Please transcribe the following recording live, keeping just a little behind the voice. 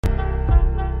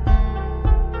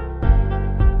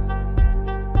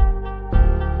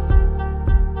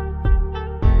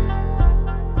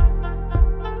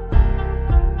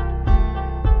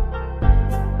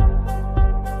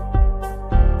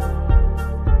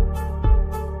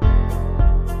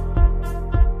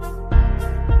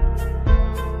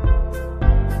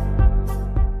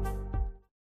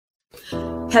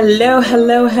Hello,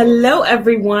 hello, hello,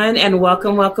 everyone, and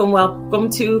welcome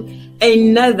to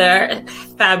another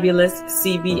fabulous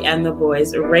CB and the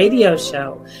Boys radio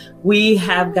show. We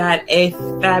have got a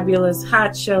fabulous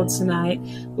hot show tonight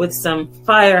with some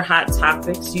fire hot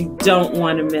topics you don't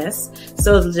want to miss.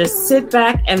 So just sit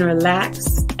back and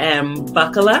relax and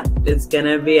buckle up. It's going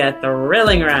to be a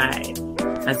thrilling ride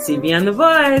on CB and the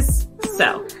Boys.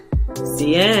 So,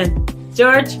 see you in.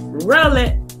 George, roll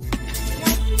it.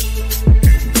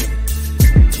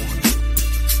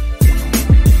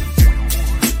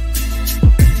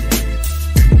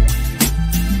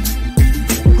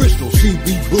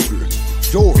 CB Booker,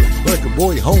 George, Biker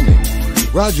Boy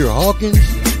Homie, Roger Hawkins,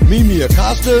 Mimi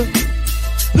Acosta.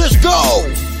 Let's go!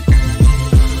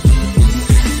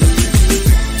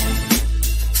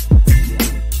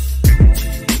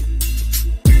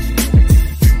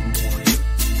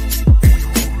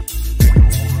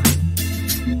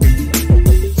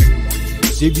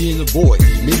 CB and the Boys,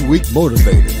 Midweek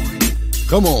Motivator.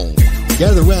 Come on,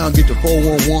 gather around, get the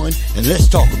 411, and let's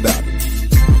talk about it.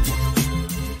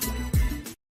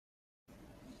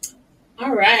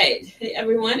 All right. Hey,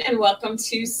 everyone, and welcome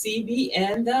to CB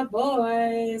and the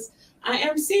Boys. I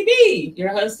am CB, your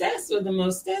hostess with the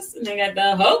mostest, and I got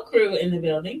the whole crew in the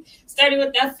building, starting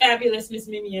with that fabulous Miss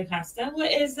Mimi Acosta.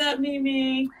 What is up,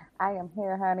 Mimi? I am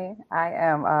here, honey. I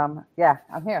am, I'm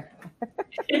here.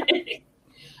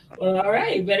 Well, all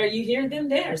right. Better you here than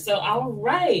there. So, all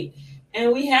right.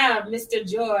 And we have Mr.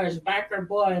 George, Biker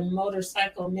Boy,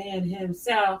 Motorcycle Man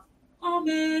himself. Oh,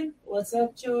 man. What's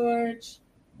up, George?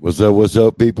 What's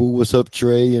up, people? What's up,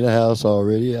 Trey in the house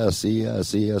already? I see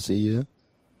you.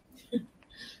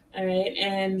 All right,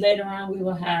 and later on we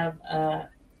will have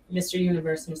Mr.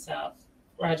 Universe himself,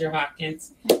 Roger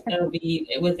Hawkins. That'll be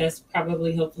with us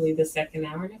probably, hopefully, the second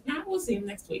hour. And if not, we'll see him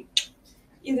next week.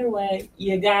 Either way,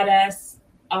 you got us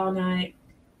all night.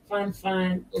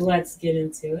 Fun. Let's get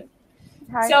into it.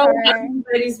 Hi, so, Trey.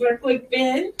 everybody's work week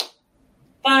been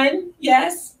fun,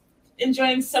 yes.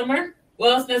 Enjoying summer.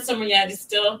 Well, it's not summer yet. It's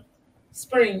still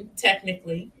spring,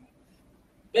 technically.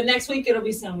 But next week, it'll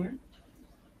be summer.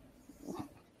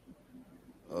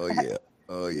 Oh, yeah.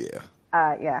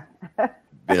 Yeah.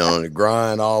 Been on the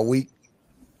grind all week.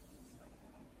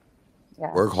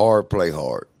 Yeah. Work hard, play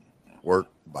hard. Work,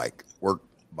 bike. Work,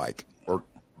 bike. Work,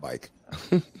 bike.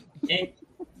 Okay.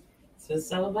 That's what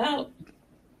it's all about.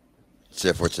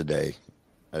 Except for today.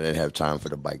 I didn't have time for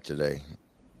the bike today.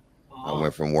 I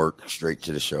went from work straight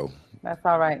to the show. That's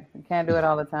all right. You can't do it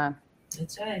all the time.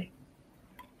 That's right.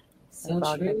 So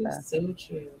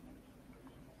true.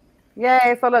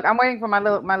 Yay. So look, I'm waiting for my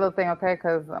little thing, okay?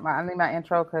 Because I need my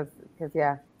intro because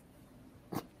yeah.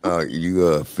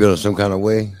 You feeling some kind of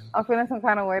way? I'm feeling some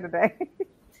kind of way today.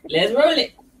 Let's roll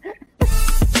it.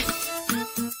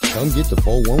 Come get the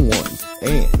 411.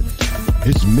 And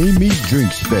it's Mimi's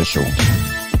drink special.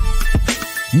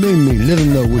 Mimi, let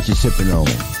them know what you're sipping on.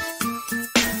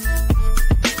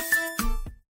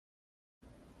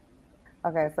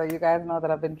 Okay, so you guys know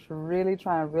that I've been really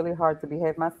trying really hard to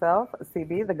behave myself.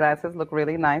 CB, the glasses look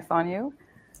really nice on you.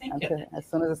 Thank you. As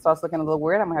soon as it starts looking a little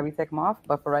weird, I'm going to have you take them off.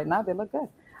 But for right now, they look good.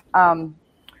 So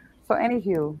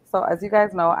anywho, so as you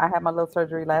guys know, I had my little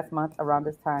surgery last month around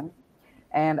this time.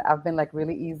 And I've been like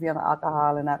really easy on the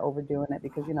alcohol and not overdoing it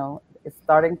because, you know, it's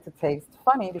starting to taste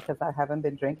funny because I haven't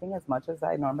been drinking as much as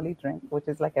I normally drink, which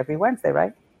is like every Wednesday,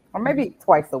 right? Or maybe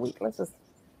twice a week. Let's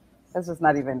just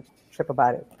not even trip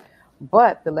about it.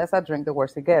 But the less I drink, the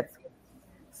worse it gets.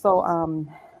 So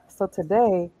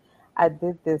today I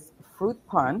did this fruit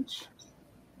punch,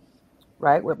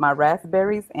 right, with my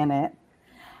raspberries in it.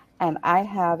 And I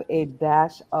have a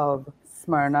dash of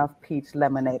Smirnoff peach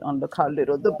lemonade on. Look how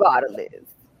little the bottle is.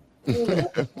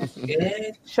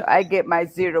 Good. So I get my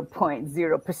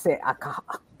 0.0%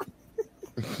 alcohol.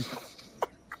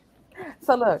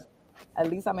 So look, at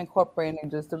least I'm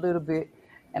incorporating just a little bit.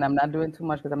 And I'm not doing too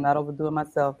much because I'm not overdoing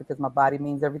myself because my body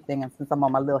means everything. And since I'm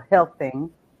on my little health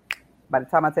thing, by the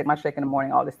time I take my shake in the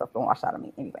morning, all this stuff don't wash out of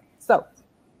me anyway. So,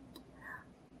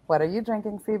 what are you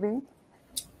drinking, CB?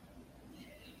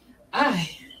 I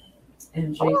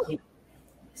am drinking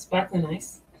sparkling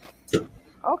ice.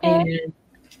 Okay. And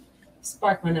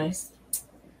sparkling ice.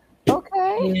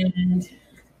 Okay. And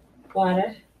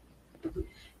water.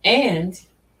 And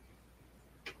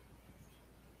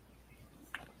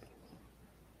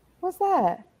what's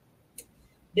that?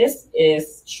 this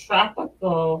is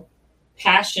tropical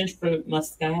passion fruit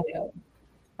Moscato.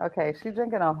 Okay, she's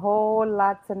drinking a whole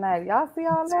lot tonight. Y'all see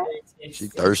all that?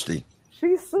 She's thirsty.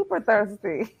 She's super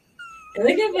thirsty. And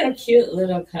look at that cute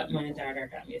little cup my daughter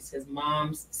got me. It says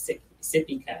Mom's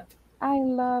Sippy Cup. I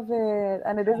love it.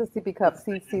 And it is a sippy cup.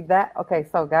 See that? Okay,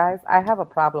 so guys, I have a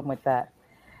problem with that.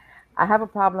 I have a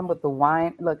problem with the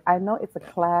wine. Look, I know it's a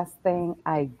class thing.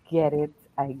 I get it.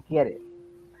 I get it.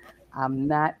 I'm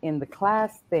not in the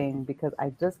class thing because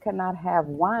I just cannot have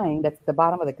wine that's at the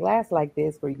bottom of the glass like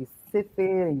this where you sip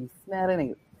it and you smell it.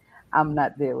 And I'm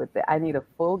not there with it. I need a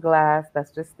full glass.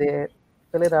 That's just it.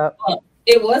 Fill it up. Well,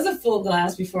 it was a full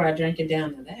glass before I drank it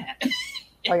down to that.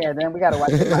 Oh yeah, then we gotta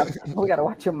watch your mouth. We gotta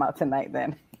watch your mouth tonight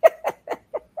then.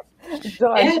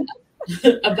 George. And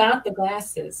about the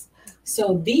glasses.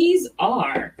 So these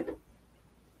are,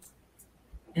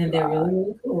 and they're really,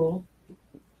 really cool.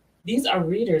 These are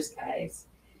readers, guys.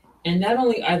 And not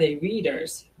only are they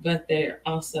readers, but they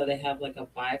have like a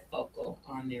bifocal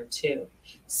on there too.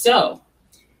 So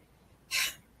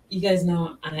you guys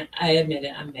know I admit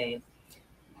it, I'm vain.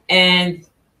 And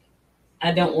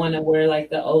I don't want to wear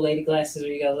like the old lady glasses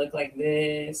where you gotta look like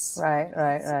this. Right.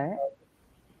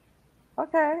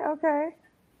 Okay.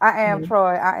 I am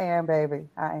Troy. I am, baby.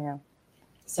 I am.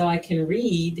 So I can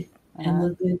read and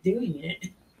look good doing it.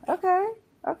 Okay.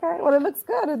 Well, it looks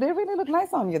good. It did really look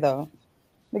nice on you, though.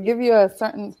 They give you a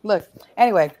certain look.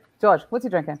 Anyway, George, what's he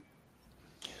drinking?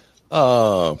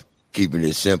 Keeping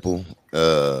it simple.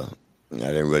 I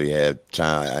didn't really have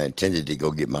time. I intended to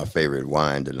go get my favorite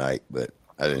wine tonight, but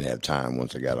I didn't have time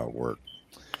once I got off work.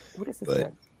 What is this?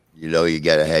 But you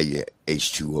gotta have your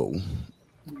H2O.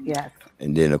 Yes.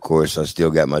 And then of course I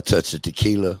still got my touch of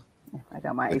tequila. I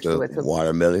got my H2O too.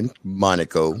 Watermelon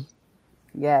Monaco.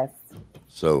 Yes.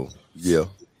 So yeah,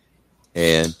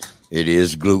 and it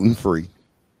is gluten free.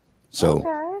 So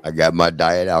I got my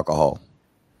diet alcohol.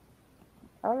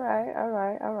 All right.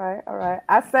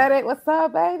 I said it. What's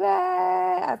up, baby?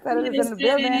 I said it is in the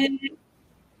building.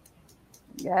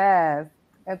 Yes.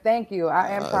 And thank you. I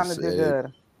am trying to do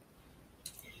good.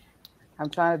 I'm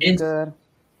trying to do good.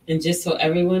 And just so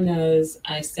everyone knows,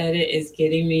 I said it is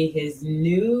getting me his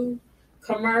new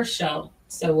commercial.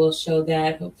 So we'll show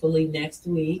that hopefully next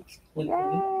week.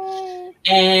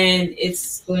 And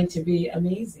it's going to be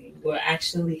amazing. We'll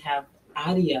actually have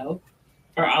audio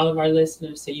for all of our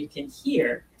listeners so you can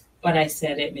hear what I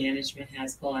said it management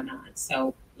has going on.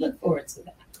 So look forward to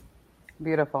that.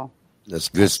 Beautiful. That's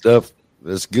good stuff.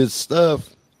 That's good stuff.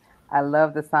 I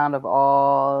love the sound of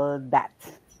all that.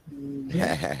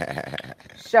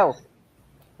 So,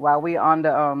 while we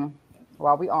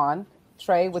on,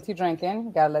 Trey, what you drinking?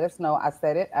 You gotta let us know. I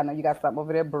said it. I know you got something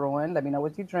over there brewing. Let me know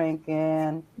what you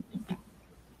drinking.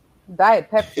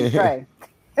 Diet Pepsi, Trey.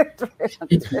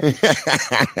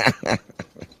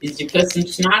 Did you put some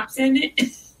schnapps in it?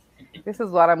 This is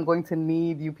what I'm going to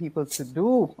need you people to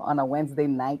do on a Wednesday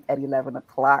night at 11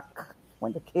 o'clock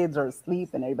when the kids are asleep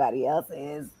and everybody else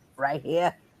is right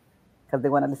here because they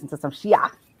want to listen to some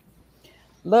Shia.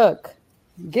 Look,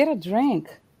 get a drink.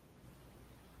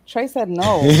 Trey said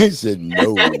no. He said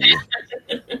no.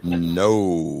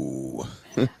 No.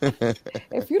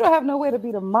 If you don't have nowhere to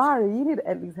be tomorrow, you need to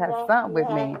at least have something with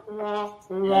me.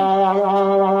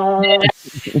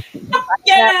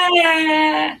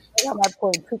 Yeah. I got my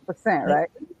 0.2%, right?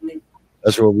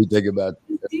 That's what we think about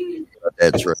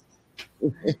that trip.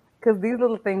 Because these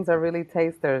little things are really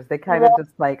tasters. They kind of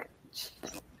just like,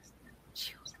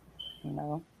 you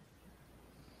know.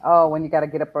 Oh, when you got to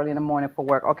get up early in the morning for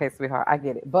work. Okay, sweetheart, I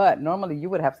get it. But normally you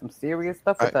would have some serious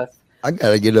stuff with us. I got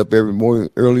to get up every morning,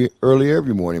 early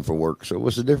every morning for work. So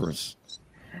what's the difference?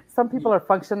 Some people are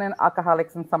functioning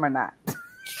alcoholics and some are not.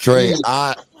 Trey,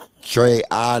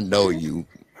 I know you.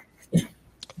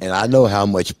 And I know how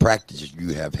much practice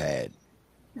you have had.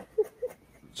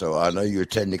 So I know you're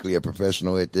technically a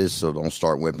professional at this, so don't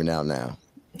start whipping out now.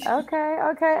 Okay.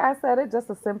 I said it. Just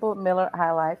a simple Miller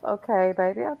High Life. Okay,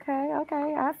 baby. Okay.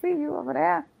 I see you over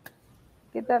there.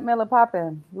 Get that Miller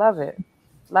popping. Love it.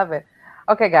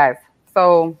 Okay, guys.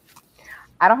 So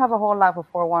I don't have a whole lot for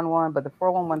 411, but the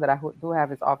 411 that I do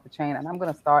have is off the chain. And I'm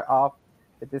going to start off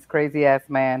with this crazy ass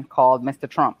man called Mr.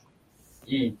 Trump.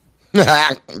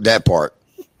 That part.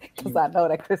 Because I know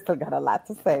that Crystal got a lot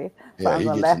to say. So yeah, he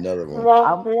gets another one.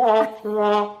 I'm going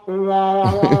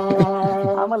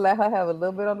to let her have a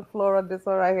little bit on the floor on this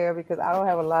one right here because I don't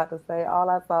have a lot to say. All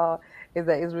I saw is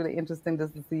that it's really interesting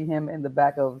just to see him in the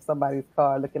back of somebody's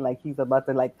car looking like he's about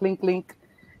to like clink,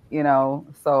 you know.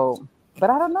 So, but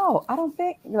I don't know. I don't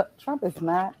think Trump is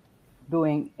not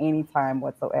doing any time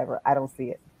whatsoever. I don't see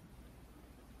it.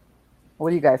 What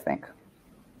do you guys think?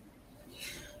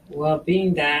 Well,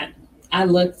 being that I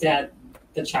looked at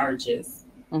the charges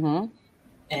and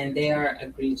they are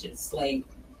egregious. Like,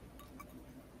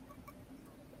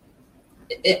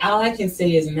 all I can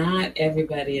say is not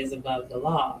everybody is above the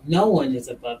law. No one is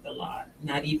above the law,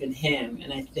 not even him.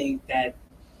 And I think that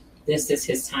this is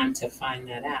his time to find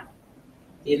that out.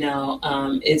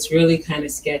 It's really kind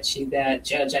of sketchy that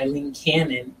Judge Eileen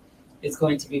Cannon is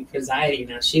going to be presiding.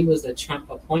 Now, she was a Trump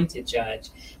appointed judge,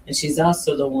 and she's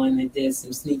also the one that did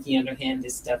some sneaky,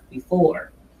 underhanded stuff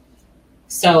before.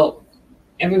 So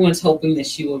everyone's hoping that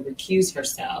she will recuse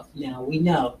herself. Now, we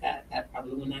know that that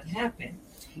probably will not happen.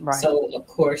 Right. So, of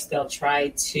course, they'll try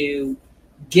to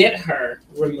get her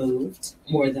removed,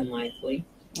 more than likely.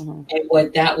 Mm-hmm. And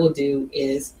what that will do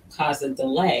is cause a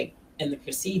delay in the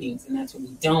proceedings, and that's what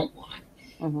we don't want.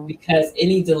 Mm-hmm. Because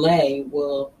any delay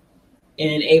will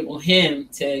enable him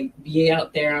to be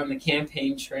out there on the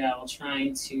campaign trail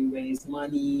trying to raise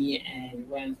money and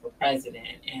run for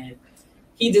president. And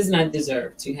he does not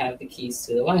deserve to have the keys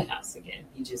to the White House again.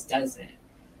 He just doesn't.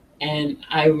 And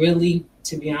I really,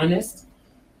 to be honest,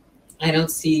 I don't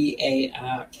see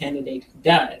a candidate who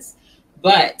does.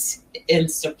 But in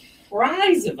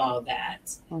surprise of all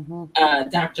that, Mm-hmm.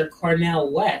 Dr.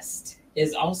 Cornel West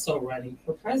is also running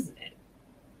for president.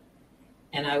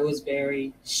 And I was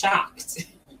very shocked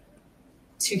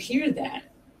to hear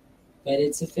that. But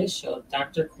it's official.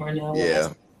 Dr. Cornel West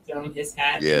has thrown his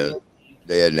hat. Yeah,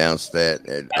 they announced that,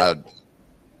 and I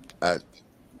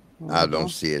Mm-hmm. don't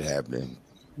see it happening.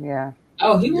 Yeah.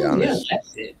 Oh, he To be won't be honest.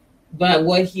 elected. But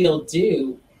what he'll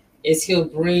do is he'll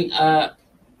bring up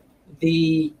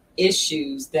the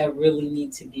issues that really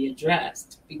need to be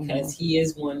addressed, because he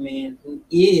is one man who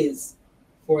is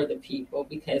for the people,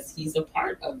 because he's a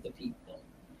part of the people.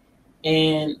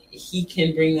 And he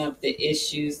can bring up the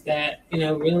issues that,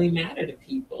 really matter to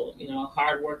people,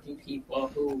 hardworking people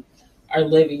who are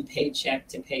living paycheck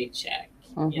to paycheck,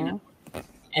 Mm-hmm.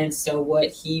 And so what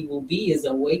he will be is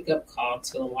a wake-up call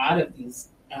to a lot of these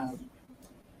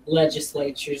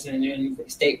legislatures and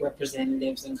state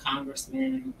representatives and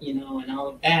congressmen, and all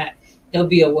of that. He'll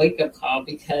be a wake-up call,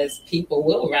 because people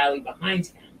will rally behind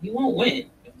him. He won't win,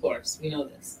 of course. We know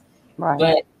this. Right.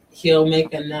 But he'll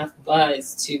make enough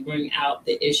buzz to bring out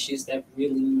the issues that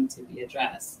really need to be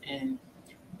addressed. And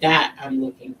that I'm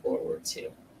looking forward to.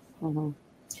 Mm-hmm.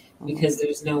 Because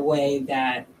there's no way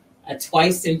that a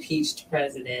twice impeached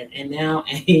president, and now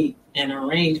an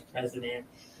arraigned president,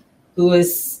 who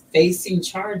is facing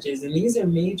charges, and these are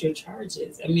major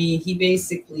charges. I mean, he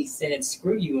basically said,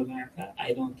 "Screw you, America,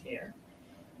 I don't care."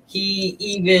 He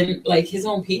even, his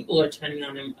own people are turning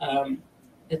on him.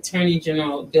 Attorney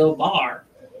General Bill Barr,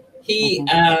 he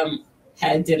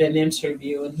did an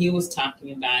interview, and he was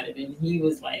talking about it, and he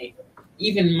was like,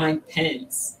 even Mike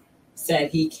Pence said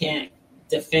he can't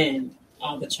defend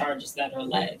all the charges that are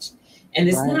alleged. And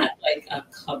it's not like a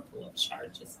couple of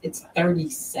charges. It's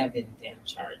 37 damn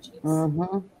charges.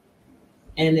 Mm-hmm.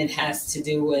 And it has to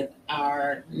do with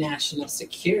our national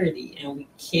security. And we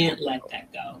can't let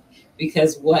that go.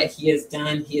 Because what he has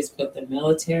done, he has put the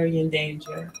military in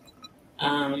danger.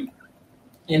 And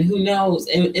who knows?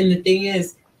 And the thing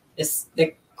is,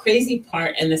 the crazy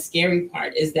part and the scary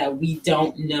part is that we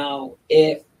don't know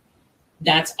if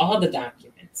that's all the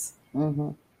documents. Mm-hmm.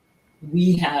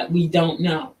 We don't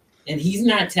know. And he's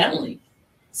not telling.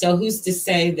 So who's to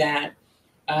say that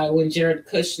when Jared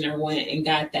Kushner went and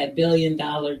got that $1 billion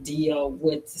deal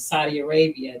with Saudi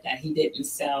Arabia, that he didn't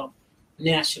sell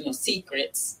national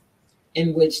secrets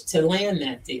in which to land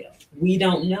that deal? We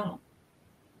don't know.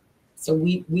 So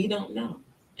we don't know.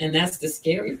 And that's the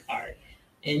scary part.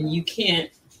 And you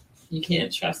can't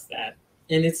trust that.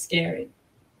 And it's scary.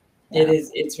 Yeah.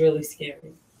 It's really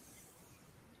scary.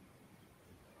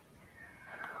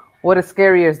 What is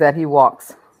scary is that he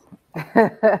walks,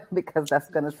 because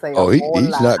that's going to say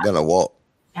he's not going to walk.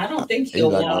 I don't think he'll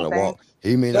walk. He's not going to walk.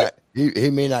 He may not. He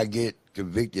may not get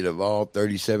convicted of all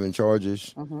 37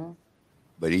 charges,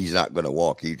 but he's not going to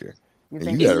walk either.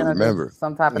 And you got to remember,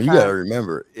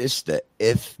 it's the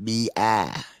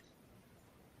FBI.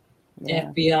 Yeah.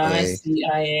 FBI,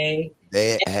 CIA.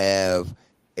 They have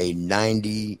a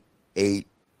 98%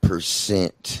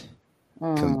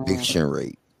 conviction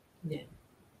rate. Yeah.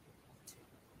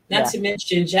 Not to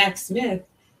mention Jack Smith,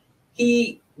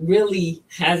 he really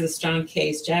has a strong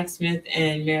case. Jack Smith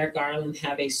and Merrick Garland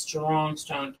have a strong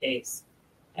case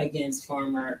against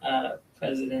former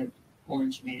President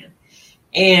Orange Man.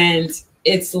 And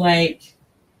it's like,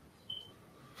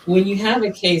 when you have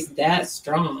a case that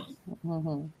strong,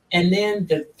 and then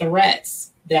the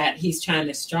threats that he's trying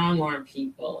to strong arm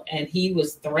people, and he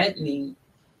was threatening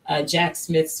Jack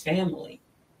Smith's family.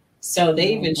 So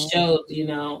they even showed,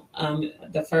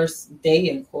 the first day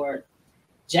in court,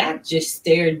 Jack just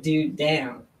stared dude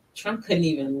down. Trump couldn't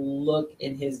even look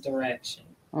in his direction.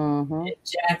 Mm-hmm. And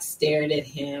Jack stared at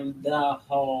him the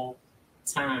whole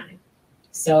time.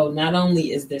 So not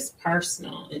only is this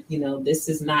personal, this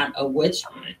is not a witch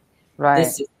hunt. Right.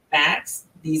 This is facts.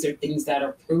 These are things that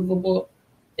are provable.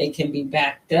 They can be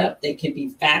backed up. They can be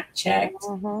fact checked.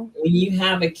 Mm-hmm. When you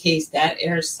have a case that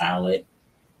air solid,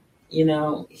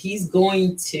 he's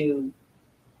going to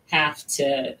have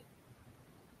to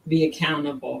be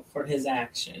accountable for his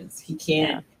actions. He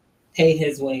can't pay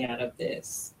his way out of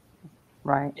this.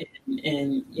 Right.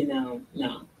 And no.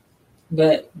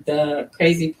 But the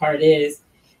crazy part is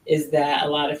that a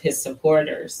lot of his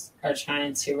supporters are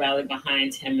trying to rally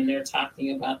behind him, and they're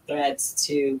talking about threats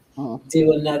to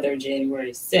do another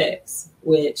January 6th,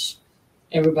 which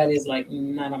everybody's like,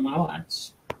 not on my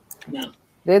watch. No.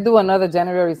 They do another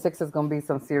January 6th, is going to be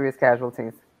some serious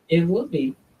casualties. It will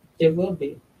be. It will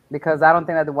be. Because I don't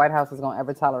think that the White House is going to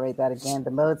ever tolerate that again.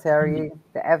 The military,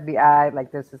 the FBI,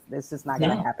 like this is just not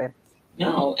going to happen.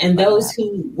 No, and those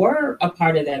who were a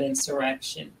part of that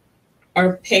insurrection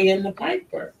are paying the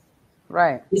piper.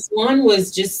 Right. This one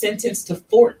was just sentenced to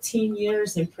 14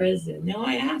 years in prison. Now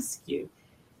I ask you,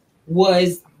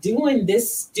 was doing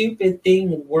this stupid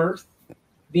thing worth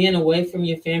being away from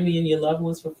your family and your loved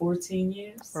ones for 14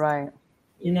 years? Right.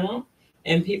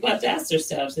 And people have to ask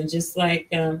themselves, and just like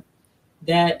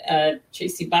that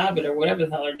Tracy Bobbitt or whatever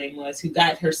the hell her name was, who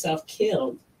got herself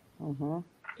killed. Mm-hmm.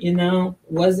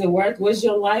 Was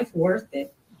your life worth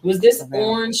it? Was this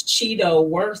orange Cheeto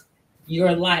worth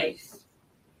your life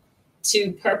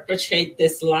to perpetrate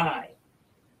this lie?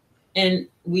 And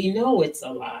we know it's a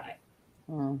lie,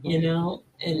 and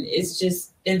it's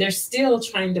just, and they're still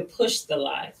trying to push the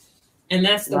lie. And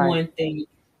that's the one thing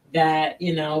that,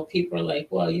 people are like,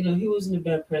 well, he wasn't a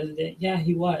bad president. Yeah,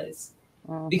 he was.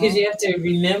 Because you have to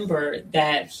remember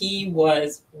that he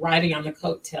was riding on the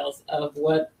coattails of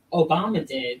what Obama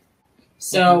did.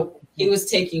 So he was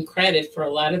taking credit for a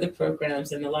lot of the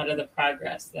programs and a lot of the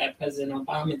progress that President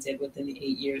Obama did within the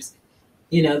 8 years,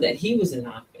 that he was in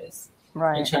office.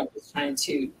 Right. And Trump was trying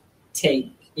to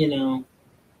take,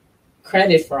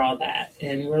 credit for all that.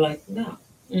 And we're like, no,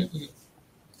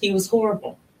 he was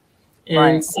horrible.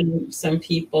 And some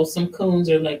people, some coons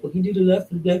are like, well, he did a lot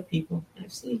for the black people.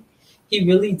 Actually, he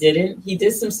really didn't. He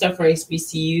did some stuff for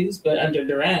HBCUs, but under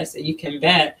duress. And you can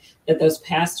bet that those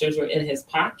pastors were in his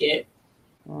pocket.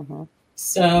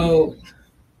 So,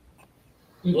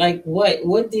 like,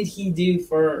 what did he do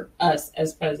for us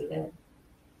as president?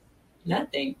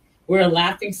 Nothing. We're a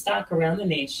laughing stock around the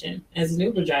nation. As an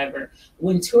Uber driver,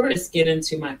 when tourists get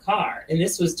into my car, and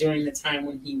this was during the time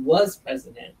when he was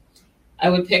president, I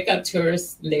would pick up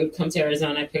tourists, and they would come to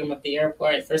Arizona. I pick them up at the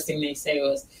airport. First thing they say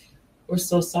was, "We're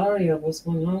so sorry of what's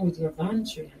going on with your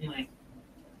country." I'm like,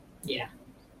 yeah,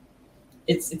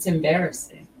 it's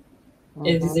embarrassing.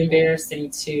 It is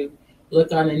embarrassing to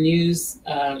look on a news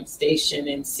station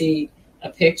and see a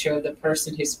picture of the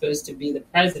person who's supposed to be the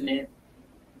president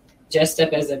dressed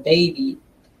up as a baby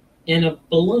in a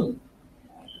balloon.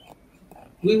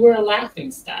 We were a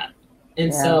laughing stock.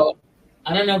 And so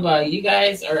I don't know about you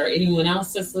guys or anyone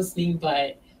else that's listening,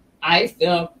 but I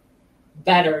feel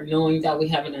better knowing that we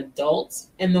have an adult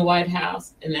in the White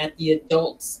House and that the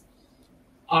adults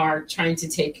are trying to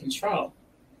take control.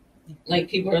 Like,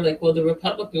 people are like, well, the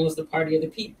Republican was the party of the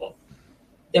people.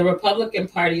 The Republican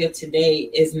Party of today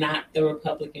is not the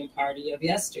Republican Party of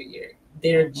yesteryear.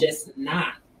 They're just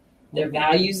not. Their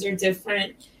values are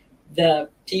different. The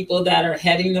people that are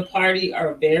heading the party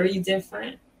are very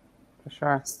different. For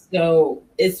sure. So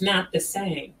it's not the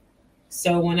same.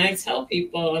 So when I tell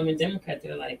people I'm a Democrat,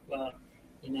 they're like, well,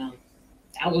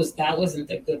 that wasn't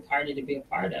the good party to be a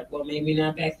part of. Well, maybe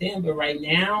not back then, but right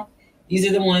now, these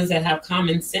are the ones that have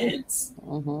common sense.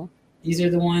 These are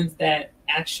the ones that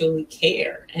actually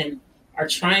care and are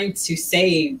trying to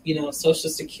save, Social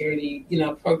Security,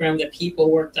 program that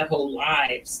people work their whole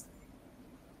lives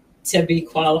to be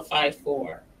qualified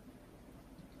for.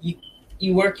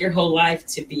 You work your whole life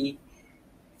to be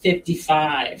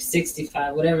 55,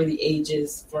 65, whatever the age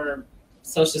is for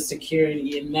Social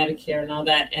Security and Medicare and all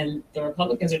that. And the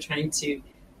Republicans are trying to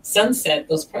sunset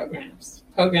those programs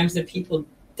that people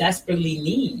desperately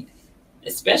need,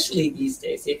 especially these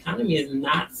days. The economy is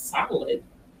not solid,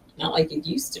 not like it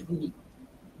used to be.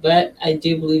 But I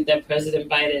do believe that President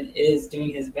Biden is doing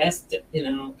his best,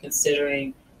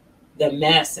 considering the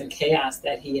mess and chaos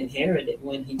that he inherited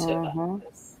when he took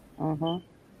office.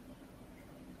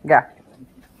 Yeah.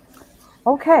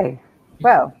 Okay.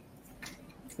 Well,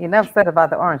 enough said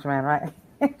about the Orange Man, right?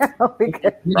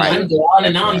 I go on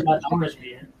and on about the Orange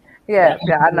Man. Yeah,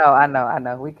 I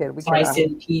know. We could. Twice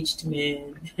impeached,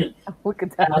 man. We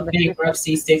could.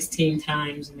 Bankruptcy 16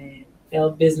 times, man.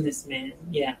 failed businessman.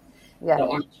 Yeah, Yeah, the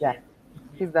orange yeah. man.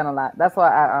 He's done a lot. That's why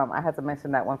I had to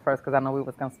mention that one first because I know we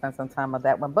was gonna spend some time on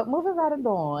that one. But moving right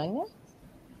along,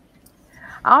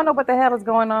 I don't know what the hell is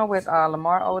going on with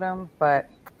Lamar Odom, but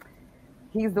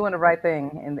he's doing the right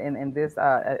thing in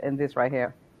this right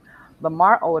here.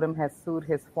 Lamar Odom has sued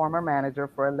his former manager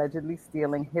for allegedly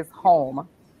stealing his home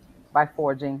by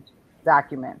forging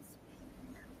documents.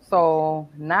 So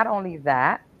not only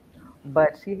that,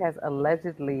 but she has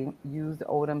allegedly used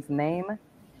Odom's name,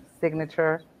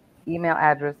 signature, email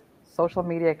address, social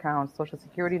media account, social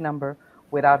security number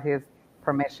without his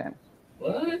permission.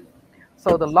 What?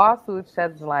 So the lawsuit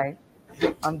sheds light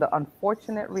on the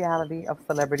unfortunate reality of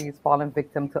celebrities falling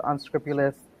victim to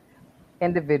unscrupulous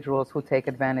individuals who take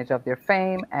advantage of their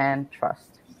fame and trust.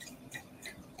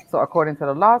 So according to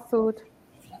the lawsuit,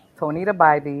 Tonita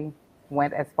Bybee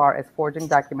went as far as forging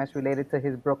documents related to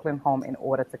his Brooklyn home in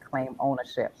order to claim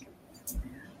ownership.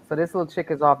 So this little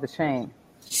chick is off the chain.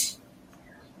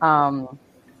 Um,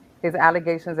 his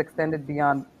allegations extended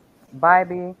beyond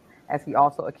Bybee, as he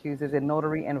also accuses a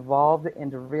notary involved in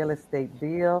the real estate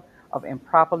deal of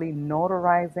improperly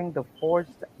notarizing the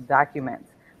forged documents.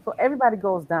 So everybody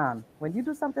goes down. When you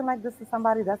do something like this to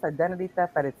somebody, that's identity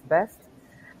theft at its best,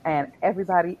 and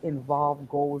everybody involved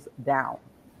goes down.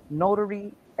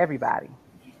 Notary, everybody.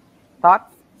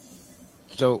 Thoughts?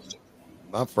 So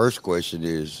my first question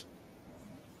is,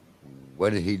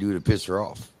 what did he do to piss her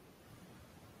off?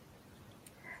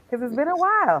 Because it's been a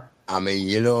while. I mean,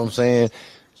 you know what I'm saying?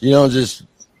 You don't just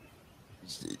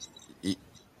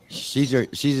she's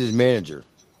his manager.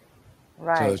 So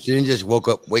Right, she didn't just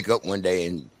wake up one day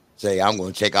and say, I'm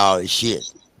gonna check all this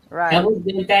shit. right. Ellis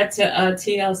did that to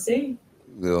TLC.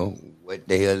 You know, what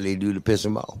the hell did he do to piss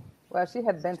him off? Well, she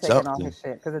had been taking all Something. his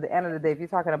shit. Because at the end of the day, if you're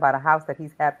talking about a house that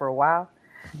he's had for a while,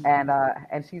 and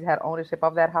she's had ownership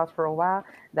of that house for a while,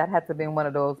 that had to be one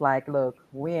of those like, look,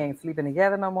 we ain't sleeping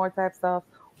together no more type stuff,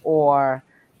 or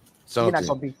you're not Something.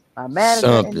 gonna be my manager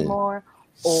Something. anymore,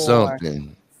 or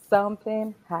Something.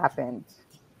 something happened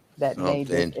that made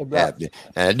this Something erupt. happened.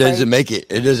 And Crazy.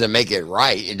 it doesn't make it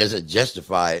right. It doesn't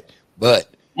justify it,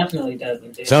 but Definitely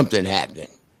doesn't do. something happened.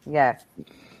 Yes,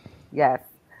 yes.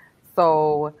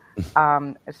 So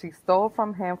she stole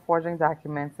from him forging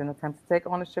documents in an attempt to take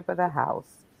ownership of the house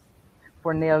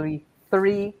for nearly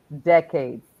 3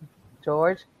 decades.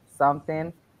 George,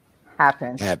 something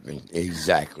happened. Happened.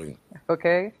 Exactly.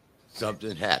 Okay.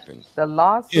 Something happened. The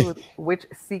lawsuit, which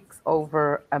seeks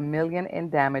over 1 million in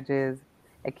damages,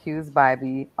 accused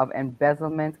Bybee of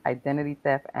embezzlement, identity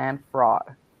theft, and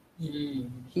fraud. Mm.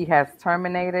 He has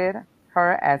terminated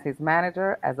her as his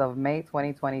manager as of May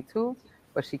 2022,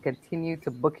 but she continued to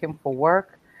book him for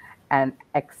work and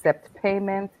accept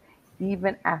payment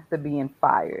even after being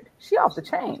fired. She off the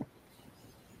chain.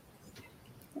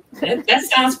 That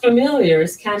sounds familiar.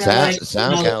 It's kind of like,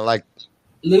 Sound kind of like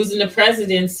losing the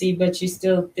presidency, but you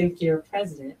still think you're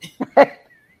president.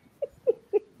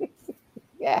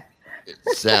 Yeah.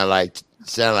 sound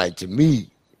like to me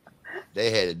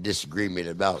they had a disagreement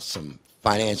about some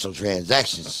financial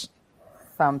transactions.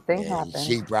 Something And happened.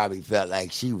 she probably felt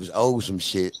like she was owed some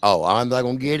shit. Oh, I'm not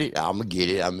gonna get it. I'm gonna get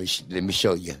it. Let me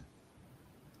show you.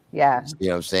 Yeah. You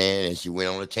know what I'm saying? And she went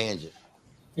on a tangent.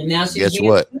 And now she's Guess being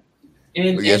what?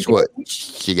 and Guess what?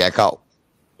 She got caught.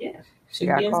 yeah, She she's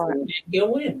got being caught. sued and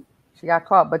you'll win. She got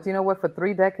caught. But you know what? For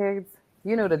 3 decades,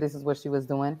 you knew that this is what she was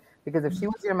doing. Because if she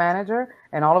was your manager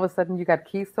and all of a sudden you got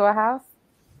keys to a house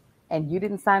and you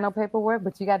didn't sign no paperwork,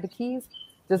 but you got the keys,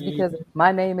 just because Mhm.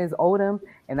 my name is Odom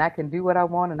and I can do what I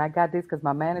want and I got this because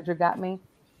my manager got me.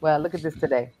 Well, look at this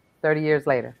today, 30 years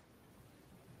later.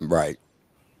 Right.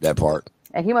 That part.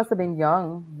 And he must have been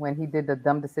young when he did the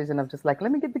dumb decision of just like,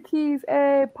 let me get the keys,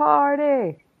 hey,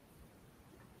 party.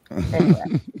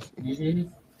 Anyway, Mhm.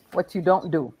 what you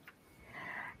don't do.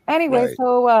 Anyway, Right.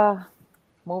 so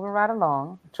moving right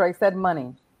along. Trey said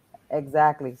money.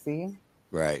 Exactly. See,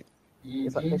 Right.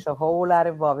 Mhm. it's a whole lot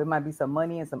involved. It might be some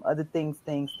money and some other things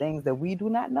that we do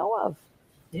not know of.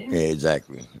 Yeah, Yeah,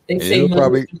 exactly. they And say money is the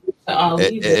root to all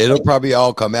evil. it'll probably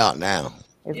all come out now.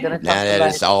 It's Yeah, gonna come Now to that light.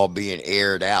 it's all being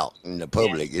aired out in the yeah.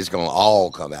 public, it's gonna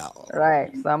all come out.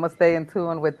 Right. So I'm gonna stay in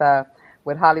tune with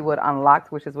Hollywood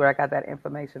Unlocked, which is where I got that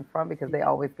information from because they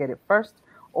always get it first,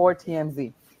 or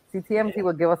TMZ. See, TMZ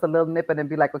will give us a little nip and then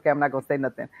be like, okay, I'm not gonna say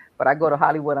nothing. But I go to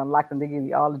Hollywood Unlocked and they give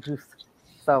me all the juice.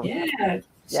 So Yeah. yeah.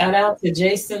 Shout out to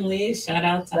Jason Lee. Shout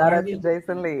out to Shout out to Harvey.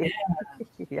 Jason Yeah, Lee.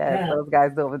 Yes, yeah, those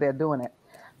guys over there doing it.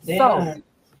 they So are.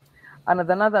 on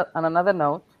another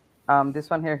note, this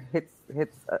one here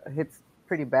hits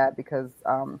pretty bad because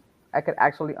I could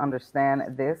actually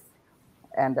understand this,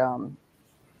 and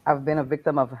I've been a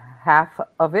victim of half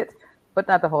of it. but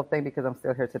not the whole thing because I'm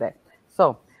still here today.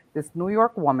 So, this New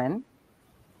York woman,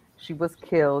 she was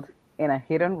killed in a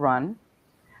hit and run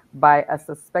by a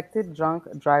suspected drunk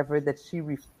driver that she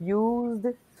refused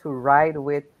to ride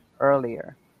with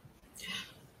earlier.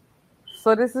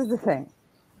 So, this is the thing.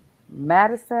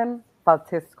 Madison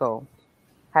Faltisco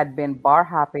had been bar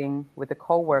hopping with a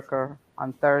coworker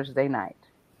on Thursday night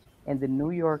in the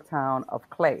New York town of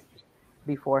Clay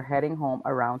before heading home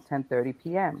around 10:30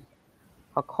 p.m.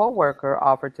 Her coworker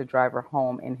offered to drive her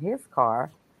home in his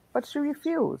car, but she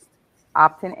refused,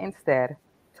 opting instead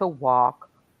to walk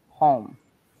home.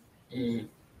 Mm. An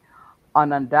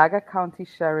Onondaga County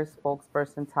Sheriff's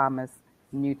spokesperson Thomas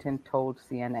Newton told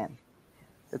CNN.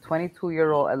 The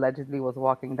 22-year-old allegedly was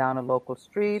walking down a local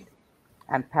street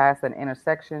and passed an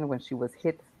intersection when she was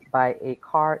hit by a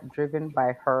car driven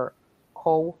by her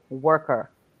co-worker,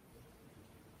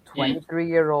 Mm.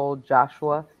 23-year-old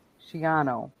Joshua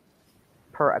Shiano,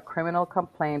 per a criminal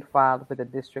complaint filed with the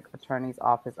district attorney's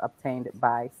office obtained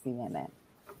by CNN.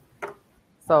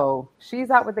 So she's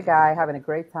out with the guy having a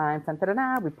great time. Tan, tan,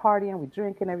 tan, we partying, we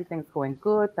drinking, everything's going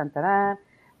good. Tan, tan, tan.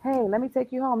 Hey, let me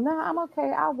take you home. No, I'm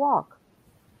okay. I'll walk.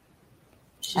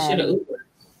 She should have And Ubered.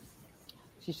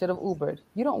 she should have Ubered.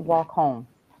 You don't walk home.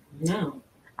 No,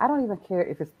 I don't even care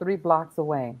if it's 3 blocks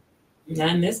away. not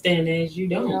in this day and age. You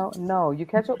don't. No, you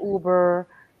catch an Uber,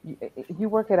 you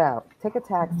work it out. Take a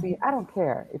taxi. I don't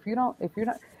care. If you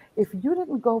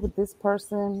didn't go with this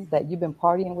person that you've been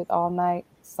partying with all night,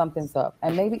 something's up.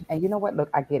 And you know what? Look,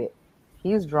 I get it.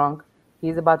 He's drunk,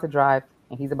 he's about to drive,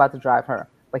 and he's about to drive her,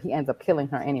 but he ends up killing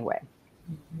her anyway.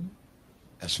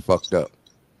 That's fucked up.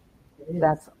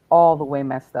 That's all the way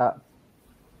messed up.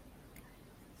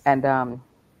 And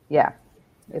yeah,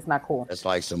 it's not cool. That's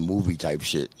like some movie type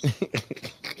shit.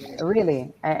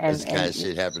 Really. That's the kind of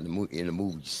shit happening in the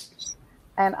movies.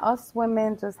 And us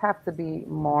women just have to be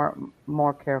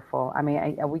more careful. I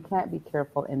mean, we can't be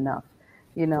careful enough.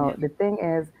 The thing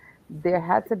is, there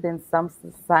had to been some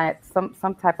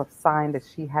type of sign that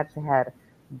she had to had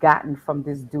gotten from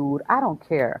this dude. I don't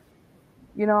care.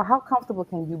 How comfortable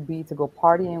can you be to go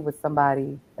partying with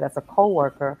somebody that's a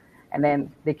coworker and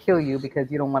then they kill you because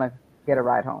you don't want to get a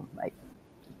ride home? Like,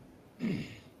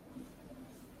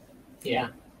 Yeah.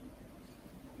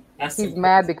 he's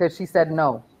mad because she said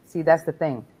no. See, that's the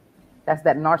thing. That's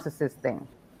that narcissist thing,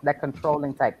 that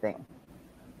controlling type thing.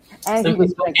 And Some he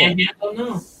was people drinking. can't handle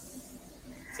no.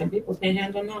 Some people can't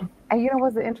handle no. And you know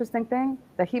what's the interesting thing?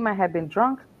 That he might have been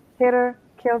drunk, hit her,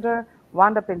 killed her,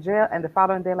 wound up in jail, and the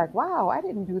following day, like, wow, I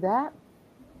didn't do that.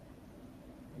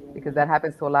 Because that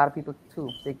happens to a lot of people too.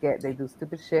 They do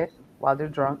stupid shit while they're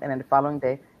drunk, and then the following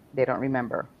day they don't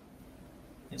remember.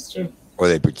 That's true. Or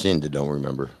they pretend to don't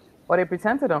remember. Or they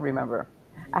pretend to don't remember.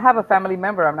 I have a family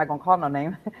member, I'm not gonna call no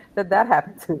name, that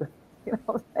happened to. You know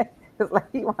what I'm saying? It's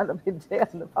like he wound up in jail,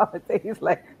 and the following day he's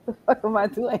like, "The fuck am I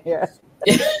doing here?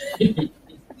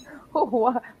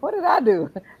 What did I do?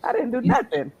 I didn't do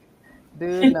nothing,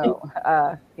 dude. No.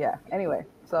 Yeah. Anyway,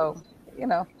 so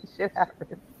shit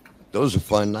happens. Those are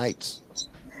fun nights.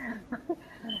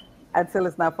 Until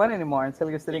it's not fun anymore. Until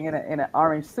you're sitting in an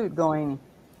orange suit, going,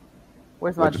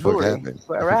 "Where's my What the fuck jewelry?" happened?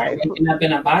 Right. Waking up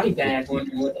in a body bag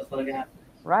wondering what the fuck happened.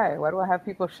 Right. Why do I have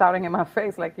people shouting in my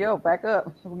face like, "Yo, back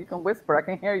up! You can whisper. I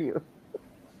can hear you."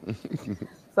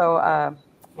 So,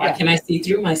 Why can I see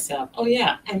through myself? Oh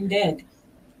yeah, I'm dead.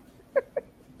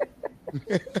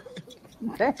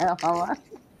 damn, mama.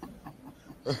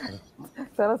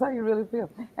 Tell us how you really feel.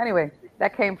 Anyway,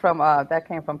 that came from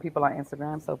people on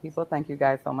Instagram. So people, thank you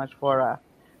guys so much for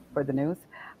the news.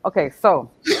 Okay,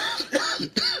 so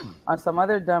on some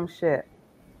other dumb shit,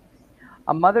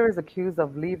 a mother is accused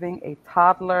of leaving a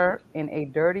toddler in a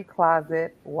dirty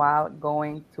closet while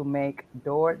going to make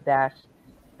DoorDash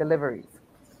deliveries.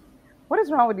 What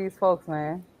is wrong with these folks,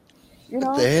 man?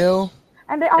 What the hell?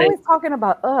 And they're always talking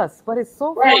about us, but it's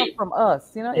so far Right. from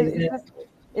us. Exactly.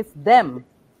 It's them,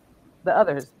 the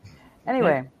others.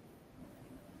 Anyway,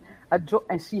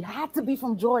 and she had to be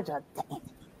from Georgia.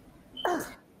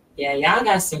 Yeah, y'all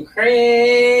got some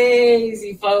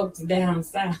crazy folks down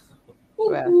south.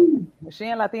 Well, she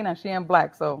ain't Latina, she ain't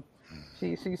black, so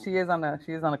she is on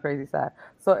the crazy side.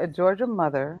 So a Georgia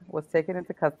mother was taken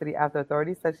into custody after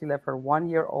authorities said she left her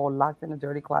 1-year-old locked in a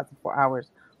dirty closet for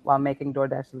hours while making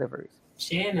DoorDash deliveries.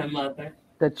 She and her mother.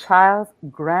 The child's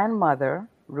grandmother,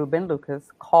 Ruben Lucas,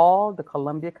 called the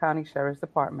Columbia County Sheriff's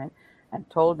Department and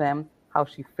told them how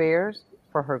she fears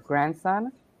for her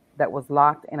grandson that was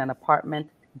locked in an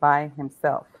apartment by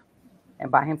himself.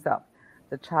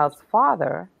 The child's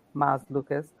father, Miles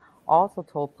Lucas, also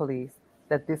told police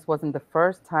that this wasn't the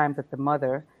first time that the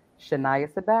mother, Shania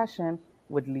Sebastian,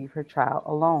 would leave her child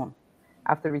alone.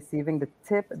 After receiving the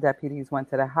tip, deputies went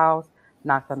to the house,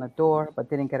 knocked on the door, but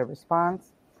didn't get a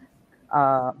response.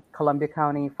 Columbia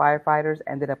County firefighters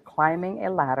ended up climbing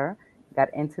a ladder,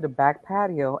 got into the back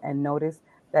patio, and noticed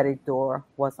that a door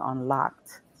was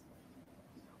unlocked.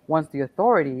 Once the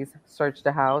authorities searched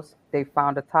the house, they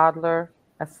found a toddler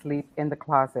asleep in the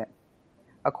closet.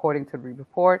 According to the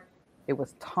report, there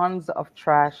was tons of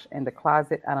trash in the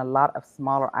closet and a lot of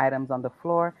smaller items on the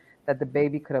floor that the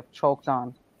baby could have choked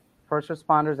on. First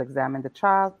responders examined the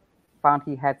child, found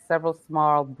he had several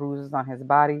small bruises on his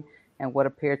body and what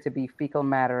appeared to be fecal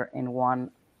matter in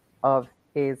one of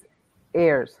his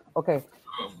ears. Okay,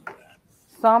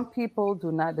 some people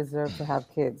do not deserve to have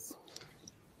kids.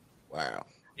 Wow.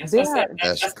 That's what I said.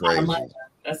 That's That's not a crazy. mother.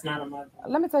 That's not a mother.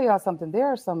 Let me tell y'all something. There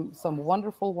are some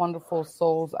wonderful, wonderful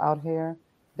souls out here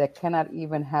that cannot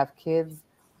even have kids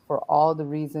for all the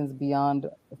reasons beyond.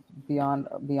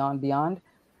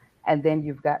 And then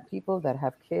you've got people that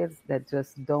have kids that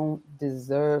just don't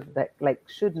deserve that, like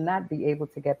should not be able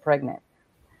to get pregnant.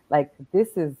 Like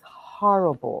this is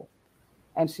horrible.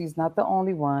 And she's not the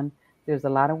only one. There's a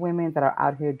lot of women that are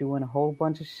out here doing a whole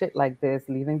bunch of shit like this,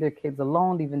 leaving their kids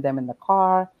alone, leaving them in the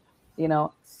car.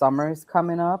 Summer is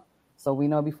coming up. So we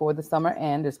know before the summer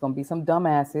ends, there's going to be some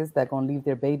dumbasses that going to leave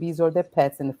their babies or their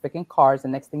pets in the freaking cars.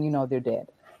 And next thing you know, they're dead.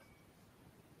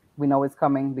 We know it's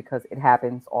coming because it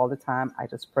happens all the time. I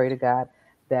just pray to God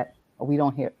that we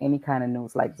don't hear any kind of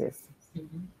news like this.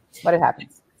 Mm-hmm. But it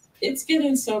happens. It's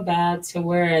getting so bad to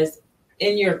whereas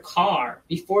in your car,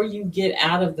 before you get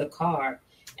out of the car,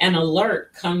 an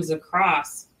alert comes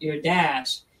across your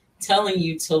dash telling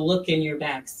you to look in your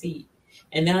back seat.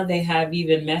 And now they have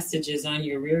even messages on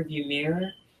your rearview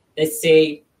mirror that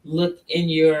say, look in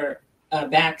your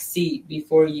back seat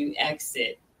before you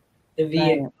exit the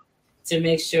vehicle. Right. To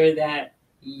make sure that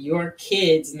your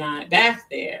kid's not back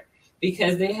there,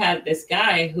 because they had this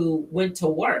guy who went to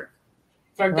work,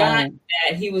 forgot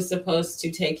that he was supposed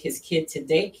to take his kid to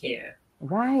daycare.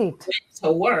 Right. Went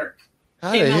to work.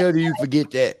 How the hell do you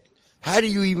forget that? How do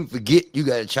you even forget you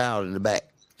got a child in the back?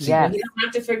 Yeah, you don't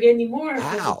have to forget anymore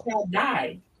because How? the child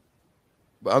died.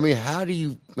 I mean, how do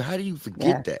you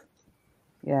forget that?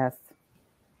 Yes.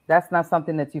 That's not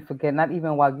something that you forget, not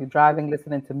even while you're driving,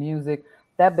 listening to music.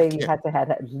 That baby had to have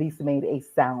at least made a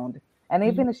sound. And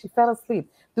even if she fell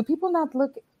asleep, do people not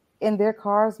look in their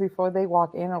cars before they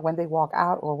walk in or when they walk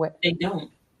out or what? They don't.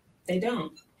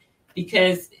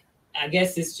 Because I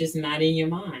guess it's just not in your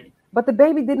mind. But the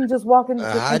baby didn't just walk into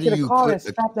the car and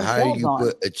strap themselves on. How do you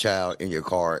put a child in your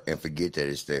car and forget that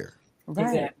it's there? Right.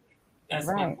 Exactly. That's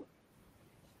right.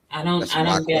 I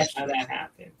don't get how that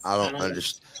happens. I don't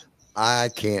understand. I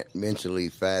can't mentally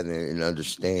fathom and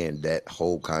understand that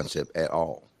whole concept at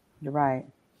all. You're right.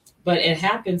 But it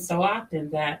happens so often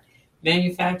that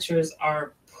manufacturers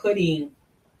are putting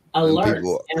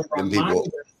alerts and reminders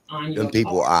on your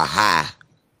people are high.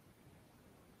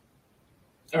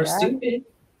 Or stupid.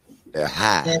 They're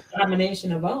high. They're a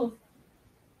combination of both.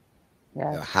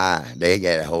 Yeah. They're high. They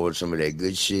got a hold of some of that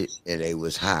good shit and they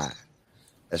was high.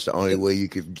 That's the only way you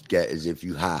could get is if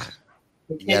you high.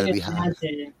 You gotta be high.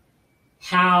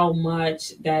 How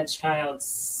much that child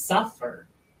suffered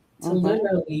to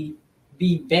literally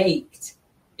be baked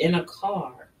in a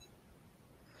car.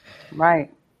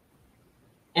 Right.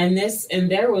 And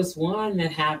there was one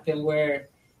that happened where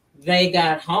they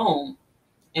got home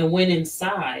and went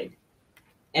inside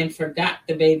and forgot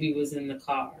the baby was in the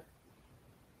car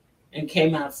and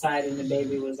came outside and the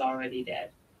baby was already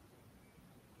dead.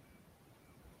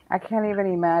 I can't even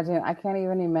imagine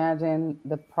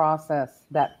that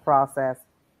process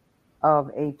of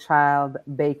a child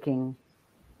baking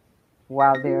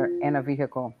while they're in a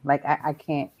vehicle. Like I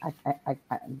can't. I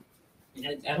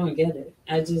don't get it.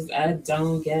 I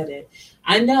don't get it.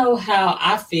 I know how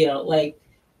I feel like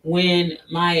when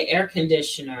my air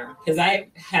conditioner, because I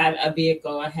had a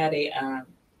vehicle, I had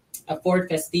a Ford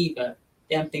Festiva.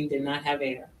 Damn thing did not have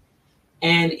air.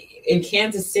 And in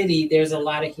Kansas City, there's a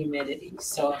lot of humidity.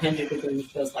 So 100 degrees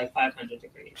feels like 500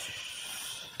 degrees.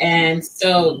 And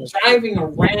so driving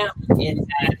around in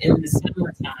the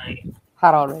summertime,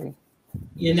 hot already,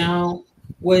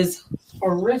 was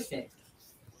horrific.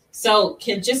 So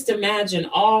can just imagine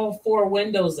all four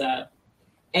windows up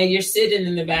and you're sitting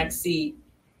in the back seat.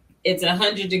 It's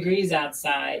 100 degrees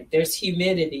outside. There's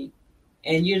humidity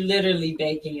and you're literally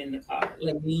baking in the car,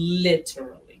 like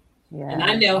literally. Yeah. And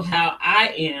I know how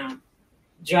I am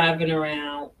driving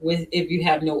around if you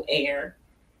have no air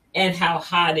and how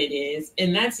hot it is.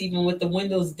 And that's even with the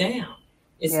windows down.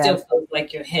 It still feels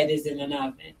like your head is in an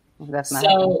oven. That's not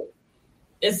so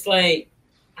it's like,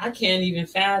 I can't even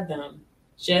fathom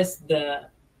just the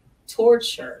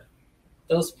torture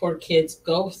those poor kids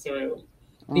go through,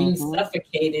 being Mm-hmm.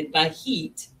 suffocated by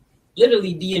heat,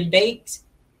 literally being baked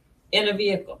in a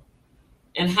vehicle,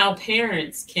 and how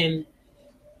parents can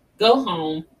go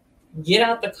home, get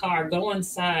out the car, go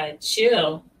inside,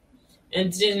 chill,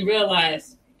 and then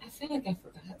realize, I feel like I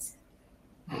forgot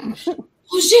something.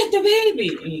 Oh shit, the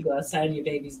baby! And you go outside and your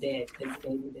baby's dead because the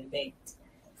baby been baked.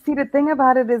 See, the thing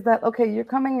about it is that, okay, you're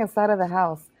coming inside of the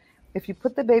house. If you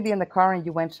put the baby in the car and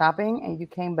you went shopping and you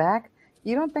came back,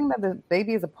 you don't think that the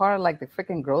baby is a part of like the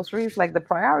freaking groceries? Like the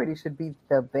priority should be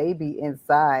the baby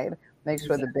inside. Make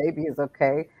sure the Exactly. baby is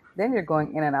okay. Then you're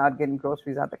going in and out getting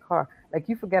groceries out the car. Like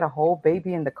you forget a whole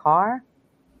baby in the car,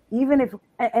 even if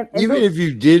and Even those if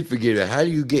you did forget it, how do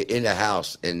you get in the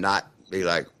house and not be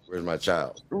like, "Where's my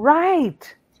child?"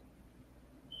 right.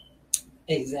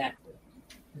 Exactly.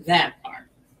 That part.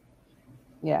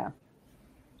 Yeah.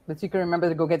 But you can remember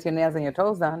to go get your nails and your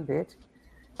toes done, bitch.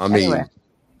 I Anyway. mean,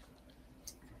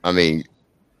 I mean,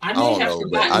 I I may don't have know,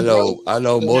 but I forgotten know, groceries, I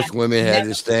know but I most women have never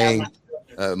this forgot my thing.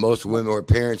 children. Most women or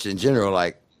parents in general,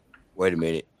 like, wait a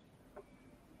minute,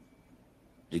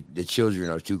 the children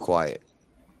are too quiet,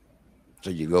 so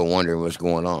you go wondering what's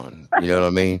going on. You know what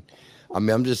I mean?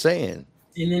 I'm just saying.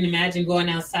 And then imagine going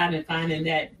outside and finding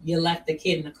that you left the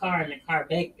kid in the car and the car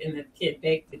baked and the kid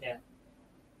baked to death.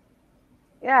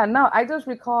 Yeah, no, I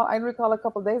recall a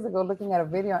couple days ago looking at a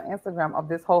video on Instagram of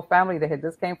this whole family that had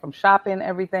just came from shopping,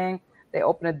 everything. They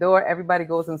open the door, everybody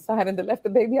goes inside, and they left the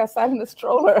baby outside in the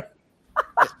stroller.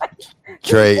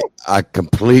 Trey, I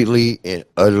completely and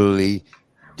utterly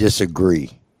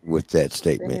disagree with that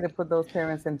They need statement. to put those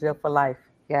parents in jail for life.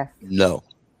 Yes. No,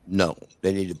 no,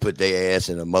 they need to put their ass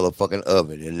in a motherfucking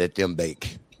oven and let them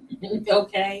bake.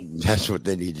 Okay. That's what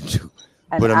they need to do.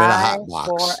 An Put them in a eye hot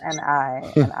for box. an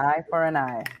eye. An eye for an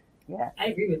eye. Yes. I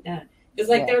agree with that. Because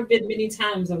like Yes. there have been many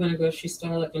times I went to the grocery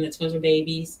store, like when the twins were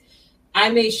babies, I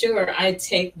made sure I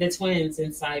take the twins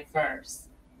inside first.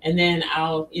 And then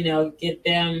I'll, get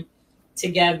them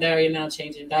together,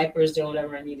 changing diapers, doing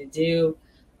whatever I need to do.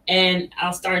 And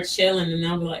I'll start chilling and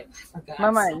I'll be like, I forgot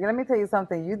Mama, something. let me tell you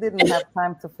something. You didn't have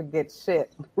time to forget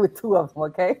shit with two of them,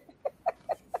 okay?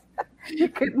 You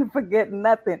couldn't forget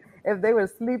nothing. If they were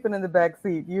sleeping in the back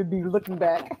seat, you'd be looking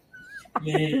back. I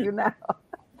can see Man, you now.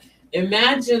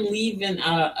 imagine leaving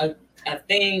a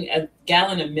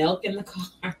gallon of milk in the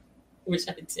car, which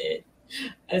I did,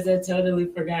 as I totally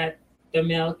forgot the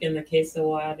milk and the case of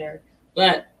water.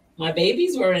 But my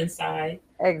babies were inside,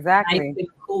 nice Exactly. and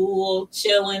cool,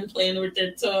 chilling, playing with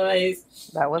their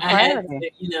toys. That was I had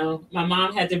priority. to, my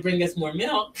mom had to bring us more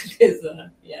milk because,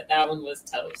 yeah, that one was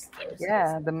toast. They were so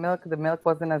Yeah, the milk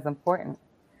wasn't as important.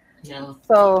 no.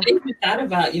 So, I even thought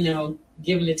about,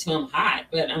 giving it to him hot,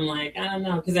 but I'm like, I don't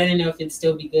know, because I didn't know if it'd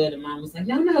still be good. And mom was like,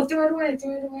 no, no, throw it away,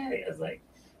 throw it away. I was like,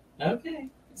 okay.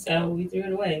 So we threw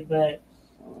it away, but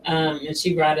and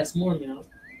she brought us more milk.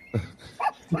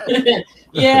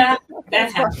 Yeah, that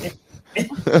so happened.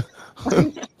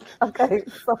 okay,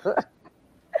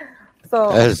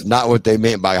 so That is not what they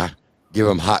meant by give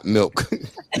them hot milk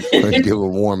or give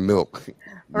them warm milk.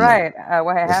 No, right,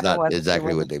 what had that's happened not was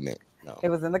exactly what they meant. No. it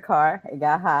was in the car. It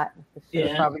got hot. The shit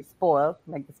was Yeah, probably spoiled,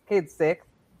 make this kid sick.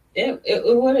 it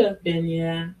would have been,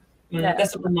 yeah. Yeah.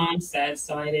 That's what my mom said,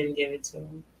 so I didn't give it to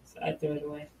him. So I threw it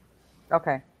away.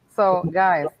 Okay. So,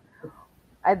 guys,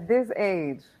 at this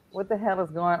age, what the hell is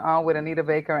going on with Anita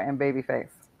Baker and Babyface?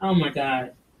 Oh my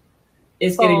God.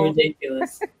 It's getting So,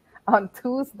 ridiculous. on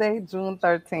Tuesday, June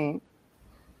 13th,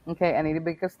 okay, Anita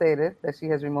Baker stated that she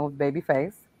has removed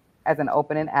Babyface as an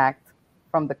opening act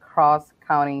from the Cross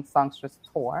County Songstress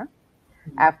Tour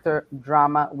after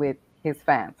drama with his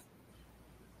fans.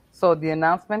 So the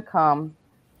announcement comes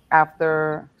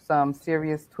after some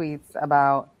serious tweets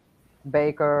about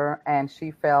Baker, and she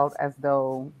felt as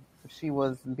though she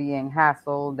was being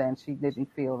hassled and she didn't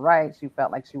feel right. She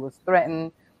felt like she was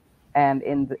threatened. And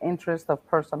in the interest of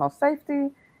personal safety,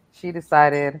 she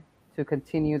decided to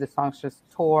continue the songstress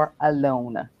tour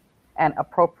alone. And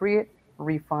appropriate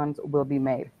refunds will be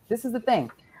made. This is the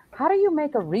thing. How do you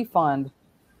make a refund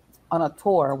on a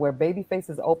tour where Babyface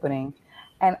is opening?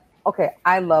 And okay,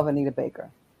 I love Anita Baker.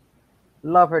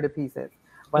 Love her to pieces.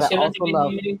 But You I should have also given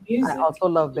love you new I music. also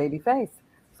love Babyface.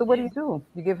 So what Yeah. do?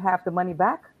 You give half the money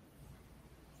back?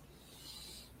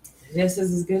 This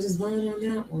is as good as mine on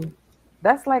that one.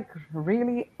 That's like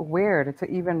really weird to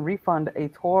even refund a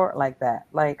tour like that.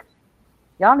 Like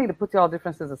y'all need to put y'all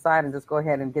differences aside and just go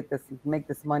ahead and make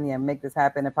this money and make this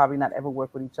happen and probably not ever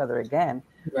work with each other again.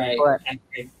 Right. But I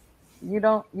agree. you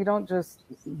don't just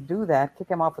do that, kick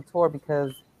him off a tour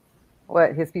because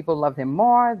what his people loved him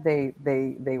more, they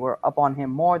were up on him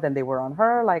more than they were on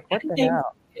her. Like I what the think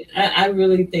hell? I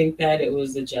really think that it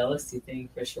was a jealousy thing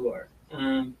for sure.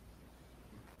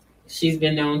 She's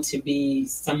been known to be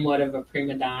somewhat of a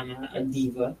prima donna, a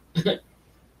diva.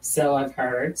 So I've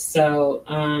heard. So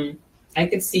I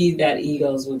could see that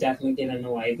egos will definitely get in the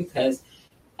way because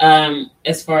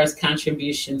as far as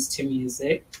contributions to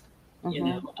music,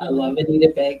 I love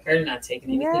Anita Baker, not taking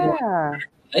anything away. Yeah.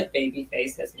 But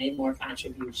Babyface has made more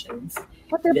contributions.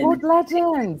 But they're both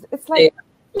legends. It's They like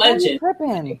are legends.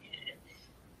 tripping.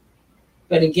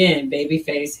 But again,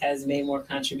 Babyface has made more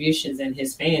contributions, and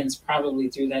his fans probably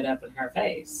threw that up in her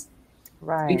face.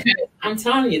 Right. Because I'm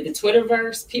telling you, the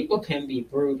Twitterverse, people can be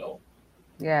brutal.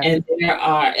 Yeah. And there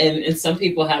are, and some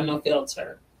people have no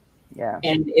filter. Yeah.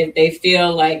 And if they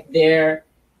feel like their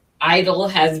idol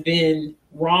has been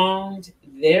wronged,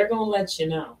 they're going to let you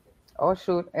know. Oh,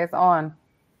 shoot. It's on.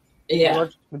 Yeah.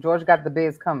 George got the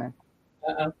biz coming.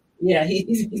 Uh-oh. Yeah,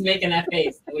 he's making that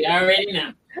face. We already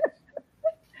know.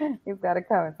 He's got it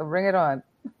coming, so bring it on.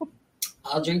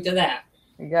 I'll drink to that.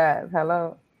 You guys,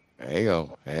 hello. There you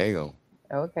go. There you go.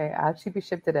 Okay, I'll ship you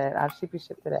ship to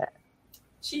that.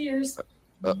 Cheers.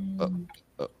 Hold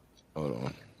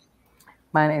on.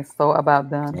 Mine is so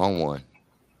about done. Wrong one.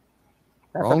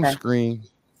 That's Wrong okay. screen.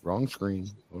 Wrong screen.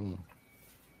 Hold on.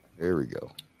 There we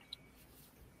go.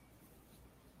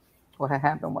 What had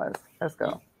happened was, let's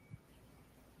go.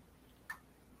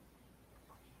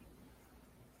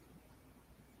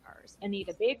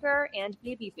 Anita Baker and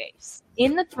Babyface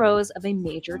in the throes of a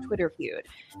major Twitter feud,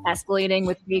 escalating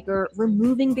with Baker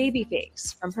removing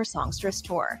Babyface from her Songstress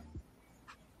tour.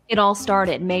 It all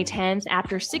started May 10th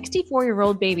after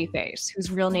 64-year-old Babyface,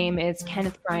 whose real name is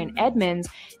Kenneth Brian Edmonds,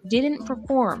 didn't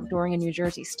perform during a New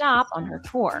Jersey stop on her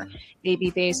tour.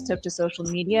 Babyface took to social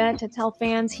media to tell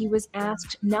fans he was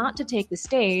asked not to take the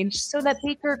stage so that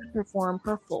Baker could perform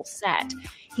her full set.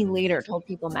 He later told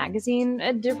People magazine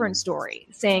a different story,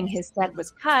 saying his set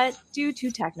was cut due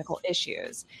to technical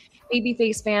issues.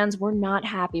 Babyface fans were not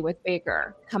happy with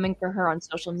Baker, coming for her on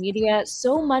social media,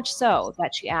 so much so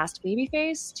that she asked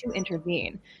Babyface to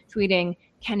intervene, tweeting,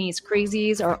 "Kenny's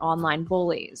crazies are online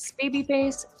bullies.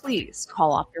 Babyface, please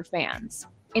call off your fans."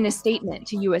 In a statement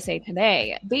to USA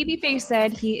Today, Babyface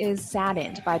said he is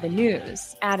saddened by the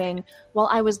news, adding, "While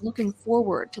I was looking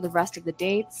forward to the rest of the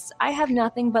dates, I have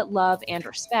nothing but love and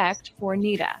respect for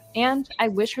Anita, and I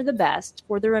wish her the best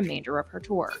for the remainder of her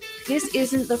tour." This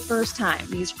isn't the first time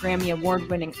these Grammy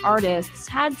Award-winning artists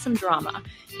had some drama.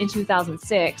 In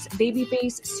 2006,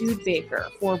 Babyface sued Baker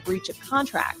for breach of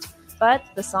contract, but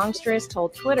the songstress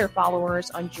told Twitter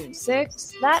followers on June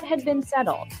 6 that had been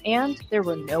settled, and there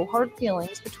were no hard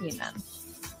feelings between them.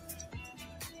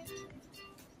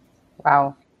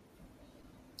 Wow.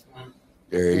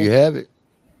 There you have it.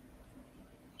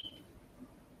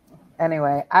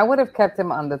 Anyway, I would have kept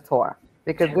him on the tour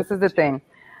because this is the thing.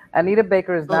 Anita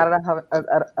Baker is not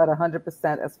at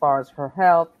 100% as far as her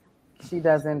health. She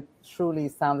doesn't truly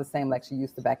sound the same like she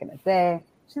used to back in the day.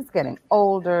 She's getting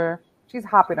older. She's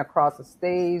hopping across the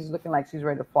stage looking like she's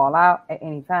ready to fall out at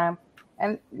any time.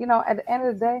 And, at the end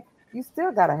of the day, you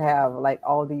still got to have, like,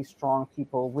 all these strong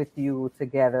people with you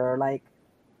together. Like,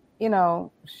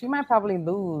 she might probably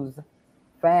lose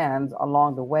fans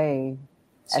along the way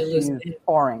as she's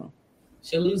touring.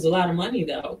 She'll lose a lot of money,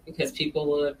 though, because people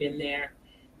will have been there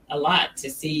a lot to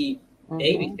see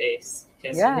Babyface.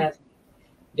 Because he has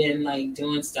been, like,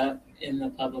 doing stuff in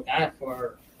the public eye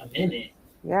for a minute.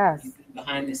 Yes.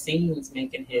 Behind the scenes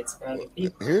making hits for other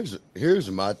people.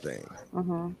 Here's my thing.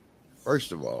 Mm-hmm.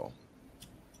 First of all,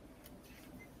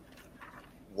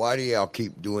 why do y'all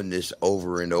keep doing this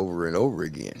over and over and over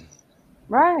again?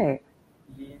 Right.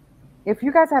 Mm-hmm. If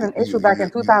you guys had an issue back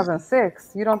in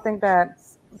 2006, you don't think that?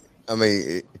 I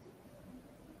mean,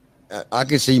 I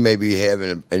can see maybe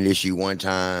having an issue one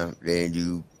time, then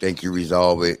you think you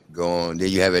resolve it, go on, then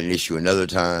you have an issue another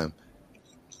time.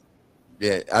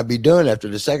 Yeah, I'd be done after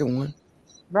the second one.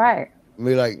 Right. I'd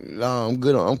be like, no, I'm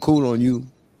good. I'm cool on you.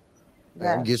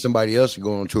 Yeah. Get somebody else to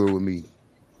go on tour with me.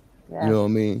 Yeah. You know what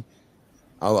I mean?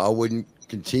 I wouldn't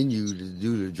continue to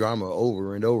do the drama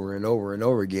over and over and over and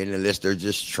over again unless they're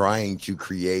just trying to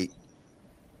create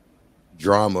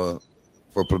drama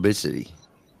for publicity.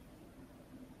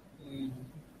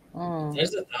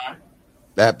 There's a thought.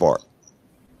 That part.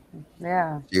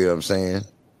 Yeah. You know what I'm saying?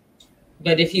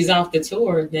 But if he's off the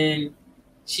tour, then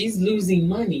she's losing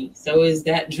money. So is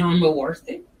that drama worth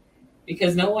it?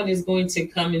 Because no one is going to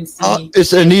come and see.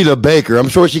 It's Anita Baker. I'm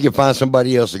sure she can find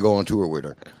somebody else to go on tour with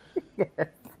her. Yes.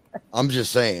 I'm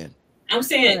just saying. I'm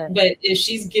saying, but if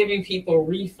she's giving people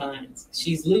refunds,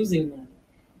 she's losing money.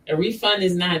 A refund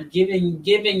is not giving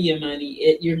you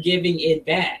money. You're giving it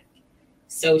back.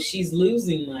 So she's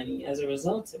losing money as a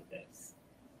result of this.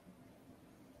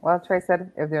 Well, Trey said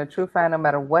if they're a true fan, no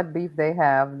matter what beef they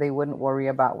have, they wouldn't worry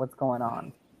about what's going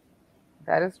on.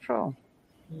 That is true.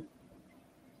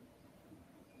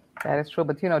 That is true.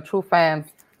 But true fans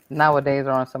nowadays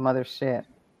are on some other shit.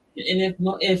 And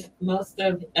if most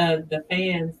of the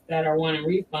fans that are wanting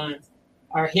refunds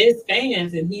are his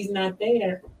fans and he's not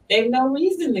there, they have no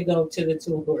reason to go to the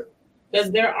tour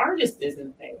because their artist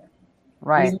isn't there.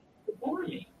 Right. He's not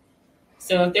performing.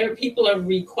 So if there are people are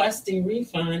requesting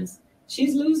refunds,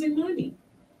 she's losing money.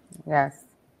 Yes.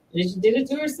 And she did it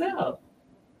to herself.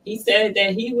 He said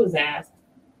that he was asked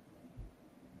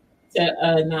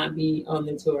to not be on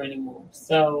the tour anymore.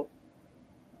 So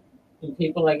and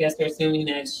people, I guess, are assuming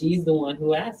that she's the one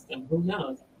who asked him. Who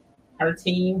knows? Her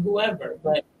team, whoever.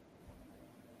 But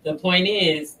the point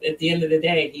is, at the end of the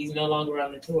day, he's no longer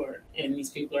on the tour, and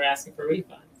these people are asking for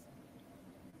refunds.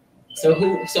 So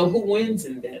who wins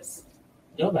in this?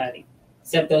 Nobody,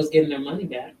 except those getting their money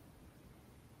back.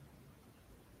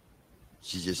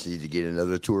 She just needs to get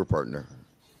another tour partner.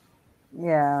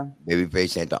 Yeah.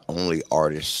 Babyface ain't the only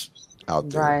artist out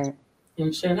there. Right.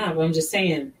 I'm sure not, but I'm just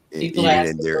saying. People Even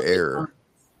in their era,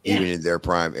 yeah. even in their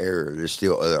prime era, there's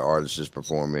still other artists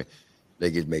performing.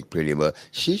 They can make plenty of money.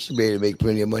 She should be able to make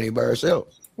plenty of money by herself.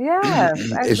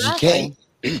 Yes, exactly.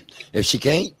 If she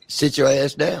can't, sit your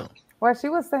ass down. Well, she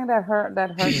was saying that her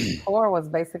tour was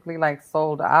basically like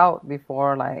sold out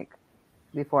before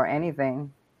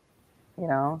anything,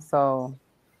 So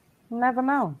you never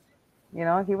know.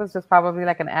 He was just probably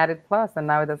like an added plus, and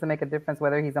now it doesn't make a difference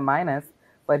whether he's a minus.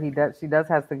 But she does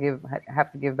have to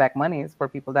give back monies for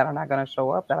people that are not going to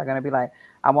show up, that are going to be like,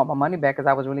 I want my money back because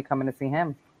I was really coming to see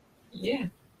him. Yeah.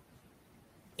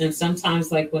 And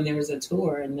sometimes, like when there was a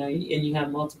tour and you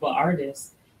have multiple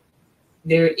artists,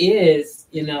 there is,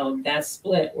 that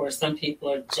split where some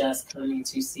people are just coming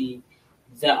to see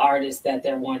the artist that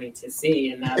they're wanting to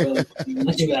see and not really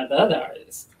much about the other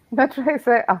artists. That's what I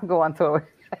said. I'll go on tour.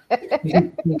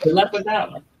 Good luck with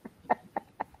that one.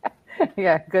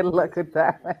 Yeah, good luck with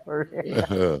that one. For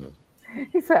real.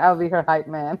 He said, I'll be her hype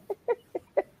man.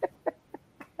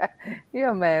 You're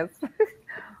a mess.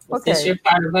 Okay. Since you're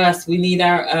part of us, we need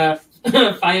our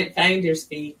finder's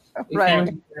fee. Right.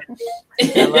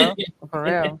 Hello? For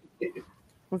real.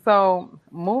 So,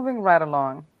 moving right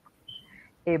along,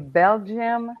 a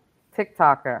Belgium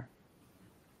TikToker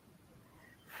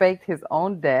faked his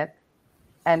own death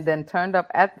and then turned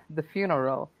up at the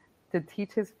funeral to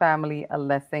teach his family a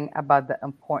lesson about the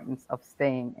importance of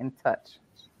staying in touch.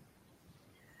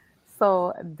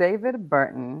 So, David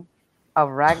Burton of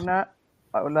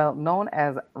known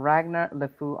as Ragnar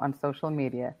LeFou on social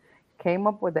media, came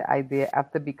up with the idea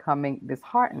after becoming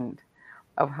disheartened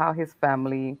of how his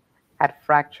family had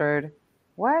fractured.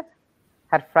 What?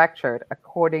 Had fractured,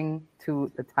 according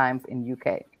to the Times in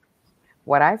UK.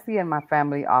 What I see in my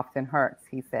family often hurts,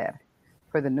 he said.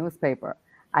 For the newspaper,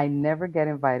 I never get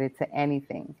invited to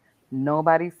anything.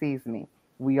 Nobody sees me.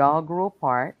 We all grew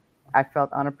apart. I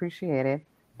felt unappreciated.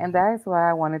 And that is why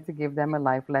I wanted to give them a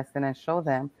life lesson and show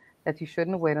them that you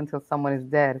shouldn't wait until someone is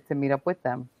dead to meet up with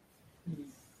them.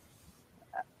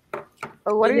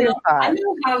 What are your thoughts? I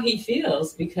know how he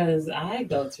feels because I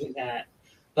go through that.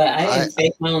 But I didn't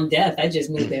fake my own death. I just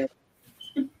moved there.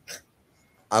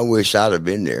 I wish I'd have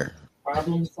been there.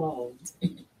 Problem solved.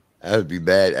 That would be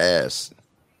badass.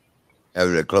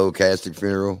 Having a closed casket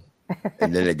funeral,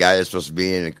 and then the guy that's supposed to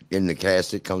be in the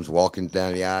casket comes walking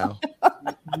down the aisle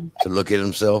to look at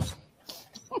himself.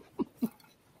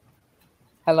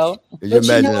 Hello? Could you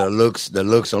imagine the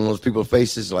looks on those people's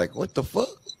faces? Like, what the fuck?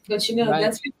 But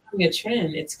that's becoming a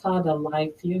trend. It's called a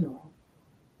live funeral,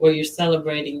 where you're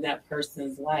celebrating that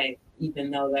person's life,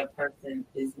 even though that person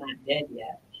is not dead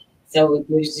yet. So it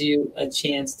gives you a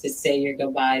chance to say your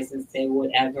goodbyes and say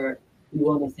whatever you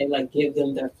want to say, like give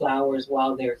them their flowers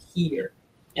while they're here.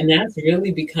 And that's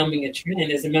really becoming a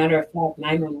trend. As a matter of fact,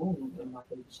 911 on my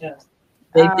show,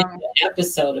 they did an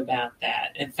episode about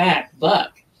that. In fact,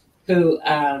 Buck, who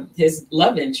his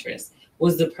love interest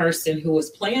was the person who was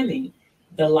planning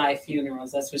the live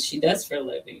funerals. That's what she does for a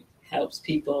living. Helps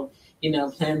people,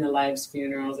 plan the lives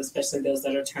funerals, especially those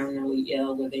that are terminally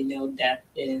ill, where they know death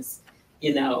is,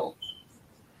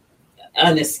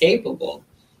 unescapable.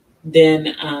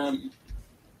 Then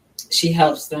she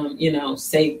helps them,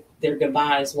 say their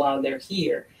goodbyes while they're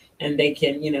here, and they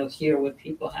can, hear what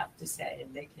people have to say,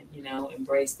 and they can,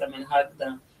 embrace them and hug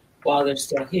them while they're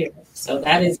still here. So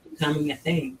that is becoming a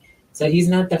thing. So he's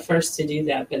not the first to do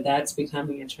that, but that's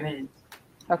becoming a trend.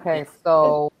 Okay,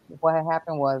 so what had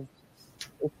happened was,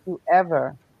 if you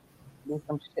ever do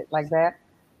some shit like that,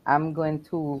 I'm going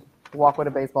to walk with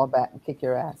a baseball bat and kick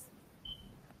your ass.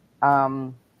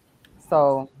 Um,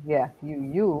 so yeah, you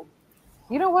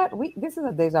know what? This is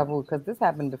a deja vu because this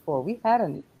happened before. We had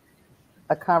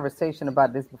a conversation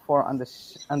about this before on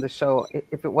the show.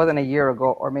 If it wasn't a year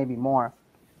ago or maybe more,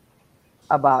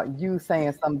 about you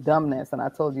saying some dumbness, and I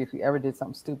told you if you ever did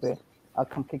something stupid, I'll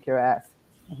come kick your ass.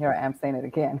 And here I am saying it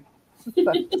again.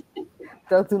 So,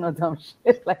 don't do no dumb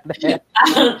shit like that.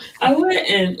 I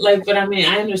wouldn't like, but I mean,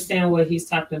 I understand what he's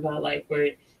talking about, like where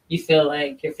you feel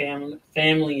like your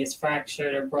family is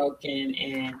fractured or broken,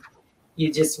 and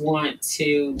you just want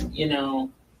to,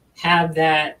 have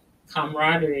that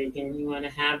camaraderie again. You want to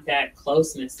have that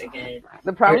closeness again.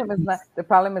 The problem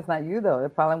is not you though. The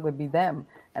problem would be them.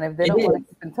 And if they It don't want to is,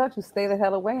 keep in touch, you stay the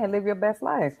hell away and live your best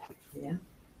life. yeah.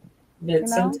 But You know?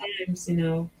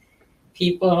 sometimes,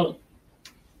 people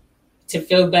to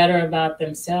feel better about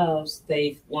themselves,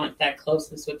 they want that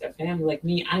closeness with their family. Like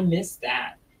me, I miss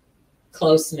that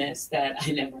closeness that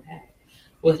I never had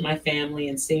with my family,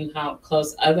 and seeing how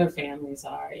close other families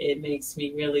are. It makes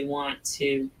me really want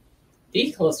to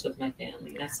be close with my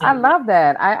family. That's I something. love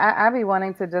that. I be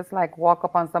wanting to just like walk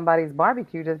up on somebody's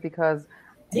barbecue just because,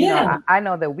 Yeah. I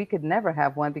know that we could never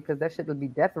have one because that shit would be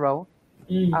death row.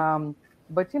 Mm.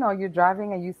 But you're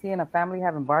driving and you see in a family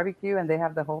having barbecue and they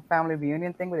have the whole family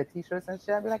reunion thing with the t-shirts and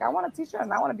shit. I'd be like, I want a t-shirt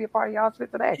and I want to be a part of y'all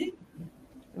shit today.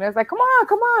 And it's like, come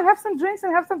on, have some drinks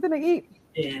and have something to eat.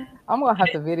 Yeah. I'm gonna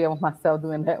have to video myself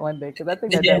doing that one day because I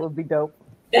think that would be dope.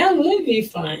 That would be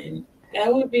fun.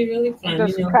 That would be really fun.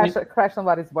 Just crash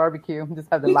somebody's barbecue and just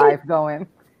have the live going.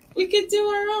 We could do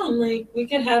our own. Like we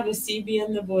could have a CB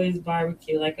and the Boys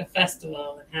barbecue, like a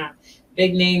festival, and have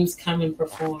big names come and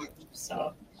perform.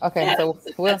 So okay, yeah, so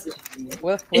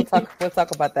we'll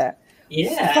talk about that.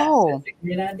 Yeah, so that's a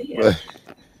great idea.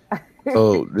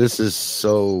 Oh, this is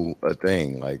so a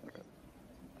thing. Like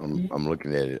I'm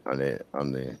looking at it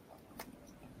on the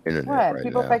internet what right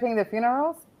people now. faking their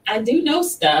funerals? I do know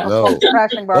stuff. No,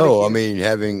 Crashing barbecue. no. I mean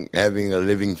having a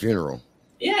living funeral.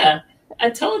 Yeah,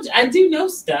 I told you I do know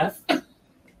stuff.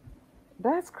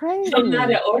 That's crazy. I'm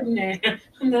not an ordinary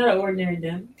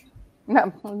dummy.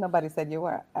 No, nobody said you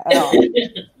were at all.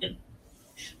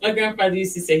 My grandfather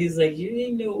used to say, he's like, you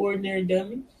ain't no ordinary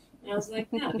dummy. And I was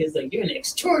like, no. He's like, you're an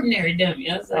extraordinary dummy.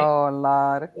 I was like, Oh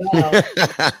Lord. wow.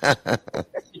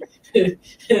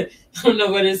 I don't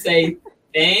know what to say.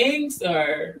 Thanks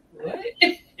or what?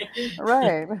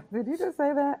 Right. Did you just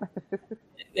say that?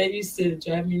 That used to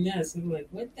drive me nuts. I'm like,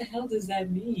 what the hell does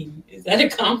that mean? Is that a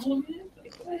compliment?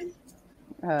 Like, what?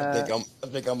 I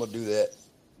think I'm gonna do that.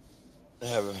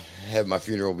 Have my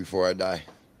funeral before I die.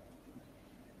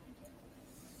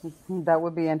 That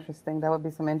would be interesting. That would be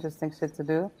some interesting shit to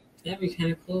do. That'd be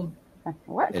kind of cool.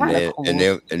 What And kind then of cool?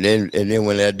 and then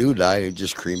when I do die, they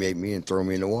just cremate me and throw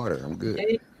me in the water. I'm good.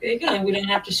 There you go. And we don't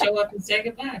have to show up and say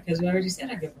goodbye because we already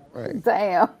said our goodbye. Right.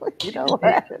 Damn. You know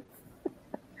what?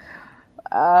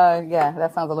 Yeah,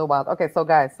 that sounds a little wild. Okay, so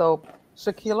guys,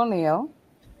 Shaquille O'Neal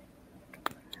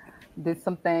did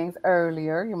some things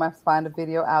earlier. You might find a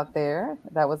video out there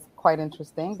that was quite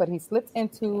interesting, but he slipped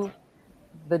into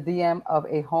the DM of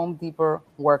a Home Depot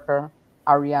worker,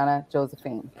 Ariana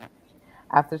Josephine.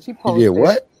 After she posted, He did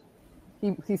what?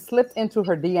 He slipped into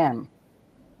her DM,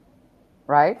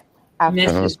 right?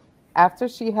 Message. After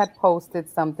she had posted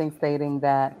something stating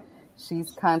that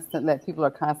people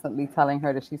are constantly telling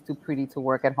her that she's too pretty to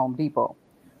work at Home Depot.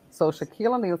 So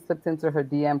Shaquille O'Neal slipped into her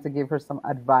DM to give her some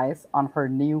advice on her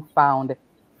newfound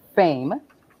fame,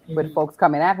 with folks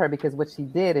coming at her because what she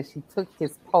did is she took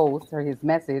his post or his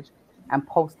message and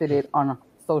posted it on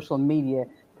social media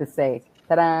to say,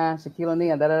 ta-da, Shaquille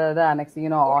O'Neal, da-da-da-da. Next thing you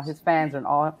know, all his fans and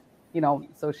all,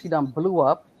 so she done blew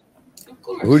up. Of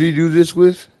course. Who did he do this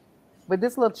with? With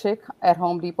this little chick at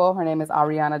Home Depot. Her name is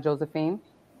Ariana Josephine.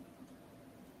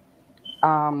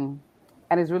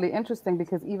 And it's really interesting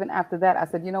because even after that, I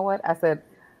said, you know what? I said,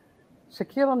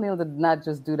 Shaquille O'Neal did not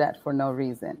just do that for no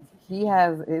reason.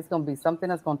 It's going to be something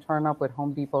that's going to turn up with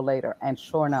Home Depot later. And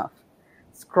sure enough,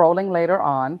 scrolling later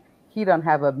on, he done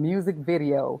have a music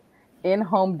video in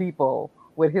Home Depot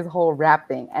with his whole rap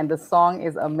thing. And the song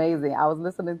is amazing. I was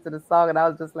listening to the song and I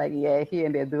was just like, yeah, he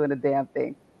in there doing the damn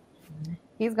thing.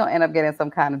 He's going to end up getting some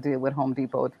kind of deal with Home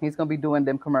Depot. He's going to be doing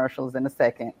them commercials in a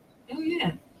second. Oh,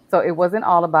 yeah. So it wasn't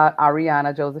all about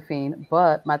Ariana Josephine,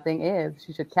 but my thing is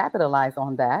she should capitalize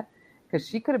on that because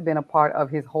she could have been a part of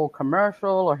his whole commercial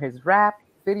or his rap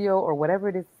video or whatever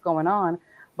it is going on.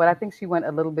 But I think she went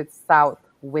a little bit south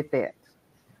with it.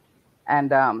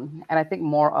 And I think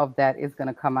more of that is going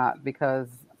to come out because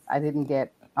I didn't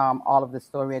get all of the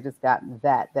story. I just got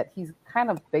that he's kind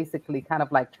of basically kind of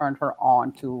like turned her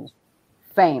on to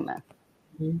fame.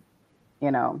 Mm-hmm.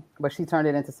 but she turned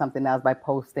it into something else by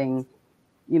posting,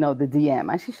 the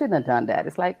DM. And she shouldn't have done that.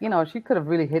 It's like, she could have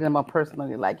really hit him up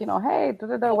personally, like, hey,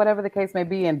 whatever the case may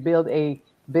be, and build a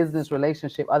business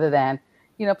relationship other than,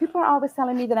 people are always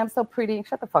telling me that I'm so pretty.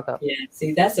 Shut the fuck up. Yeah,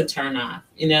 see, that's a turnoff.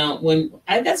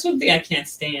 That's one thing I can't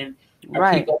stand are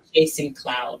Right. people chasing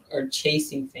clout or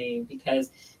chasing fame,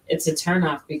 because it's a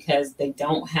turnoff because they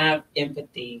don't have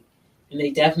empathy and they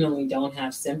definitely don't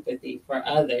have sympathy for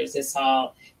others. It's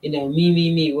all,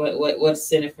 me.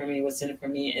 What's in it for me? What's in it for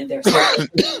me? And they're so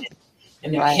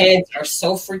and their Right. heads are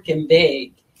so freaking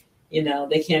big,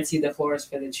 they can't see the forest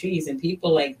for the trees. And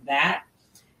people like that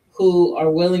who are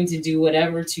willing to do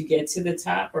whatever to get to the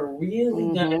top are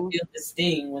really gonna feel the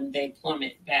sting when they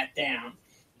plummet back down.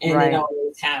 And Right. it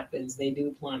always happens. They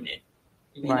do plummet.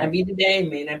 It may not be today,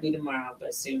 may not be tomorrow,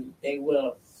 but soon they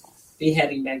will be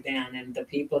heading back down. And the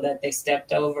people that they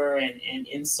stepped over and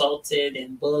insulted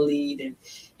and bullied and,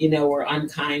 were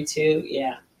unkind to,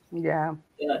 Yeah.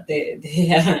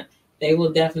 they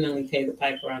will definitely pay the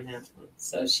piper on that one.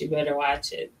 So she better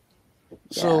watch it.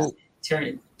 So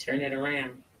turn it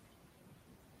around.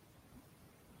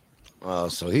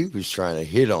 So he was trying to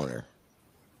hit on her.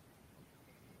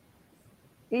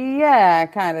 Yeah,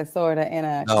 kind of, sort of, in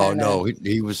a. No,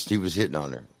 he was hitting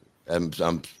on her.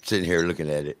 I'm sitting here looking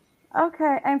at it.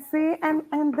 Okay, and see, and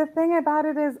the thing about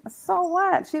it is, so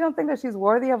what? She don't think that she's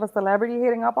worthy of a celebrity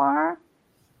hitting up on her?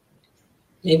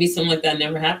 Maybe something like that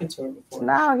never happened to her before.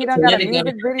 No, he done got a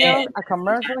music video, a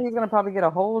commercial. He's gonna probably get a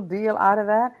whole deal out of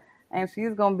that, and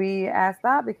she's gonna be asked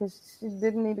out because she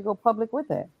didn't need to go public with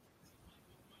it.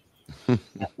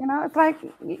 It's like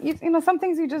some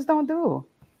things you just don't do.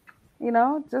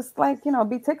 Just like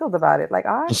be tickled about it. Like,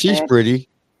 all right, she's pretty,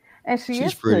 and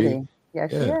she's pretty. Yeah,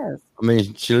 she is. I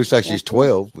mean, she looks like she's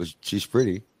 12, but she's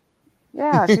pretty.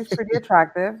 Yeah, she's pretty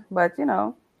attractive, but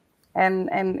and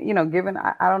given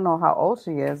I don't know how old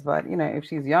she is, but if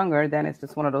she's younger, then it's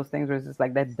just one of those things where it's just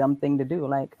like that dumb thing to do,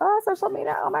 like, oh, social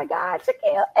media, oh my god,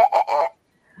 Shaquille.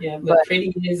 Yeah, but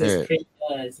pretty is as pretty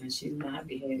does, and she's not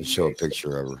behaving. Show a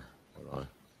picture of her. Hold on.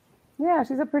 Yeah,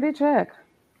 she's a pretty chick.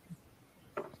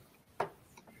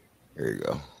 Here you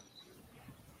go.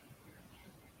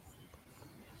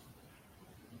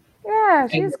 Yeah,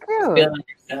 she's cute. Feeling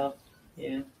herself.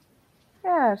 Yeah.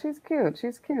 Yeah, she's cute.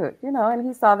 She's cute. And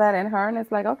he saw that in her, and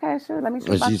it's like, okay, sure, let me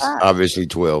shoot my She's shot. obviously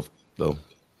 12, though.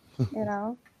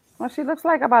 Well, she looks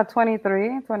like about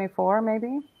 23, 24,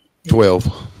 maybe. 12.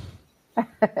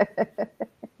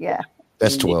 Yeah.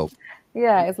 That's 12.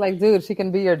 Yeah, it's like, dude, she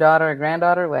can be your daughter or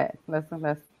granddaughter. What?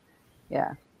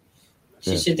 Yeah.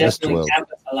 She should definitely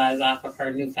capitalize off of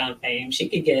her newfound fame. She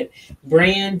could get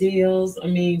brand deals. I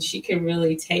mean, she could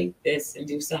really take this and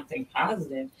do something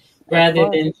positive rather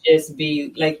than just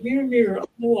be like, mirror, mirror on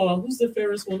the wall, who's the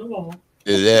fairest one of all?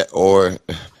 Either that or,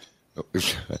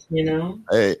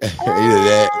 Hey, either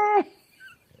that.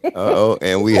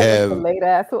 And we have late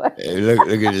ass one.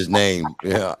 Look at his name.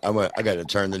 Yeah, I got to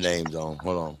turn the names on.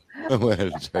 Hold on. I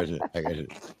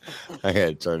got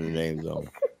to turn the names on.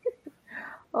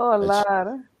 Oh,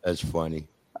 Lord. That's funny.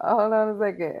 Oh, hold on a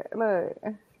second. Look.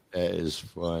 That is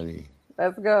funny.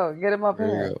 Let's go. Get him up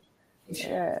here.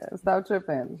 Yeah, stop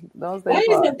tripping. Don't say why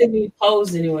is that the new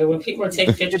pose anyway when people are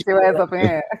taking pictures? Get your ass up in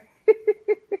here.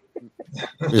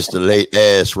 Mr. Late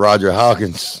Ass Roger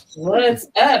Hawkins. What's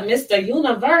up, Mr.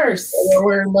 Universe? Don't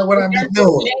worry about what I'm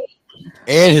doing.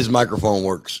 And his microphone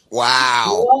works.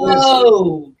 Wow.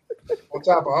 Whoa. On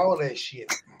top of all that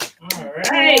shit. All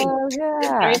right. Oh,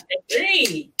 yeah.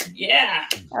 3. Yeah.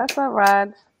 That's all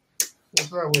right.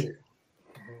 What's up with it?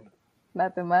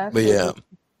 Nothing much. But yeah.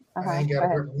 I ain't got to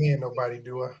recommend nobody,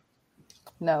 do I?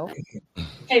 No.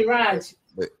 Hey, Raj.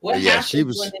 What happens she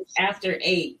was... when it's after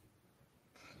 8?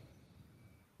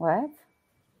 What?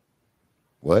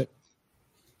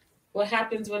 What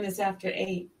happens when it's after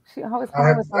 8? She always I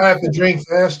have to drink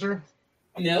faster.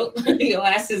 Nope. Your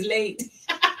ass is late.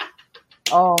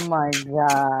 Oh my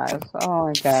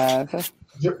gosh.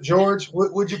 George,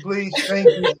 would you please? Thank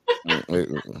you.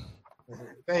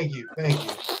 Thank you.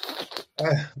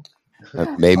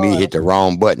 Made me hit the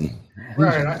wrong button.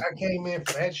 Right, I came in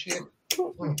for that shit.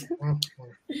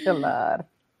 Good Lord.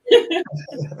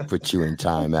 Put you in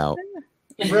timeout.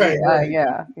 Right.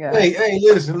 Yeah. Hey,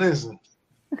 listen.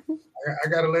 I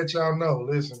gotta let y'all know.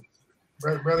 Listen,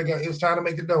 brother, it's time to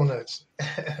make the donuts.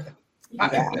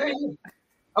 I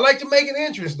like to make an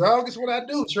entrance, dog. It's what I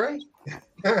do, Trey.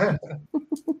 Brother,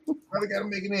 gotta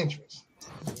make an entrance.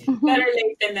 Better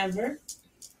late than never.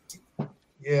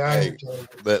 Yeah,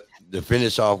 but to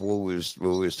finish off what we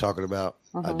was talking about,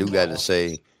 I do got to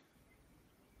say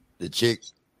the chick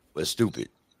was stupid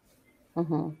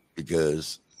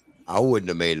because I wouldn't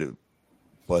have made a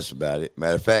fuss about it.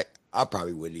 Matter of fact, I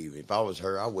probably wouldn't even. If I was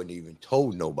her, I wouldn't even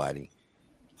told nobody.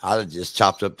 I'd have just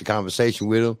chopped up the conversation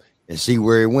with him and see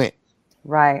where it went.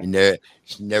 Right.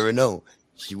 She never know.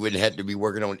 She wouldn't have to be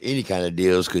working on any kind of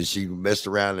deals because she messed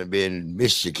around and been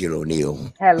Miss Shaquille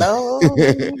O'Neal. Hello.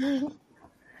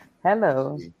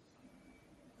 Hello.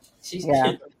 She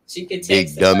Yeah. she could take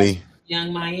Big dummy.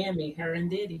 Young Miami, her and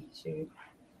Diddy.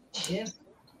 Yeah.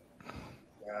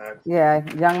 Yeah.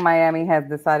 Young Miami has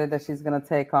decided that she's going to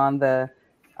take on the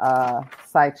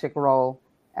side chick role,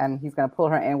 and he's going to pull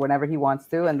her in whenever he wants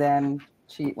to, and then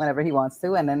cheat whenever he wants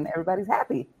to, and then everybody's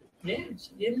happy. Yeah,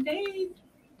 she getting paid.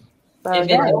 So, If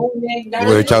yeah.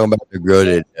 We're talking about the girl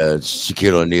that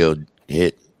Shaquille O'Neal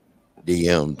hit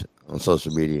DM'd on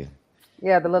social media.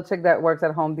 Yeah, the little chick that works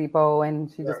at Home Depot,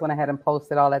 and she just went ahead and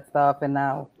posted all that stuff, and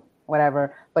now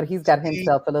whatever. But he's got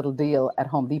himself a little deal at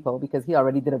Home Depot because he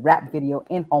already did a rap video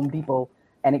in Home Depot,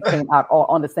 and it came out all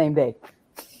on the same day.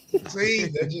 See,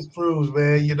 that just proves,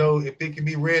 man. You know, if it can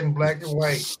be red and black and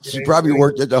white, She probably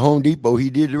worked at the Home Depot he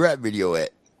did the rap video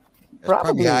at. That's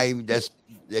Probably.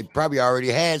 They probably already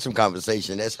had some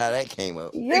conversation. That's how that came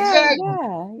up. Yeah,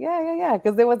 Exactly. yeah.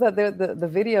 Because there was the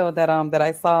video that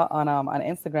I saw on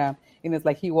Instagram, and it's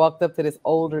like he walked up to this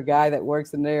older guy that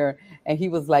works in there, and he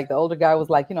was like, the older guy was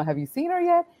like, have you seen her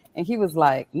yet? And he was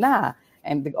like, nah.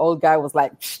 And the old guy was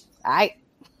like, what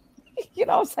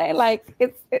I'm saying? Like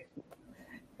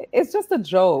it's just a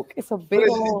joke. It's a big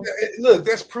old... Look,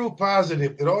 that's proof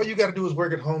positive that all you got to do is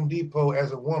work at Home Depot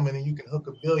as a woman, and you can hook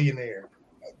a billionaire.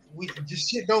 We just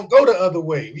shit don't go the other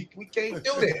way. We can't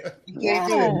do that. We can't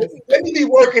do that. Let me be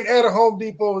working at a Home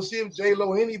Depot and see if J-Lo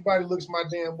or anybody looks my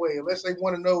damn way, unless they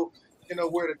want to know,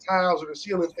 where the tiles or the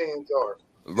ceiling fans are.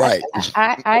 Right.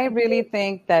 I really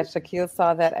think that Shaquille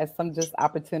saw that as some just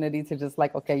opportunity to just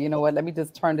like, okay, you know what? Let me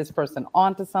just turn this person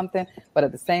on to something, but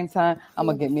at the same time, I'm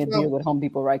gonna get me a deal with Home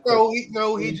Depot right quick.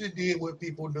 He just did what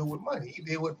people do with money. He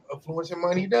did what affluence and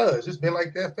money does. It's been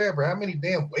like that forever. How many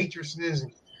damn waitresses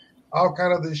and all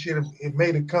kind of other shit it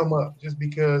made it come up just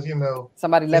because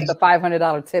somebody left a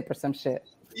 $500 tip or some shit.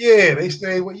 Yeah, they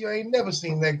say, well, you ain't never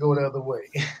seen that go the other way.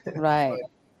 Right.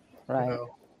 But, right.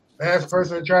 Last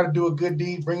person to try to do a good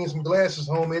deed, bringing some glasses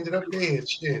home, ended up dead.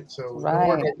 Shit. So it don't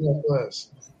work like that for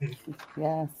us.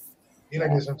 Yes. Be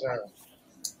like this sometimes.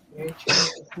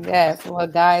 Yes. Well,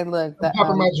 guys, look. I'm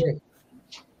popping my drink.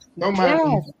 Don't mind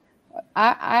me.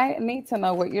 I need to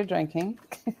know what you're drinking.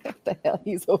 What the hell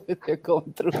he's over there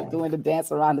going through doing the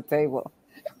dance around the table.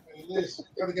 Hey, listen,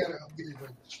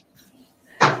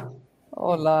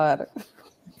 oh Lord.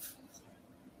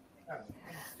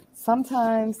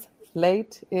 Sometimes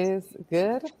late is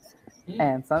good,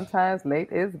 and sometimes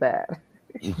late is bad.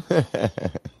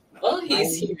 Well,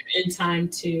 he's here in time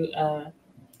to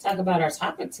talk about our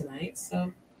topic tonight,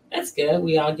 so that's good.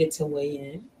 We all get to weigh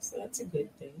in, so that's a good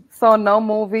thing. So no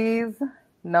movies,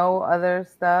 no other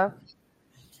stuff.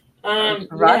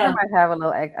 Roger might have a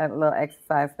little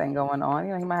exercise thing going on.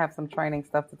 He might have some training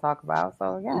stuff to talk about.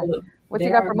 So yeah, what you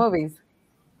got for movies?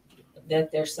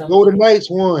 That there's some Golden Knights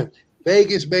won.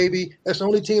 Vegas, baby. That's the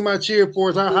only team I cheer for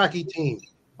is our hockey team.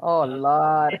 Oh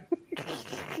Lord.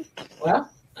 Well,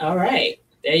 all right.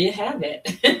 There you have it.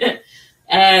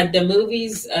 The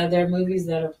movies, there are movies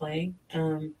that are playing.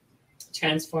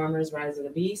 Transformers: Rise of the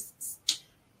Beasts.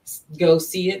 Go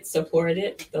see it, support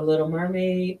it. The Little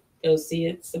Mermaid. Go see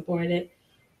it, support it.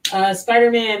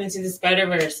 Spider-Man Into the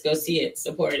Spider-Verse. Go see it,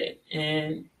 support it.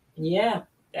 And yeah,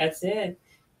 that's it.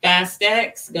 Fast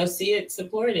X. Go see it,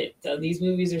 support it. So these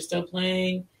movies are still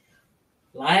playing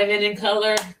live and in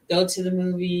color. Go to the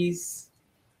movies.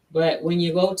 But when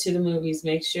you go to the movies,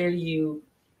 make sure you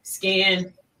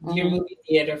scan your movie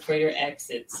theater for your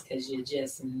exits because you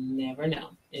just never know.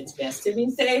 It's best to be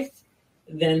safe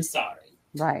than sorry.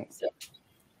 Right. So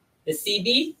the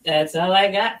CB, that's all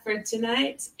I got for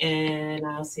tonight. And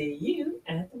I'll see you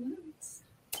at the movies.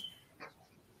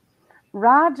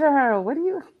 Roger, what do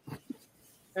you...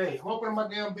 Hey, open my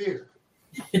damn beer.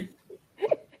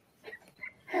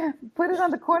 Put it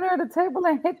on the corner of the table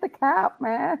and hit the cap,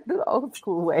 man. Do the old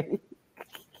school way.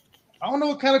 I don't know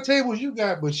what kind of tables you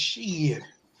got, but shit.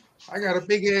 I got a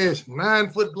big ass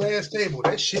 9-foot glass table.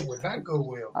 That shit would not go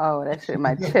well. Oh, that shit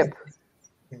might chip.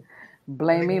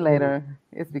 Blame me later.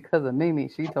 It's because of Mimi.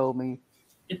 She told me.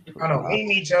 I know.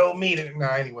 Mimi told me that.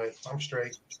 Nah, anyway, I'm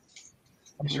straight.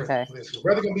 Okay. Listen,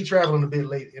 brother gonna be traveling a bit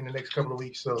late in the next couple of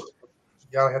weeks, so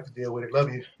y'all have to deal with it.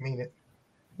 Love you. Mean it.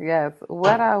 Yes.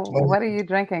 What are you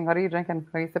drinking? What are you drinking?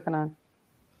 What are you sipping on?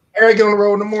 I gotta get on the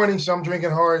road in the morning, so I'm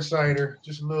drinking hard cider.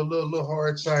 Just a little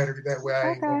hard cider. That way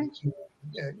I ain't gonna be too,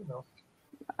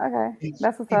 Okay,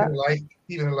 that's what's up.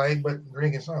 Keeping it light, but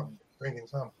drinking something.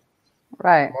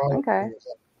 Right. I'm always Okay. drinking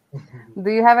something.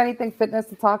 Do you have anything fitness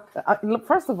to talk? Look,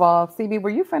 first of all, CB, were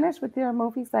you finished with your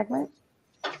movie segment?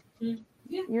 Yeah.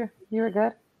 You were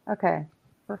good. Okay.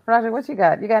 Roger, what you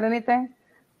got? You got anything?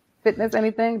 Fitness?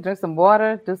 Anything? Drink some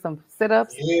water. Do some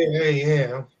sit-ups.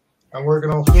 Yeah. I'm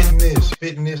working on fitting this.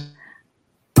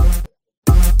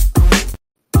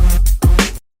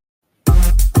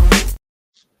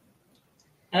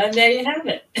 And there you have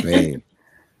it. Man,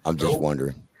 I'm just Nope.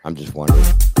 wondering.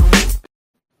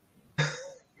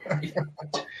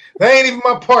 That ain't even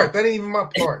my part.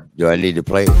 Do I need to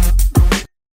play it?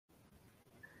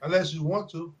 Unless you want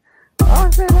to. Oh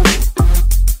shit!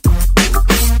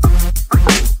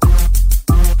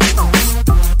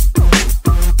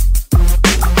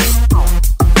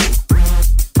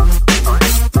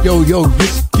 Yo,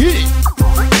 let's get it.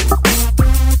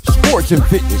 Sports and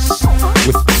fitness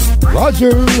with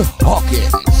Roger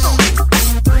Hawkins.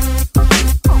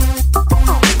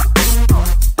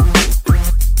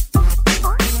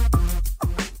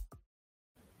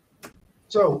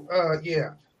 So,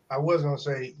 yeah, I was gonna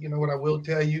say, you know what I will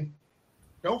tell you?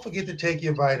 Don't forget to take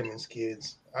your vitamins,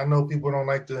 kids. I know people don't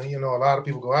like to, a lot of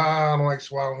people go, I don't like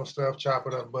swallowing stuff, chop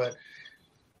it up. But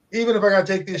even if I gotta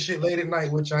take this shit late at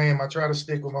night, which I am, I try to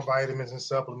stick with my vitamins and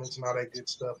supplements and all that good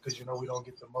stuff because we don't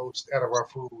get the most out of our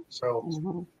food.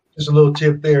 So just a little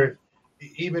tip there.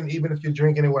 Even if you're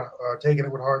drinking it with taking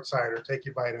it with hard cider, take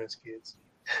your vitamins, kids.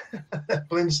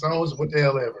 Flintstones, what the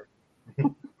hell ever.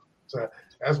 So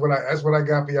that's what I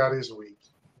got for y'all this week.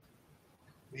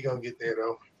 We gonna get there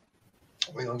though.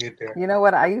 We gonna get there. You know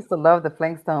what? I used to love the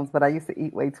Flintstones, but I used to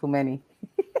eat way too many.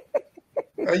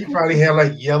 You probably have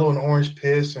like yellow and orange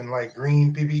piss and like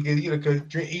green PB. Cause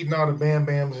eating all the Bam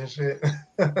Bams and shit.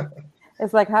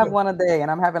 It's like have one a day,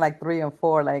 and I'm having like 3 and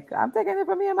 4. Like I'm taking it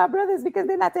from me and my brothers because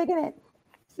they're not taking it.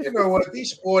 You know what?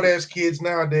 These spoiled ass kids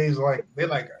nowadays, they're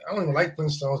like, I don't even like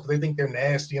Flintstones because they think they're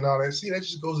nasty and all that. See, that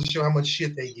just goes to show how much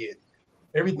shit they get.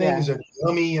 Everything is a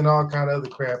gummy and all kind of other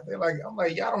crap. I'm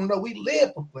like, y'all don't know we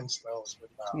live for Flintstones, but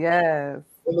now Yes.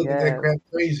 they look at that crap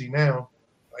crazy now,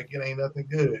 like it ain't nothing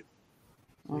good.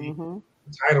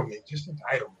 Entitlement. It's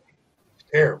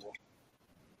terrible.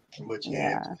 But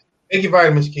yeah. Take your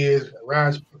vitamins, kids.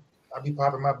 Raj, I be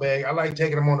popping my bag. I like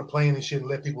taking them on the plane and shit and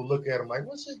let people look at them like,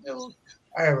 what's this dude?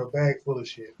 I have a bag full of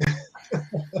shit. I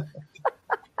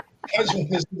just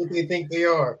want to see what they think they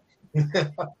are.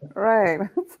 Right.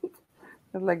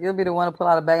 It's like you'll be the one to pull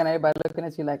out a bag and everybody looking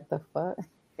at you like, the fuck?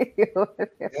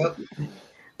 Yep.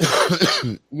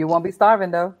 You won't be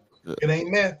starving though. It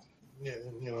ain't meth. Yeah,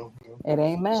 It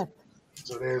ain't meth.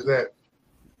 So there's that.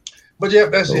 But yeah,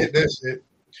 that's it.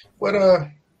 But I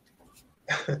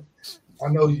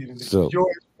know you. George,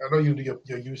 I know you do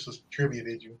your useless trivia.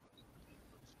 Did you?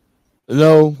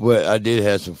 No, but I did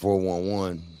have some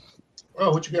 411.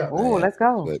 Oh, what you got? Oh, let's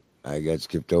go. But I got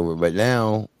skipped over. But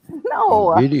now,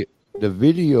 no, the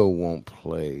video won't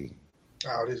play.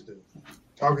 Oh, this dude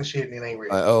talking shit and it ain't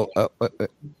ready.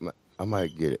 I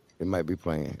might get it. It might be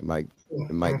playing. It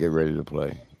might get ready to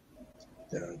play.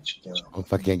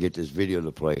 If I can't get this video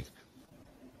to play,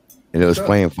 and it was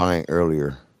playing fine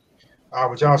earlier. Oh,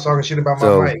 but y'all was talking shit about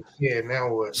my mic. Yeah,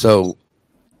 now what? So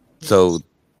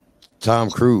Tom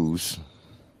Cruise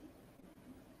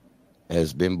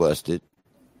has been busted.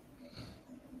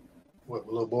 What,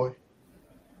 little boy?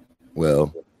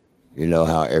 Well, you know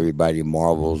how everybody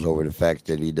marvels over the fact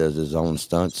that he does his own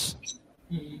stunts?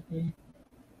 Mm-hmm.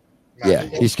 Yeah,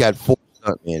 he's got 4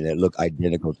 stuntmen that look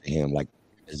identical to him, like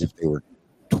as if they were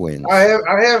twins. I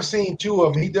have seen 2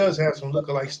 of them. He does have some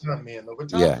lookalike stuntmen though. But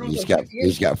Tom Cruise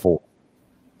he's got 4.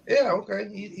 Yeah, okay.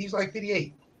 He's like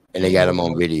 58. And they got him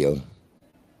on video.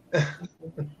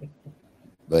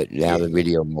 But now the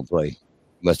video won't play.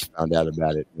 Must have found out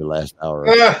about it in the last hour.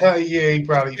 Yeah, he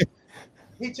probably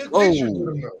he took pictures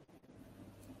with him though.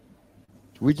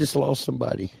 We just lost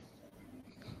somebody.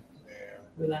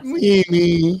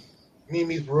 Yeah.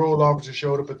 Mimi's parole officer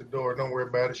showed up at the door. Don't worry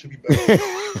about it. She'll be back.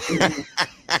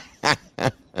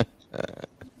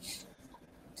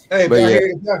 Hey,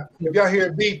 if y'all hear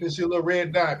a beep and see a little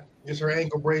red dot, it's her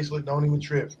ankle bracelet. Don't even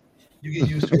trip. You get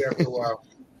used to it after a while.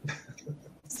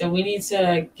 So we need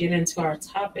to get into our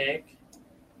topic.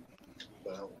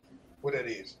 What that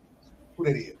is? Who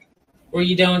that is? Were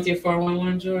you done with your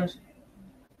 411, George?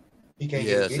 He can't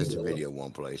since the video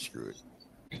won't play, screw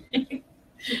it.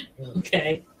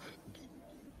 Okay.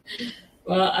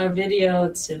 Well, our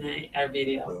video tonight,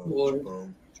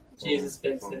 Jesus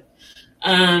fix it.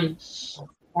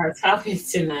 Our topic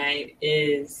tonight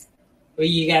is where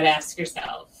you got to ask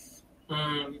yourself,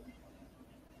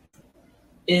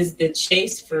 Is the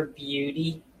chase for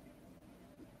beauty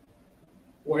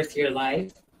worth your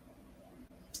life?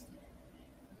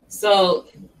 So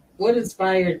what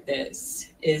inspired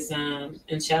this is,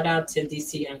 and shout out to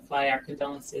DC Young Fly, our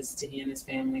condolences to he and his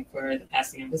family for the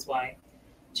passing of his wife,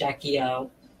 Jackie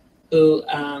O, who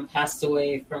passed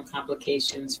away from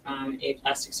complications from a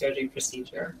plastic surgery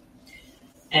procedure.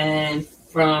 And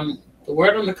from the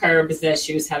word on the curb is that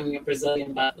she was having a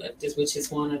Brazilian butt lift, which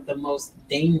is one of the most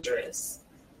dangerous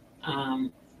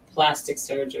plastic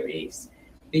surgeries,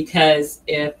 because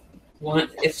if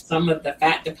some of the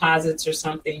fat deposits or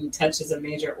something touches a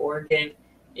major organ,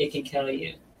 it can kill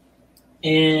you.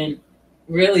 And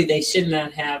really, they should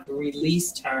not have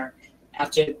released her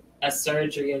after a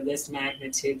surgery of this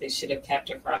magnitude. They should have kept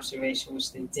her for observation,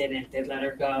 which they didn't. They let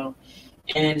her go.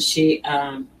 And she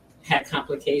had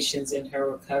complications in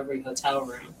her recovery hotel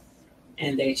room.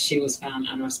 And she was found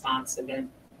unresponsive and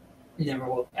never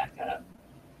woke back up.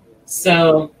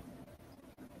 So,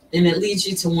 and it leads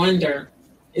you to wonder,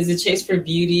 is the chase for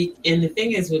beauty? And the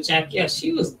thing is with Jackie,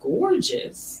 she was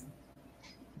gorgeous,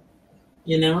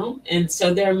 you know? And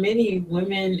so there are many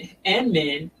women and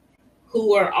men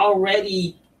who are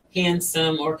already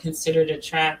handsome or considered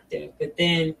attractive, but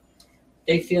then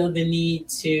they feel the need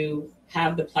to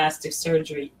have the plastic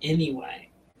surgery anyway.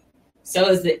 So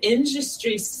is the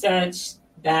industry such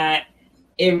that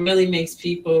it really makes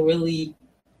people really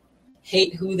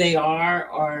hate who they are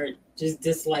or just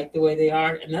dislike the way they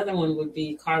are? Another one would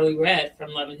be Carly Red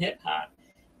from Love and Hip Hop.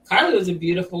 Carly was a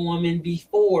beautiful woman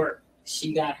before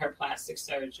she got her plastic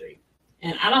surgery.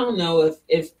 And I don't know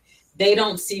if they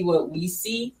don't see what we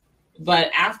see,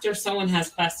 but after someone has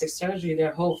plastic surgery,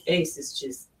 their whole face is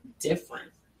just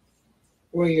different.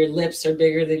 Where your lips are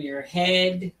bigger than your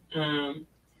head,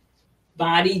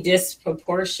 body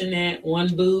disproportionate.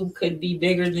 One boob could be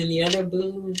bigger than the other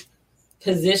boob,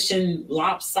 position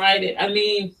lopsided. I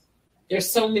mean, there's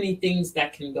so many things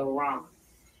that can go wrong.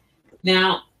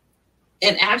 Now,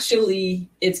 and actually,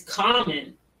 it's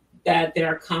common that there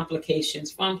are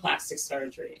complications from plastic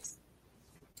surgeries.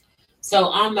 So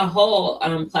on the whole,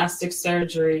 plastic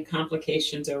surgery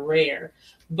complications are rare.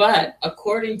 But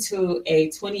according to a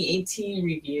 2018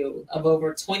 review of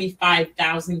over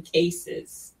 25,000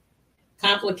 cases,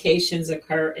 complications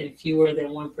occur in fewer than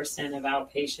 1% of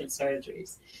outpatient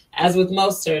surgeries. As with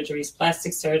most surgeries,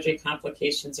 plastic surgery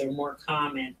complications are more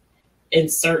common in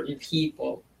certain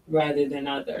people rather than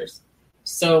others.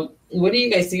 So what do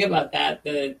you guys think about that,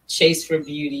 the chase for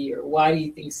beauty, or why do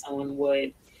you think someone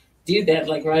would do that?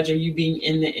 Like, Roger, you being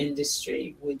in the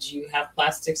industry, would you have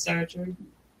plastic surgery?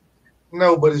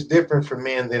 No, but it's different for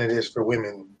men than it is for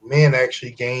women. Men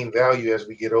actually gain value as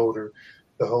we get older.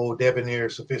 The whole debonair,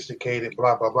 sophisticated,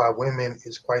 blah, blah, blah. Women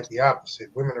is quite the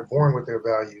opposite. Women are born with their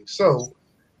value. So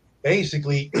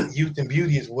basically, youth and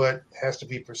beauty is what has to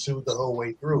be pursued the whole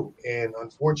way through. And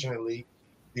unfortunately,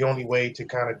 the only way to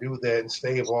kind of do that and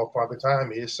stave off all the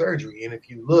time is surgery. And if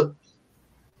you look,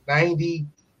 90+%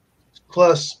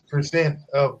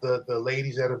 of the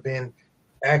ladies that have been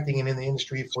acting and in the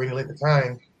industry for any length of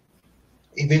time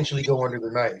eventually go under the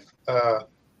knife.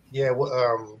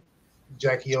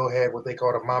 Jackie O had what they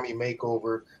called a mommy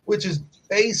makeover, which is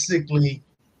basically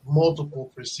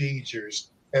multiple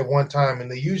procedures at one time,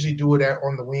 and they usually do it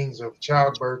on the wings of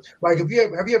childbirth. Like, have you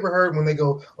ever heard when they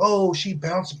go, "Oh, she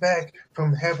bounced back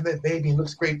from having that baby and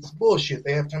looks great"? It's bullshit.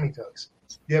 They have tummy tucks.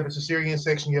 You have a cesarean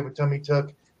section, you have a tummy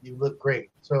tuck, you look great.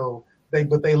 So they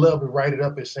love to write it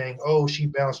up as saying, "Oh, she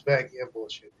bounced back." Yeah,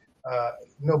 bullshit.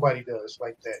 Nobody does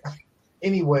like that.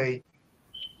 Anyway,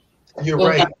 you're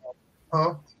right.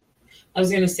 Huh? I was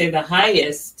going to say the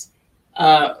highest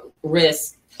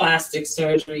risk plastic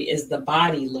surgery is the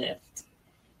body lift.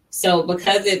 So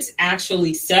because it's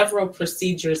actually several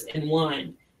procedures in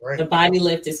one, right, the body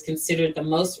lift is considered the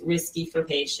most risky for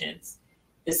patients.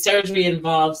 The surgery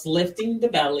involves lifting the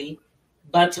belly,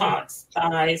 buttocks,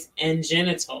 thighs, and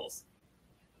genitals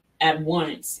at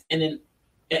once in an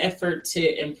effort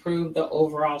to improve the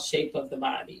overall shape of the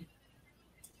body.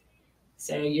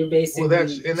 So you're basically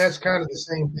that's kind of the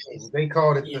same thing. They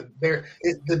called it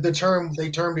the term,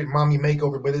 they termed it mommy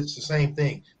makeover, but it's the same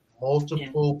thing.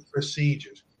 Multiple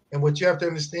procedures. And what you have to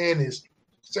understand is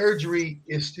surgery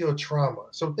is still trauma.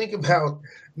 So think about,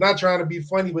 not trying to be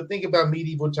funny, but think about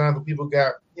medieval times when people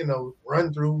got,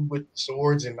 run through with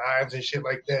swords and knives and shit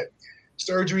like that.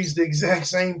 Surgery is the exact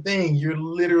same thing. You're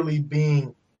literally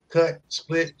being cut,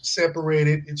 split,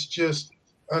 separated. It's just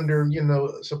under,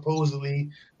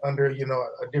 supposedly under, a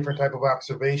different type of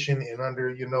observation and under,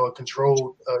 a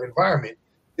controlled environment.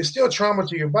 It's still trauma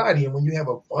to your body. And when you have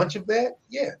a bunch of that,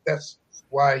 that's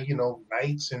why,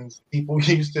 knights and people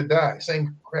used to die.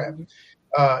 Same crap.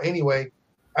 Anyway,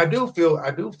 I do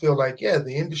feel like, yeah,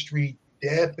 the industry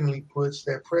definitely puts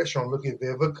that pressure on. Look at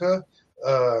Vivica.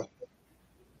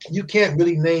 You can't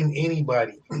really name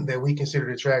anybody that we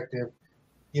consider attractive.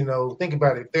 Think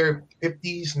about it. They're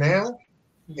 50s now,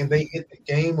 and they hit the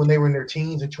game when they were in their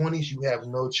teens and 20s. You have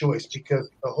no choice because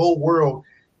the whole world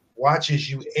watches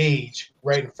you age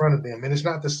right in front of them. And it's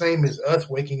not the same as us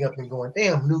waking up and going,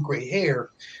 damn, new gray hair.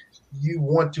 You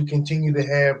want to continue to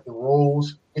have the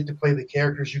roles, get to play the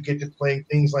characters you get to play,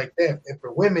 things like that. And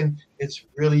for women, it's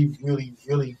really, really,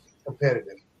 really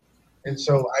competitive. And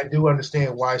so I do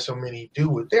understand why so many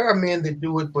do it. There are men that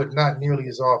do it, but not nearly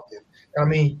as often. I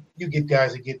mean, you get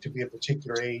guys that get to be a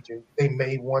particular age, and they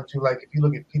may want to, like, if you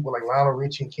look at people like Lionel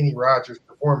Richie and Kenny Rogers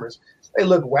performers, they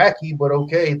look wacky, but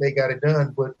okay, they got it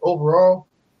done. But overall,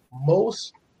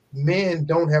 most men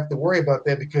don't have to worry about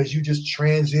that because you just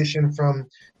transition from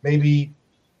maybe,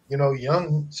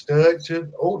 young stud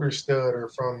to older stud, or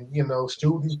from,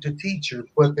 student to teacher,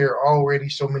 but there are already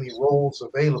so many roles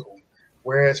available.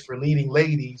 Whereas for leading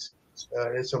ladies,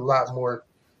 it's a lot more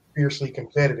fiercely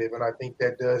competitive, and I think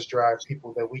that does drive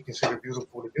people that we consider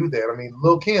beautiful to do that. I mean,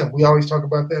 Lil' Kim, we always talk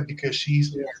about that because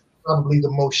she's probably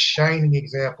the most shining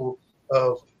example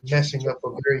of messing up a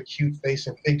very cute face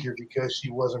and figure because she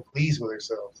wasn't pleased with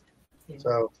herself.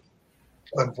 So,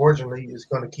 unfortunately, it's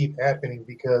going to keep happening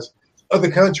because other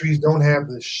countries don't have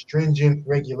the stringent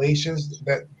regulations.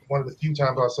 That one of the few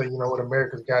times I'll say,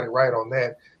 America's got it right on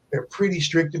that. They're pretty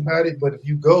strict about it, but if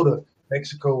you go to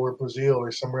Mexico or Brazil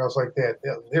or somewhere else like that,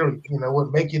 they'll literally,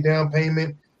 make your down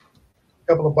payment, a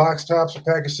couple of box tops, a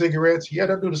pack of cigarettes. Yeah,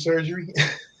 they'll do the surgery.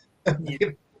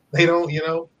 They don't,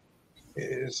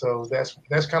 So that's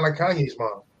kind of like Kanye's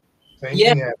mom. Same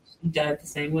thing happens. He died the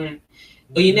same way.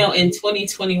 Well, in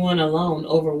 2021 alone,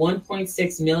 over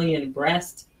 1.6 million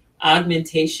breast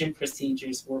augmentation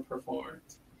procedures were performed.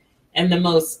 And the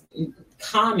most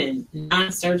common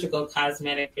non-surgical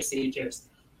cosmetic procedures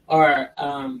are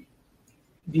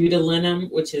botulinum,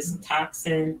 which is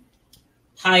toxin,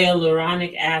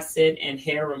 hyaluronic acid, and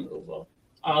hair removal.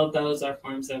 All of those are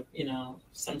forms of,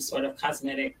 some sort of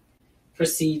cosmetic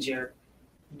procedure.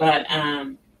 But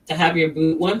to have your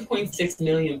 1.6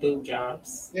 million boob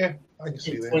jobs. Yeah, I can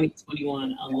see in that.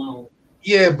 2021 alone.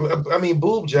 Yeah, but I mean,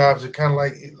 boob jobs are kind of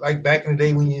like back in the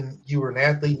day when you were an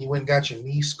athlete and you went and got your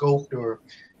knee scoped, or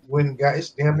you went and got,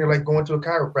 it's damn near like going to a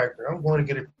chiropractor. I'm going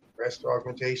to get a breast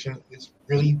augmentation. It's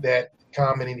really that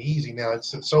common and easy now.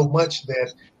 It's so much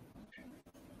that,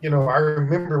 I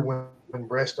remember when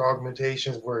breast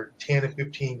augmentations were 10 and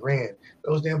 15 grand.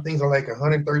 Those damn things are like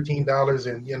 $113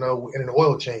 and, and an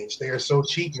oil change. They are so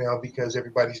cheap now because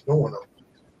everybody's doing them,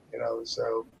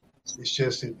 so it's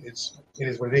just, it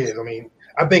is what it is. I mean,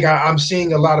 I think I'm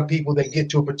seeing a lot of people that get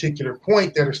to a particular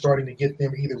point that are starting to get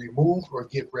them either removed or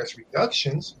get breast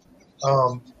reductions.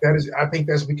 I think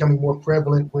that's becoming more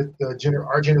prevalent with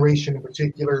our generation in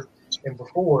particular, and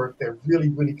before, that really,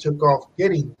 really took off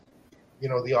getting,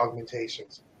 the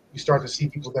augmentations. You start to see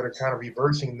people that are kind of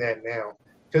reversing that now.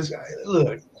 Because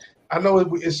look, I know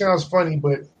it sounds funny,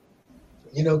 but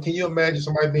can you imagine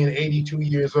somebody being 82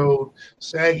 years old,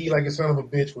 saggy like a son of a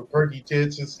bitch with perky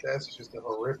tits? That's just a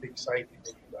horrific sight to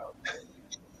think about.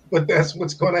 But that's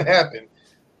what's going to happen,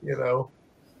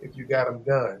 if you got them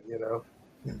done,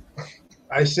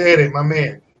 I said it, my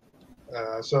man.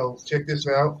 So check this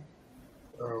out.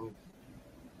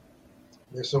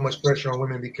 There's so much pressure on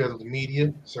women because of the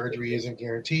media. Surgery isn't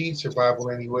guaranteed,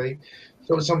 survival anyway.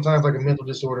 So it's sometimes like a mental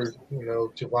disorder,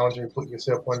 to voluntarily put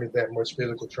yourself under that much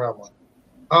physical trauma.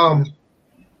 Well,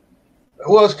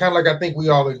 it's kind of like, I think we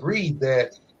all agreed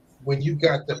that when you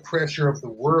got the pressure of the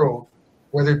world,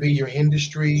 whether it be your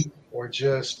industry or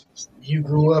just you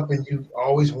grew up and you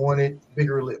always wanted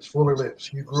bigger lips, fuller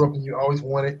lips. You grew up and you always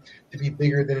wanted to be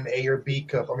bigger than an A or B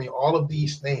cup. I mean, all of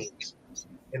these things.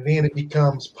 And then it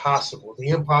becomes possible. The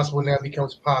impossible now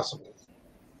becomes possible.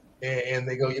 And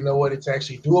they go, you know what? It's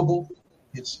actually doable.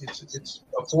 It's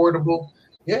affordable.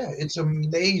 Yeah, it's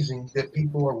amazing that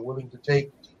people are willing to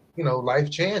take, life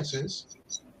chances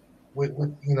with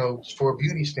for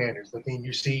beauty standards. But then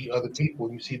you see other people,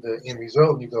 you see the end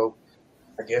result, and you go,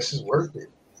 I guess it's worth it.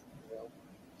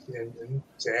 And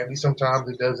sadly, sometimes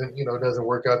it doesn't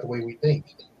work out the way we think.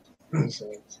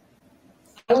 So,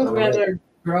 I would rather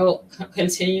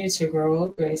continue to grow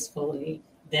gracefully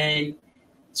than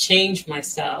change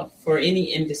myself for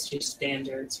any industry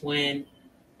standards when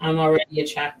I'm already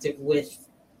attractive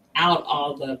without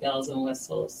all the bells and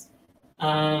whistles.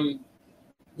 That's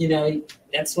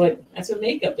what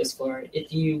makeup is for.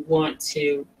 If you want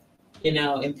to,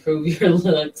 improve your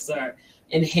looks or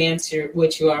enhance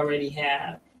what you already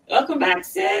have. Welcome back,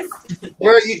 sis.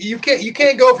 Well, you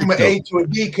can't go from an A to a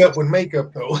D cup with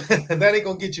makeup though. That ain't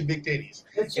gonna get you big titties.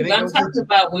 I'm talking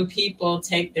about when people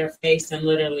take their face and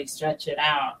literally stretch it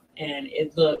out, and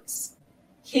it looks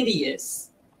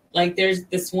hideous. Like there's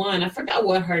this one, I forgot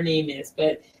what her name is,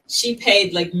 but she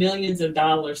paid like millions of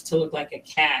dollars to look like a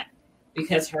cat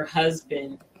because her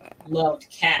husband loved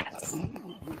cats.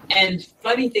 And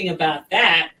funny thing about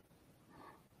that,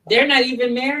 they're not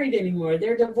even married anymore.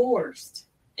 They're divorced.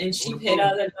 And she paid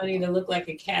all that money to look like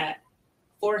a cat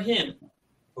for him.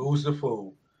 Who's the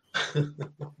fool?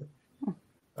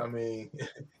 I mean,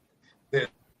 there's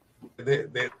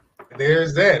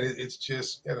that. It's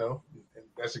just,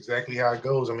 that's exactly how it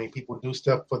goes. I mean, people do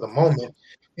stuff for the moment,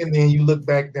 and then you look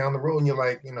back down the road and you're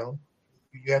like,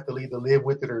 you have to either live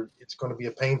with it or it's going to be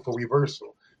a painful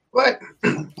reversal. But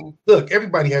look,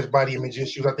 everybody has body image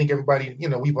issues. I think everybody,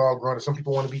 we've all grown up. Some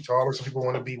people want to be taller, some people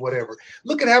want to be whatever.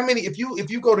 Look at how many, if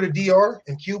you go to the DR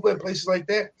and Cuba and places like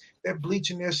that, they're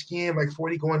bleaching their skin like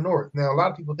 40 going north. Now, a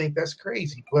lot of people think that's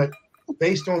crazy, but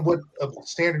based on what a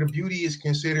standard of beauty is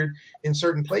considered in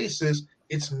certain places,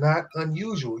 it's not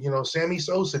unusual. Sammy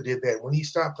Sosa did that. When he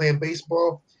stopped playing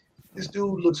baseball, this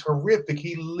dude looks horrific.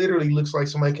 He literally looks like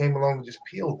somebody came along and just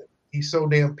peeled him. He's so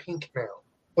damn pink now.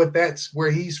 But that's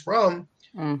where he's from.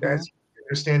 Mm-hmm. That's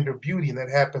their standard of beauty, and that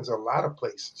happens a lot of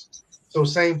places. So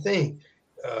same thing,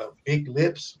 big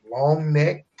lips, long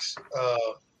necks,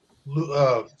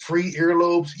 free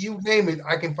earlobes, you name it.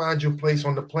 I can find you a place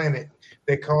on the planet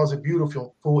that calls it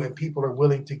beautiful, and people are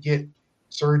willing to get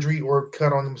surgery or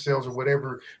cut on themselves or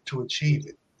whatever to achieve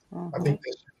it. Mm-hmm. I think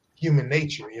that's human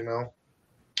nature,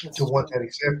 to want that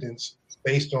acceptance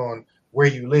based on where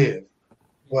you live.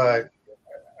 But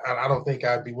I don't think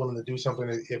I'd be willing to do something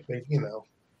if they,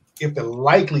 if the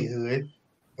likelihood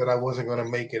that I wasn't going to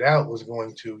make it out was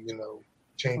going to,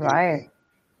 change. Right.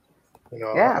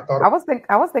 Yeah. I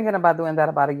was thinking about doing that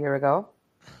about a year ago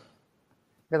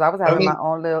because I was having my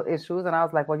own little issues, and I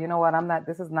was like, well, you know what? I'm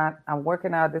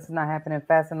working out. This is not happening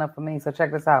fast enough for me. So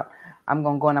check this out. I'm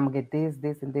going to go and I'm going to get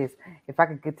this, and this. If I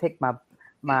could take my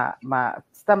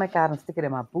stomach out and stick it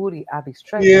in my booty, I'd be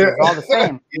straight. Yeah. It's all the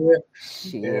same. Yeah.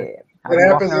 Shit. Yeah.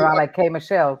 I'm walking around like K.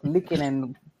 Michelle, leaking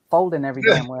and folding every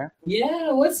damn where.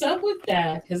 Yeah, what's up with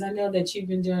that? Because I know that you've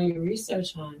been doing your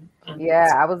research on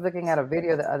yeah, I was looking at a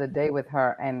video the other day with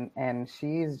her, and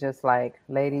she's just like,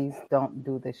 ladies, don't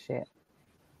do this shit.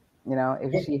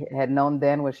 If she had known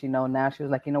then what she knows now, she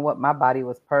was like, you know what? My body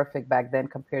was perfect back then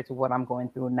compared to what I'm going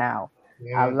through now.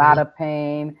 Mm-hmm. A lot of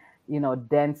pain,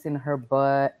 dents in her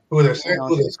butt.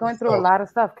 She's going through a lot of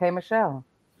stuff, K. Michelle.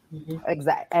 Mm-hmm.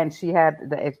 Exactly, and she had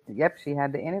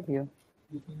the interview.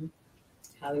 Mm-hmm.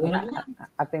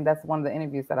 I think that's one of the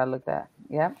interviews that I looked at.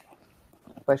 Yep,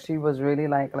 but she was really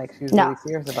like she's really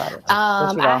serious about it.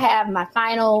 I have my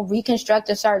final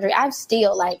reconstructive surgery. I'm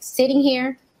still sitting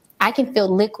here. I can feel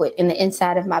liquid in the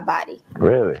inside of my body.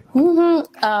 Really?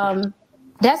 Mm-hmm.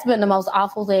 That's been the most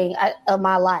awful thing of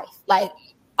my life.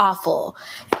 Awful.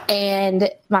 And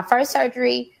my first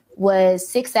surgery was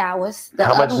 6 hours.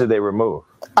 How much did they remove?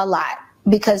 A lot,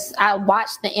 because I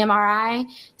watched the MRI,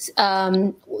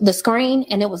 the screen,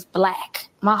 and it was black.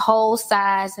 My whole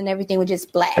size and everything was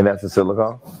just black. And that's the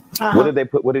silicone? Uh-huh.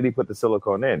 What did he put the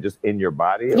silicone in? Just in your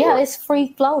body? Yeah, it's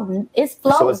free floating. It's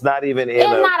floating. So it's not even It's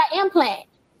not an implant.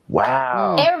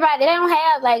 Wow. Everybody, they don't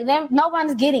have no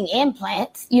one's getting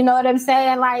implants. You know what I'm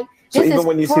saying? So even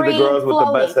when you see the girls with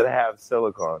the butts that have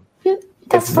silicone,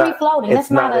 that's free floating.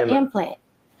 That's not an implant.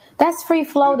 That's free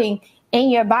floating in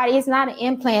your body. It's not an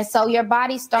implant. So your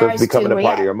body starts to it's becoming a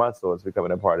part of your muscle. It's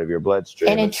becoming a part of your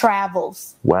bloodstream. And it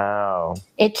travels. Wow.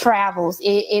 It travels.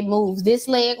 It moves. This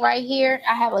leg right here,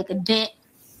 I have a dent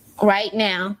right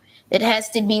now that has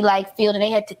to be filled, and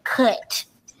they had to cut.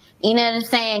 You know what I'm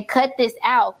saying? Cut this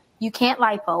out. You can't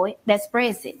lipo it. That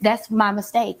spreads it. That's my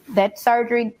mistake. That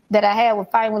surgery that I had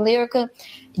with fighting with Lyrica,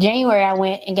 January I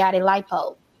went and got a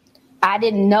lipo. I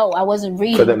didn't know. I wasn't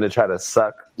reading. For them to try to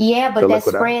suck. Yeah, but that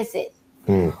spreads it.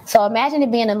 Mm. So imagine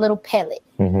it being a little pellet.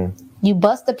 Mm-hmm. You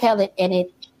bust the pellet and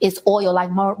it's oil,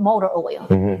 like motor oil.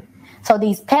 Mm-hmm. So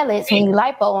these pellets, when you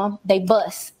lipo them, they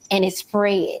bust and it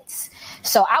spreads.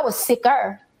 So I was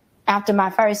sicker after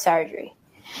my first surgery.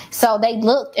 So they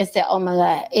looked and said, oh my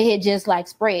God, it had just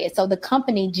spread. So the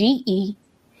company GE,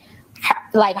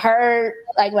 heard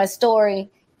my story,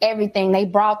 everything. They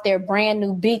brought their brand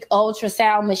new big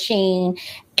ultrasound machine,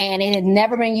 and it had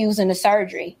never been used in the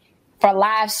surgery for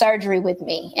live surgery with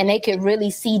me. And they could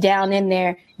really see down in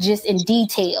there just in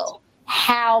detail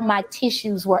how my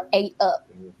tissues were ate up.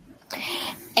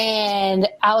 And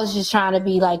I was just trying to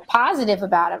be positive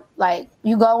about it.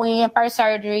 You go in, first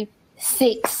surgery,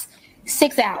 6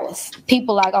 6 hours.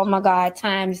 People like, oh my God,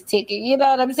 time is ticking. You know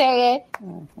what I'm saying?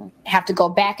 Have to go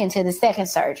back into the second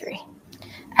surgery.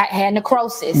 I had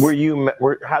necrosis.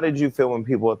 How did you feel when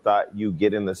people thought you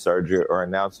getting the surgery or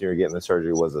announcing you were getting the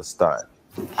surgery was a stunt?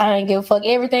 I didn't give a fuck.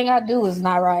 Everything I do is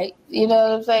not right. You know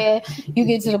what I'm saying? You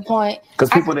get to the point. Because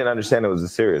people didn't understand it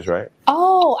was serious, right?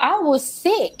 Oh, I was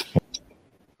sick.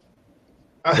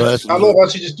 I love how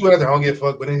she just threw it out there. I don't give a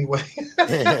fuck, but anyway.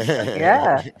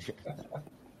 Yeah.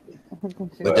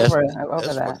 But that's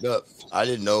fucked up. I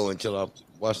didn't know until I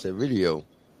watched that video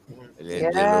and then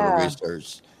did a little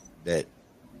research that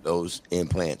those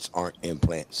implants aren't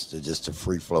implants. They're just a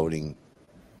free-floating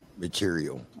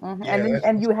material.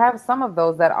 And you have some of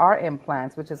those that are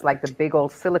implants, which is like the big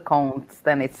old silicones.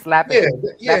 Then it's slapping.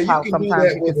 That's how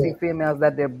sometimes you can see females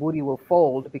that their booty will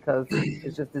fold because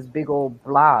it's just this big old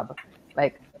blob.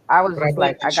 Like I was just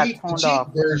like, I got toned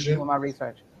off doing my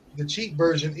research. The cheap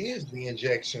version is the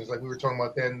injections, like we were talking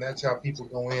about that, and that's how people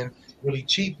go in really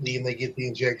cheaply and they get the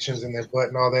injections in their butt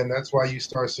and all that, and that's why you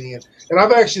start seeing. And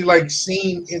I've actually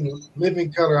seen in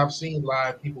living color, I've seen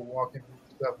live people walking through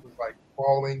stuff with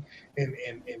falling and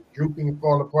drooping and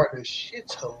falling apart. And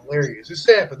shit's hilarious. It's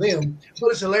sad for them, but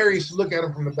it's hilarious to look at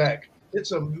them from the back.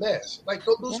 It's a mess. Like,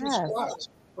 go do some squats.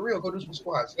 For real, go do some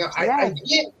squats. Now, I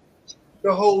get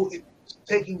the whole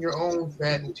taking your own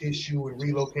fat and tissue and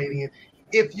relocating it.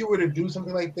 If you were to do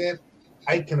something like that,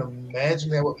 I can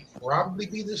imagine that would probably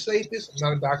be the safest. I'm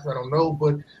not a doctor, I don't know,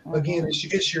 but again,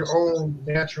 it's your own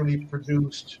naturally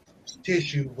produced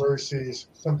tissue versus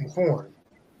something foreign.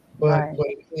 But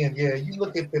again, you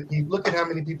look at look at how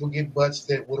many people get butts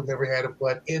that would have never had a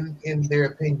butt in their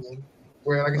opinion.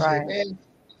 Where, like I said, man,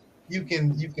 you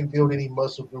can build any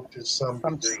muscle group to some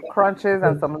degree. Crunches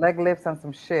and some leg lifts and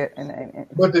some shit.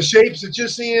 But the shapes that you're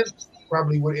seeing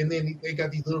probably would, and then they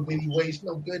got these little bitty waists.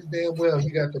 No, good damn well,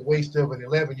 you got the waist of an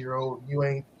 11-year-old. You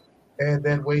ain't had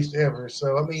that waist ever.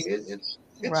 So I mean, it's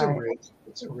a risk.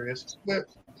 It's a risk. But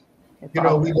we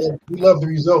love the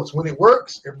results. When it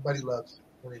works, everybody loves it.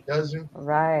 When it doesn't,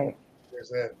 there's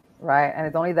that. Right, and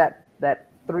it's only that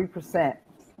 3%.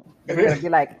 You're gonna be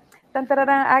like, dun, dun, dun,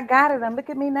 dun, I got it, and look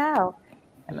at me now.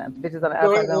 And then bitches on the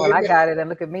outside going, I got it, and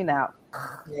look at me now.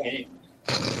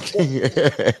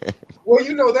 Well,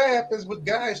 that happens with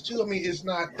guys too. I mean, it's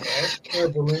not as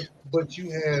prevalent, but you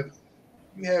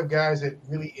have guys that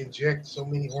really inject so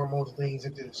many hormone things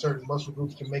into certain muscle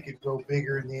groups to make it grow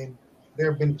bigger. And then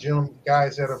there have been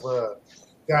guys that have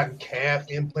gotten calf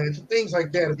implants and things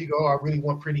like that. If you go, I really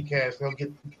want pretty calves, they'll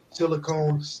get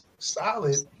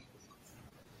solid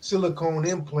silicone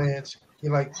implants,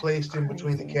 placed in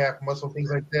between the calf muscle, things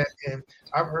like that. And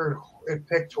I've heard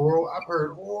pectoral, I've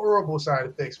heard horrible side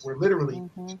effects where literally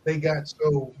they got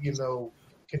so,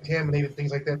 contaminated,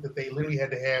 things like that, that they literally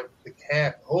had to have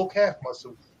the whole calf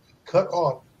muscle cut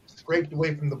off, scraped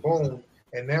away from the bone.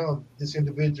 And now this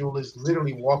individual is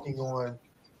literally walking on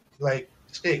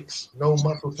sticks, no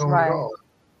muscle tone at all,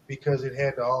 because it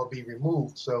had to all be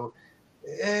removed. So,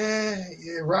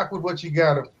 rock with what you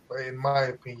got, in my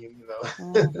opinion,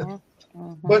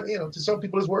 But to some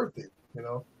people, it's worth it,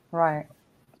 Right.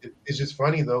 It's just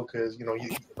funny though, because you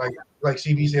like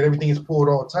CB said, everything is pulled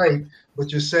all tight,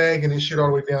 but you're sagging and shit all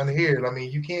the way down here. I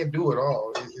mean, you can't do it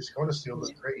all. It's going to still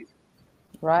look crazy.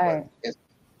 Right. But,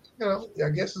 I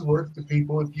guess it's worth it to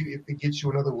people if it gets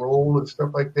you another role and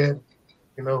stuff like that.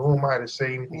 Who am I to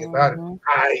say anything about it?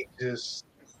 I just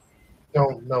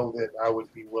don't know that I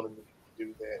would be willing to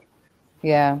do that.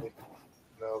 Yeah.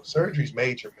 Surgery's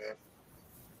major, man.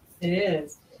 It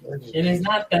is. And it's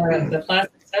not the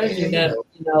plastic surgery that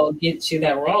gets you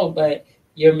that role, but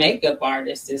your makeup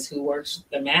artist is who works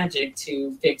the magic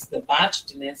to fix the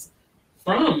botchedness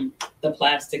from the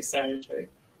plastic surgery.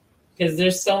 Because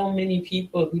there's so many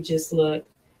people who just look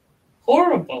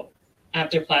horrible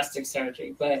after plastic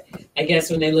surgery, but I guess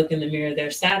when they look in the mirror,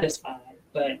 they're satisfied.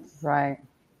 But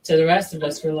to the rest of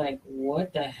us, we're like,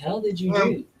 "What the hell did you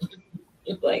do?"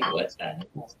 Like, what the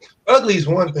hell? Ugly is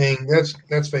one thing.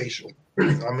 That's facial.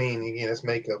 I mean, again, it's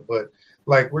makeup. But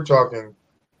we're talking,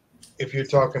 if you're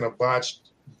talking a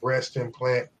botched breast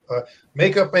implant,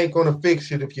 makeup ain't gonna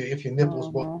fix it if your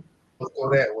nipples will go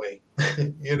that way,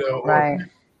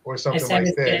 or something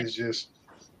like that. It's just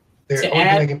the only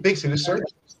thing they can fix it is surgery.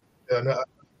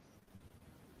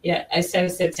 Yeah, I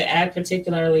said to add,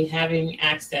 particularly having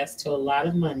access to a lot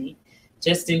of money,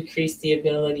 just increase the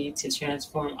ability to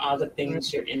transform all the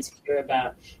things you're insecure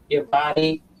about. Your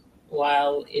body,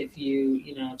 while if you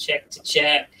check to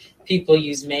check, people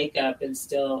use makeup and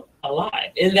still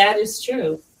alive. And that is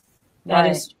true. That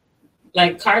is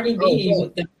like Cardi B,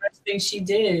 the first thing she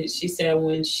did, she said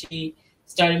when she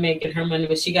started making her money,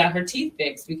 but she got her teeth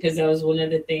fixed because that was one of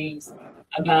the things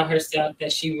about herself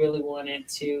that she really wanted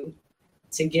to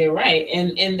get right.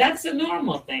 And that's a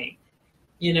normal thing,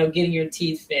 you know, getting your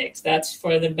teeth fixed. That's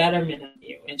for the betterment of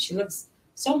you. And she looks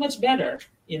so much better,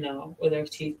 you know, with her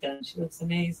teeth done. She looks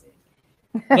amazing.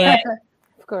 But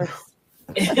of course.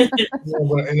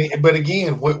 Yeah, but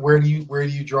again, where do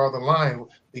you draw the line?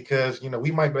 Because, you know,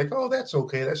 we might be like, oh, that's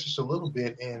okay, that's just a little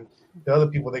bit, and the other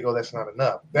people, they go, that's not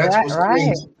enough. That's what's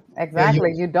crazy.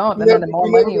 Exactly. You don't. You're And then never, the more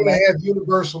you're money never you going make. to have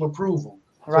universal approval.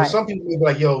 So Right. some people may be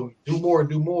like, yo, do more,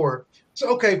 do more. So,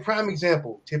 okay, prime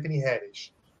example, Tiffany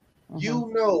Haddish.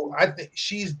 You know, I think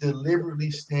she's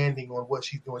deliberately standing on what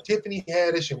she's doing. Tiffany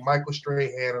Haddish and Michael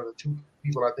Strahan are the two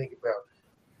people I think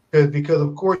about. Because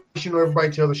of course, you know,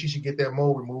 everybody tells her she should get that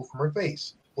mole removed from her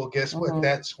face. Well, guess what?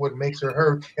 That's what makes her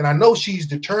her. And I know she's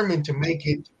determined to make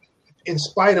it in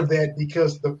spite of that,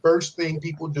 because the first thing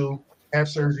people do, have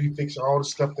surgery, fix all the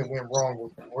stuff that went wrong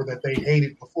with them or that they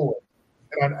hated before.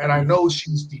 And I know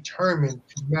she's determined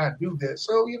to not do that.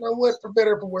 So, you know what? For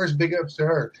better or for worse, big ups to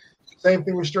her. Same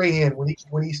thing with Strahan.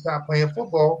 When he stopped playing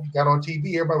football, got on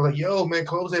TV, everybody was like, yo, man,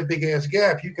 close that big ass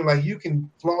gap. You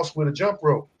can floss with a jump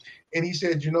rope. And he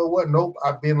said, you know what? Nope,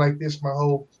 I've been like this my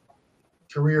whole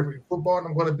career in football, and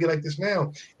I'm going to be like this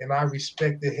now. And I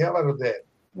respect the hell out of that.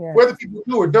 Yes. Whether people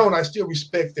do or don't, I still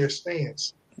respect their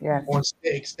stance on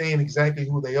staying exactly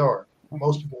who they are.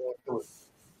 Most people won't do it.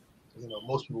 You know,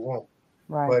 most people won't.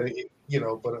 Right.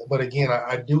 But again,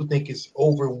 I do think it's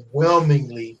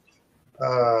overwhelmingly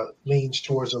leans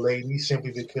towards a lady,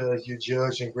 simply because you're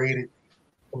judged and graded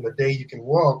from the day you can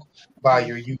walk by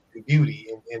your youth and beauty,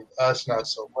 and us not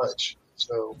so much.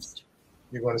 So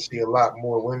you're going to see a lot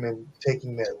more women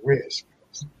taking that risk,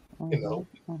 you know,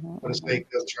 for the sake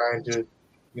of trying to,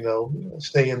 you know,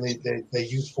 stay in the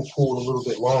youthful pool a little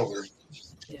bit longer.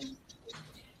 Yeah.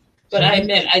 But I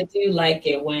admit, I do like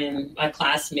it when my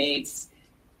classmates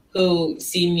who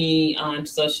see me on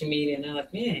social media and they're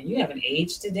like, man, you haven't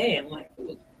aged today. I'm like,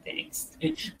 ooh, thanks.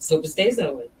 So it stays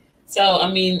over. So,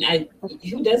 I mean,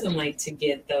 who doesn't like to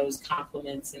get those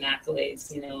compliments and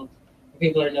accolades, you know?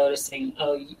 People are noticing,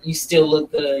 oh, you still look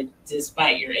good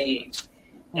despite your age.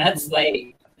 That's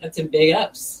that's a big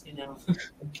ups, you know.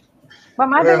 But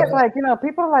my thing is, like, you know,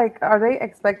 people like, are they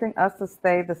expecting us to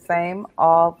stay the same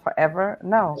all forever?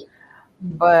 No.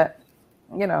 But,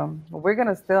 you know, we're going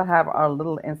to still have our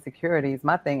little insecurities.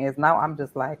 My thing is, now I'm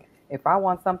just like, if I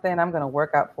want something, I'm going to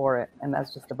work out for it. And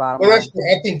that's just the bottom line.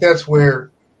 I think that's where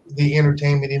the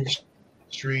entertainment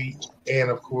industry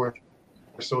and, of course,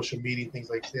 social media, things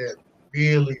like that,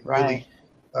 really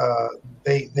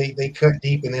they cut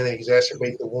deep, and then they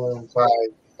exacerbate the wound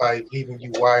by leaving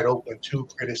you wide open to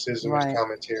criticism and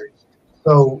commentary.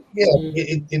 So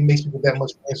it makes people that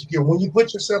much more insecure. When you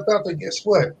put yourself out there, guess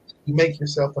what? You make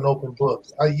yourself an open book.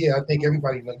 I think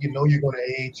everybody knows, you know, you're going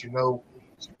to age. You know,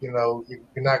 you're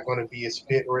not going to be as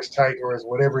fit or as tight or as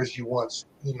whatever as you once,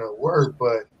 you know, were.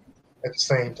 But at the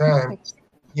same time,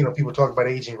 you know, people talk about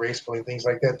aging gracefully and things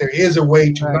like that. There is a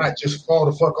way to not just fall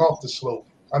the fuck off the slope.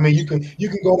 I mean, you can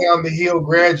go down the hill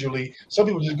gradually. Some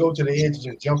people just go to the edge and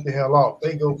just jump the hell off.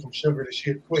 They go from sugar to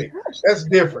shit quick. That's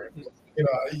different. You know,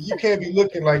 you can't be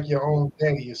looking like your own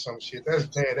daddy or some shit. That's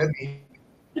bad. That means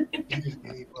you just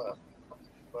gave up.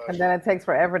 But, and then it takes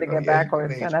forever to get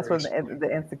backwards, and that's when the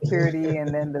insecurity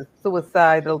and then the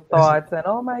suicidal thoughts and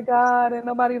oh my God, and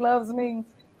nobody loves me,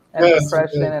 and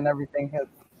depression and everything hits.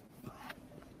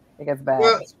 It gets bad.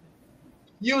 Well,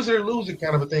 use it or lose it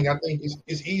kind of a thing. I think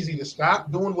it's easy to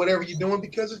stop doing whatever you're doing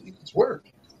because it's work.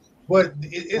 But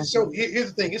it's so,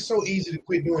 here's the thing, it's so easy to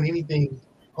quit doing anything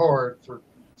hard for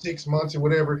 6 months or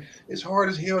whatever. It's hard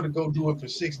as hell to go do it for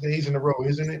 6 days in a row,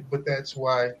 isn't it? But that's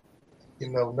why, you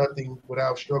know, nothing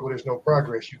without struggle, there's no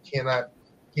progress. You cannot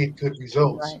get good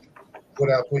results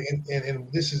without,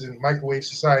 and this is in microwave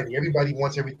society. Everybody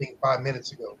wants everything 5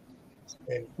 minutes ago.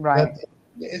 And nothing,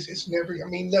 it's never, I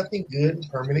mean, nothing good and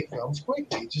permanent comes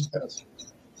quickly. It just doesn't.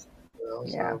 You know,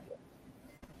 so,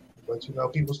 but, you know,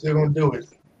 people still going to do it.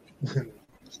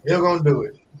 Still going to do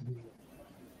it.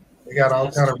 They got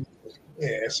all kind of,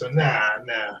 so nah.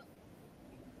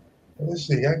 Let's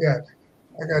see, I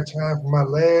got time for my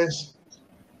last,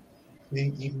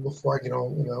 even before I get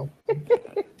on, you know.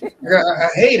 I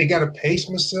hate it. Got to pace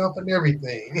myself and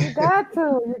everything. You got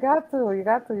to. You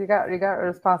got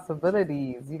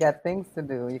responsibilities. You got things to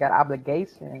do. You got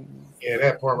obligations. Yeah,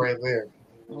 that part right there.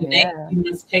 Yeah. You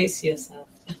must pace yourself.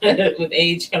 With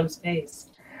age comes pace.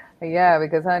 Yeah,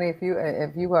 because honey,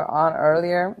 if you were on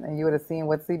earlier and you would have seen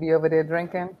what CB over there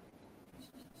drinking.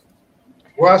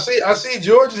 Well, I see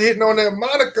George is hitting on that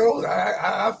Monaco.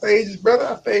 I phase his brother.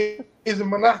 I phase in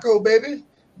Monaco, baby.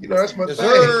 You know, that's my thing.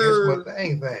 That's my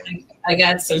thing. I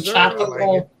got some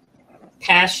tropical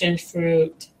passion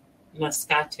fruit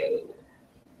Moscato.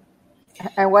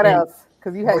 And what else?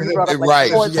 Because you brought up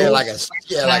like like a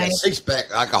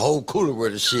 6-pack, like a whole cooler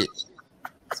worth of shit.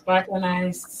 Sparkling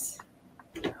ice.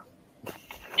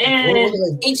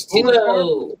 And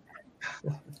H2O.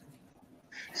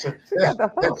 So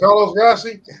that Carlos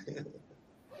Rossi.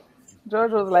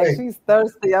 George was like, she's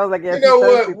thirsty. I was like, yeah, you know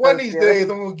what? One of these days,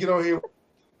 I'm gonna get on here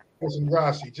with some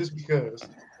Rossi just because.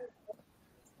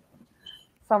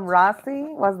 Some Rossi?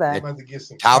 What's that? I'm about to get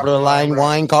some top of the line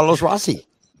wine, Carlos Rossi.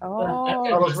 Oh,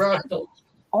 Carlos Rossi.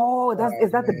 Oh,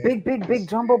 is that the big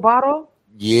jumbo bottle?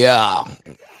 Yeah,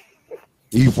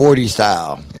 E40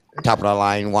 style, top of the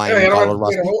line wine, Carlos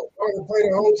Rossi. I'm gonna play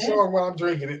the whole song while I'm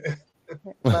drinking it.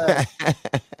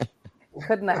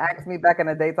 Couldn't have asked me back in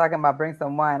the day talking about bring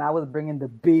some wine. I was bringing the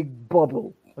big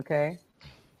bubble. Okay.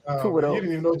 You didn't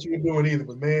even know what you were doing either,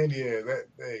 but man, yeah,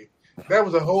 that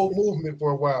was a whole movement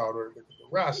for a while. The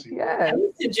Rossi. Yeah. I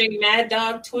used to drink Mad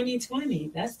Dog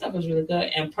 2020. That stuff was really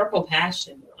good. And Purple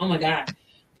Passion. Oh my God.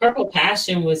 Purple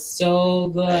Passion was so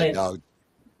good.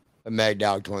 Mad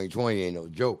Dog 2020 ain't no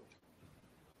joke.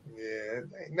 Yeah,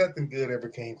 ain't nothing good ever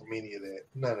came from any of that.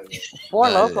 None of that. Four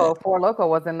Loko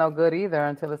wasn't no good either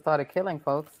until it started killing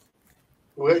folks.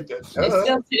 Wait, it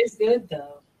still tastes good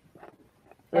though.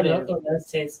 Four Loko does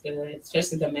taste good,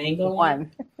 especially the mango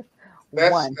one.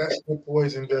 That's what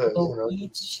poison does.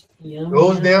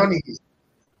 Goes down easy.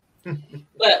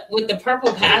 But with the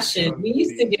Purple Passion, we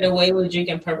used to get away with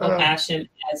drinking Purple Passion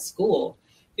at school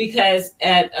because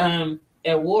at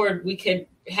Ward we could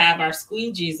have our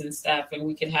squeegees and stuff, and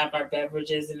we could have our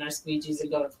beverages and our squeegees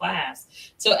and go to class.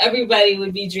 So everybody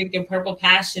would be drinking Purple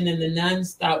Passion, and the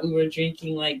nuns thought we were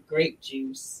drinking like grape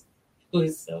juice. It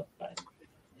was so fun.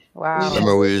 Wow!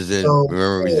 Remember we was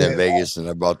in Vegas, and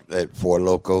I bought that Four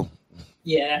Loko.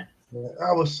 Yeah.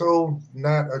 I was so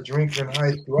not a drinker in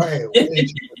high school. I had way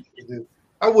too much to do.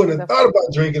 I wouldn't have thought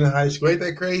about drinking in high school. Ain't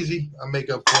that crazy? I make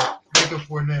up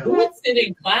for it now. We would sit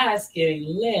in class getting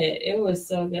lit. It was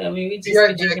so good. I mean, we just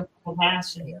drinking Purple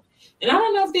Passion. And I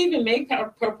don't know if they even make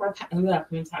Purple Passion. I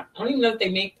don't even know if they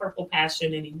make Purple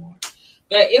Passion anymore.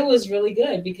 But it was really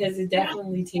good because it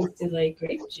definitely tasted like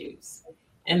grape juice.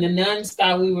 And the nuns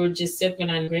thought we were just sipping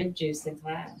on grape juice in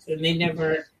class. And they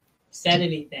never said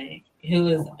anything. It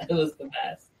was the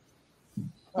best.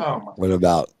 Oh.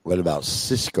 What about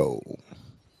Cisco?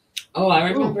 Oh, I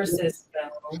remember Cisco.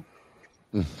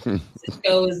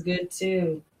 Cisco was good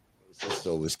too.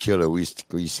 Cisco was killer. We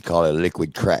used to call it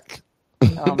liquid crack.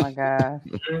 Oh my God.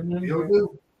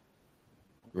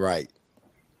 Right.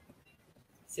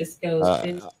 Cisco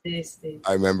was tasty.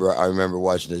 I remember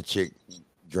watching a chick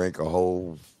drink a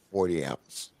whole 40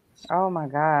 ounce. Oh my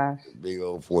gosh. Big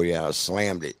old 40 ounce,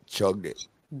 slammed it, chugged it.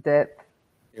 Dead.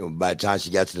 By the time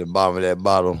she got to the bottom of that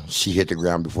bottle, she hit the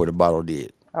ground before the bottle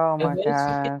did. Oh my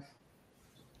gosh.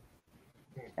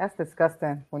 That's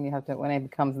disgusting when it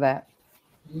becomes that.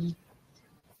 Mm-hmm.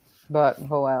 But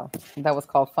oh well. That was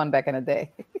called fun back in the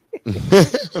day.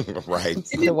 Right.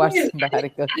 To watch somebody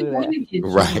go through that.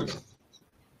 Right.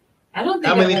 I don't think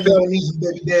how many felonies and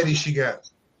baby daddies she got?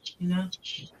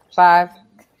 5.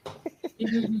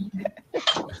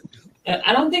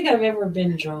 I don't think I've ever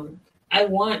been drunk. I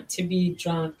want to be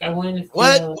drunk. I want to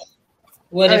feel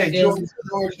what it feels.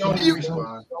 George, don't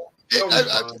respond.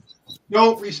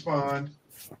 Don't respond.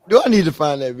 Do I need to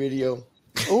find that video?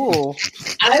 Ooh.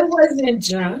 I wasn't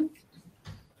drunk.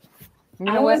 You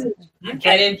know what?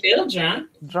 I didn't feel drunk.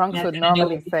 Drunks would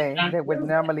normally say,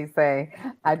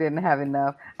 I didn't have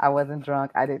enough. I wasn't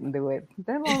drunk. I didn't do it.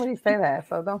 They normally say that,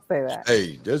 so don't say that.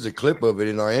 Hey, there's a clip of it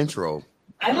in our intro.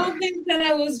 I don't think that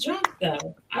I was drunk,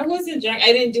 though. I wasn't drunk.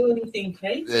 I didn't do anything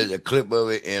crazy. There's a clip of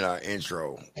it in our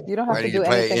intro. You don't have to do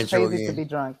anything crazy to be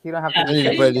drunk. You don't have to. You need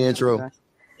to play the intro.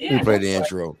 You play the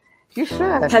intro. You should.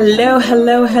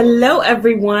 Hello,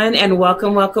 everyone, and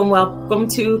welcome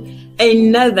to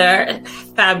another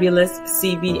fabulous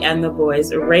CB and the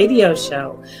Boys radio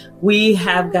show. We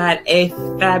have got a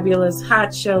fabulous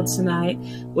hot show tonight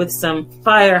with some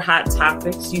fire hot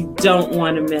topics you don't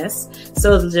want to miss.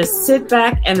 So just sit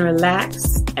back and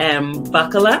relax and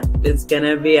buckle up. It's going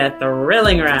to be a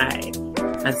thrilling ride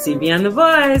on CB and the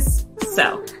Boys.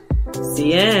 So,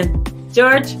 see you in.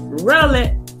 George, roll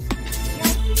it.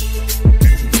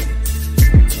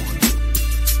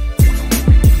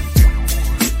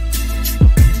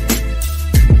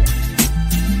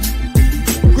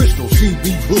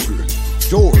 C.B. Booker,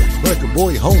 George, Record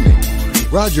Boy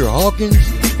Homie, Roger Hawkins,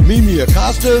 Mimi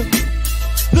Acosta,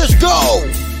 Let's go.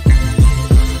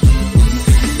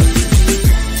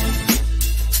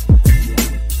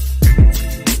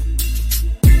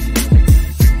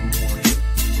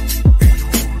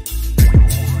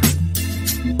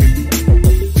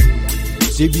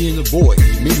 CB and the boys,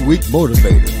 midweek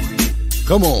motivator.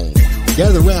 Come on,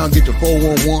 gather around, get the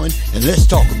 411, and let's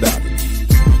talk about it.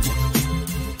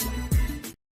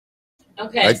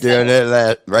 Okay, right there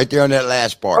on that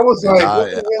last part. I was like, what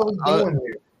the hell are we doing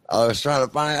here? I was trying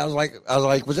to find. I was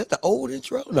like, was that the old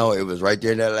intro? No, it was right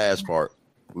there in that last part.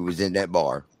 We was in that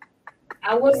bar.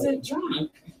 I wasn't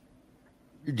drunk.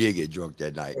 You did get drunk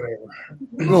that night.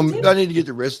 I need to get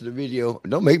the rest of the video.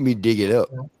 Don't make me dig it up.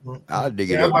 I'll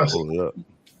dig it up and pull it up.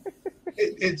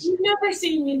 You've never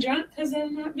seen me drunk because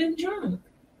I've not been drunk.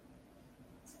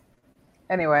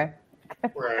 Anyway.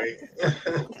 Right.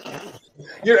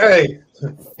 Hey,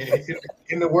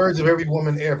 in the words of every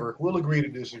woman ever, we'll agree to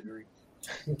disagree.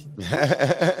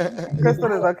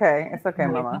 Crystal is okay. It's okay,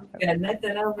 Mama. Got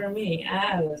nothing over me.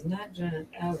 I was not drunk.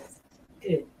 I was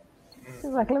good. She's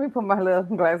like, let me put my little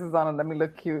glasses on and let me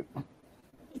look cute.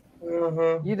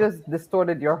 You just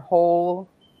distorted your whole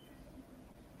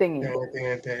thingy.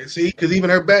 See, because even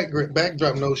her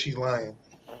backdrop knows she's lying.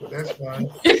 But that's fine.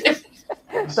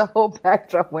 The whole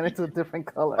backdrop went into a different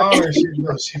color. Oh, she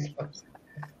knows she knows.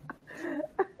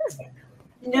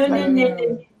 No.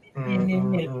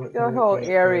 Your whole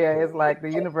area is like, the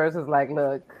universe is like,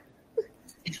 look.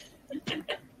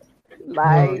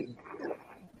 Like.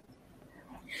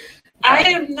 I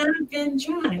have not been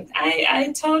drunk.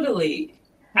 I totally.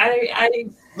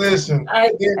 Listen.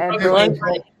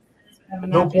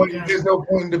 No point. There's no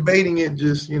point in debating it.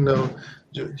 Just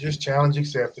just challenge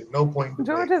accepted. No point.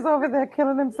 George is over there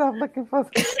killing himself looking for.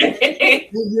 I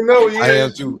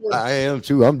am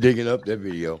too. I'm digging up that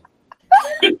video.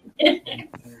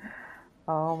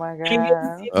 Oh my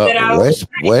God.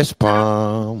 West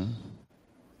Palm.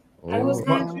 I was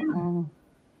not drunk.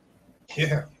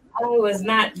 Yeah. I was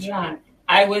not drunk.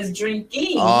 I was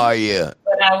drinking. Oh yeah.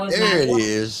 But I was there not it drunk.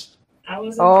 is. I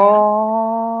wasn't drunk.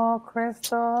 Oh,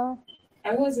 Crystal.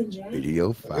 I wasn't drunk.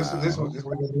 Video 5. This one. Yeah.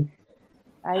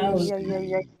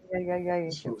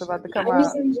 It's about to come I out.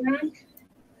 wasn't drunk.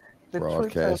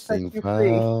 Broadcasting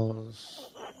files.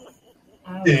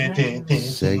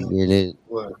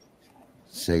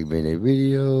 Segmented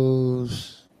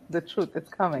videos. The truth is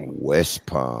coming. West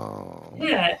Palm.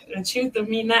 Yeah, the truth of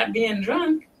me not being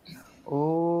drunk.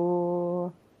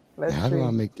 Oh, let's How see. do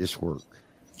I make this work?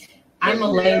 I'm a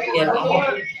lady at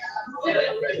home.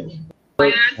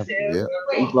 Yeah.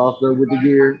 He's lost up with the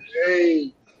gear.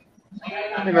 Hey.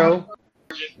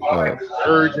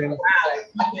 Urgent.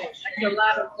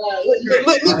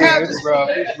 Look at this, bro.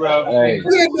 It's rough. Hey. She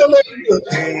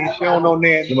don't know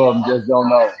that. Some of them just don't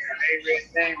know.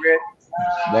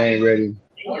 They ain't ready.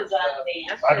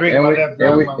 I drink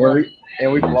and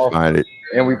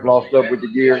we flossed up with the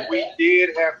gear. We did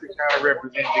have to kind of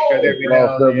represent because every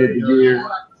Flossed up with the gear.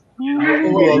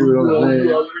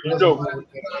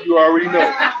 You already know.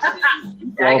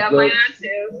 I got mine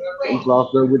too. We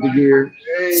flossed up with the gear.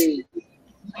 Hey.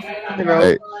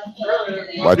 Hey,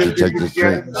 watch you take this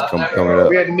drink. It's coming up.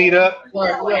 We had to meet up.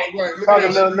 Right. Talk a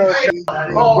little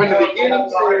when the beginning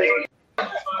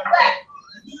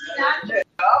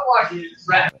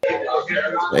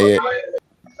Say it.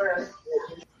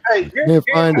 Hey, here's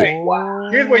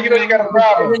where you know you got a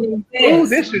problem. Ooh,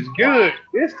 this is good.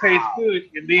 This tastes good.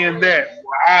 And then that.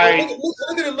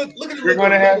 Look at We're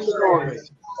going to have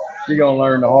stories. You're going to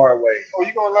learn the hard way. Oh,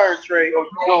 you're going to learn, Trey. Oh,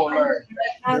 you're going to learn.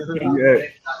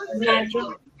 Yeah.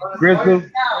 Crystal,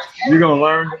 you're going to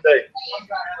learn today.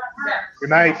 Good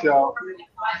night, y'all.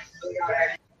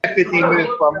 15 minutes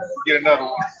before I get another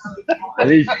one. At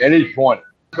least 20.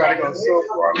 Everybody goes so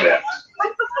far left.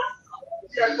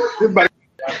 Everybody.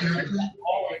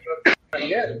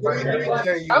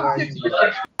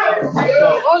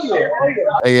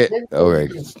 Okay.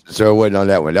 So it wasn't on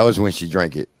that one. That was when she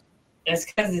drank it. That's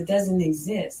because it doesn't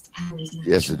exist.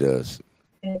 Yes, it does.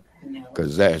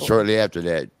 Because shortly after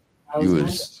that, you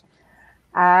was.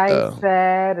 I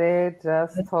said it.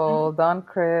 Just hold on,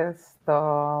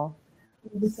 Crystal.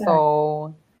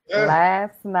 So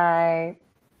last night,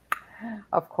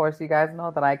 of course, you guys know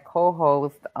that I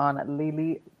co-host on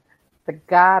Lily the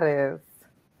Goddess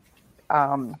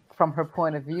from her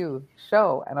point of view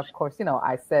show. And of course,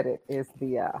 I said it is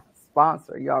the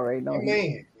sponsor. You already know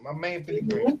my man,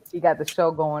 Billy. He got the show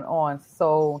going on.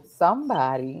 So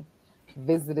somebody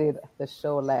visited the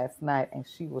show last night and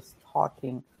she was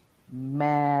talking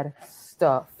mad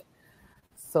stuff.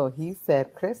 So he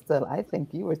said, Crystal, I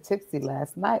think you were tipsy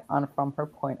last night on From Her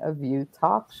Point of View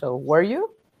talk show. Were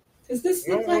you? Does this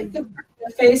look like the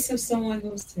The face of someone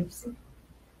who's tipsy.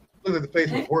 Look at the face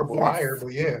of a horrible liar,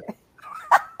 but yeah.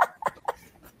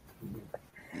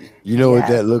 You know what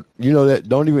that look? You know that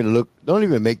don't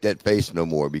even make that face no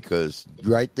more, because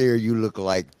right there you look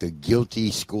like the guilty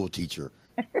school teacher.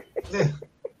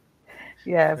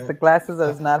 Yes, the glasses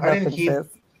are not I didn't helping, keep sis.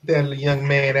 that young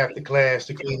man after class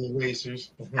to clean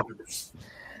erasers.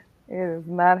 It is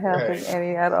not helping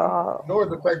any at all. Nor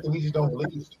the fact that we just don't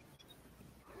believe.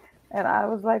 And I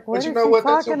was like, what But you is know she what?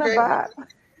 That's talking okay. about?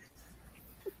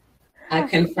 I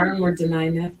confirm or deny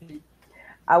nothing.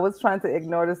 I was trying to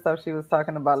ignore the stuff she was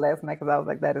talking about last night because I was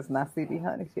like, that is not CB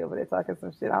Honey. She over there talking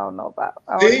some shit I don't know about.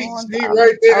 See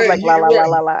right there. I was like, la la la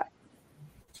la la.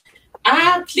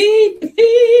 I plead the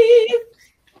fifth.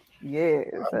 Yes,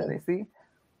 honey. See,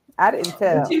 I didn't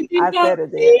tell. What you think I said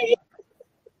it there.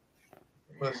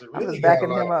 Must have I really was backing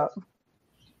got him up.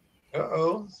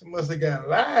 Uh-oh. She must have got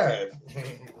live.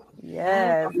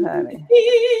 Yes, honey.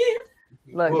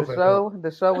 Look,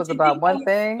 the show was about one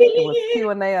thing. It was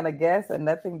Q&A on a guest, and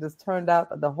that thing just turned out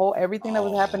everything that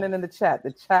was happening in the chat.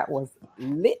 The chat was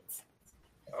lit.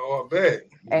 Oh, I bet.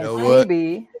 And You know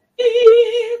CB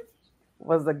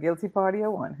was the guilty party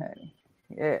of one, honey.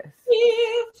 Yes.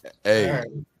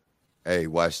 Hey,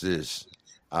 watch this.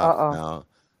 I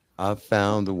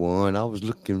found the one I was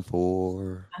looking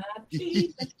for.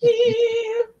 It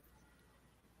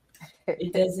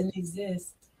doesn't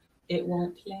exist. It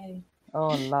won't play.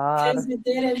 Oh, Lord. Because it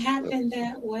didn't happen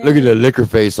that way. Look at the liquor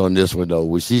face on this one, though.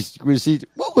 Was she?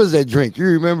 What was that drink? You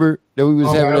remember that we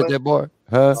was having at that bar?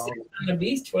 Huh? On the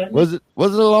beach, was it?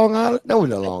 Was it a Long Island? No, it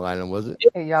wasn't a Long Island, was it?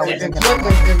 Hey, y'all was thinking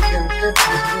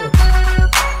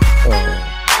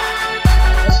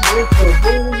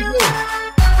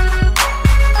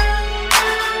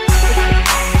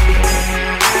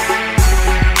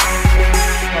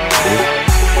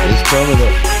It's coming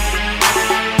up.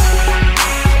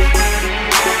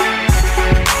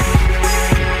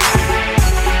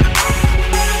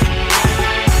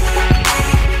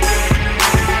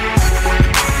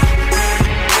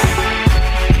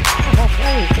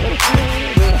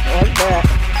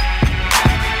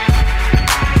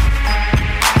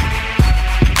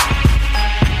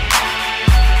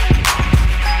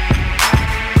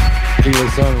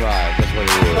 Sunrise, that's what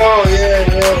it was. Oh yeah.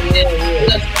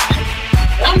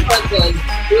 Sunrise was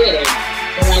good,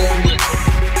 but I was not.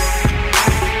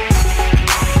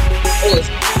 It was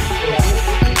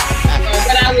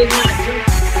but I was not drunk.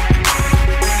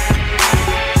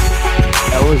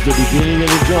 That was the beginning of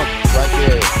the jump right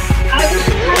there.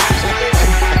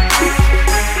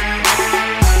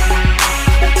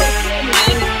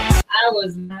 I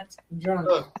was not drunk.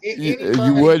 Look,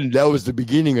 You wasn't. That was the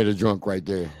beginning of the drunk right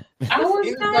there. I was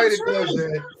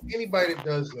anybody that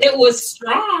does that. It was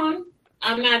strong.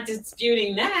 I'm not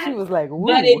disputing that. She was like, woo.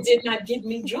 But it did not get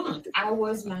me drunk. I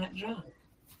was not drunk.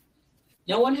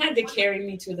 No one had to carry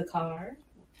me to the car.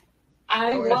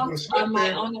 I walked on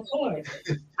my own accord.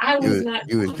 I was not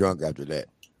drunk. You was drunk after that.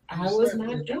 I was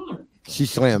not drunk. She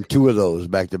slammed 2 of those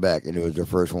back to back, and it was the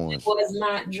first one. I was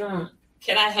not drunk.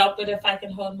 Can I help it if I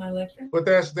can hold my liquor? But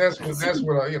that's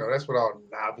what all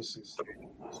novices say.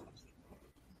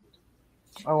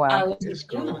 Oh wow. It's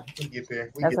cool. We get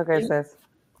there. That's okay, sis.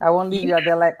 I won't leave you out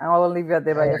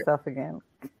there by yourself again.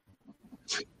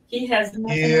 He has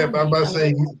nothing. Yeah, but I'm about to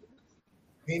say,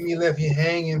 Amy left you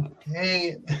hanging.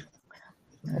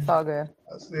 It's all good.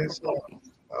 I said so.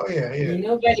 Oh yeah.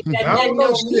 Nobody that I don't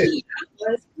know shit.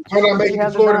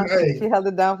 She held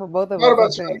it down for both of us. I'm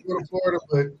about to go to Florida,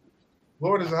 but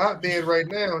Florida's a hotbed right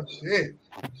now. Shit.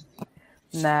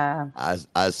 Nah.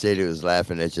 I said it was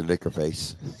laughing at your liquor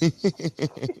face.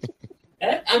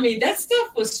 I mean, that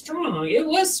stuff was strong. It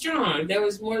was strong. There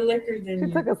was more liquor than.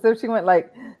 She took a sip. She went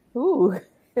like, ooh.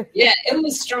 Yeah, it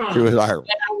was strong. She was like, but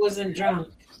I wasn't drunk.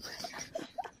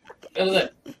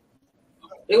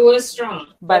 It was strong.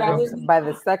 By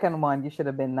the second one, you should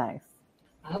have been nice.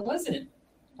 I wasn't.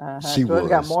 George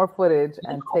got more footage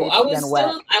and tape than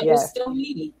wet. I was still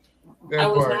me. I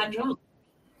was not drunk.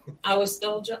 I was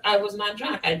not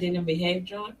drunk. I didn't behave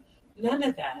drunk. None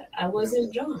of that. I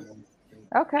wasn't drunk.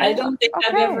 Okay. I don't think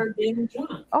I've ever been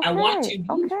drunk. Okay. I want to be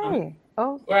drunk.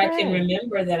 Okay. Where I can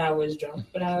remember that I was drunk,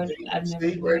 but I've never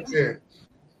been right there.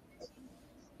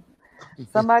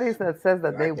 Somebody that says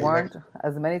that they weren't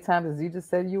as many times as you just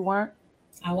said you weren't.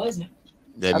 I wasn't.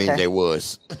 That means they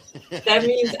was. That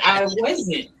means I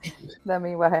wasn't. That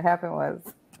means what had happened was.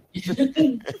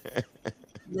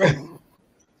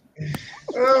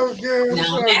 Oh God!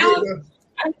 Now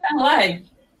I feel like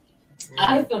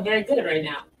I feel very good right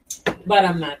now, but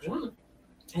I'm not drunk.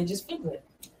 I just feel good.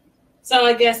 So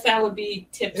I guess that would be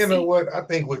tipsy. You know what? I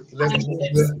think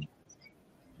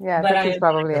Yeah, but she's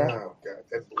probably it. Oh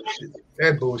God,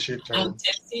 that bullshit I'm term.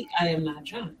 tipsy. I am not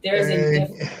drunk. There is a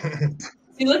difference.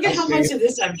 See, look at how much of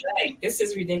this I've drank. This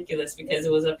is ridiculous because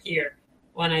it was up here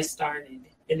when I started,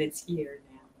 and it's here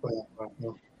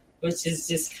now, which is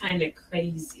just kind of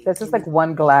crazy. That's just like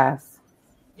one glass.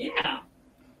 Yeah.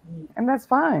 And that's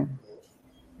fine.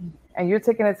 And you're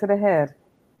taking it to the head.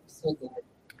 So good.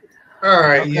 All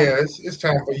right, yeah, it's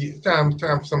time for you. Time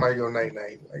for somebody to go night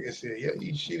night. Like I said, yeah,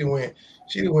 she done went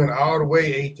all the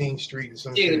way 18th Street and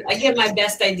some Dude, shit. I get my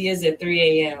best ideas at 3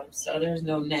 a.m. So there's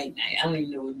no night night. I don't even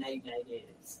know what night night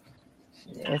is.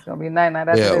 Yeah. It's gonna be night night.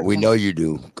 Yeah, we know you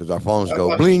do because our phones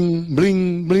go bling,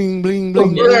 bling, bling, bling,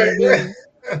 bling, bling, bling.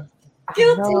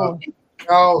 Guilty.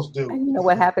 Y'all do. And you know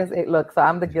what happens? Look, so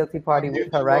I'm the guilty party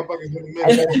with her, right?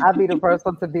 And then I'll be the first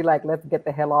one to be like, let's get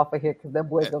the hell off of here because them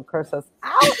boys gonna curse us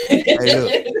out.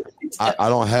 Hey, look, I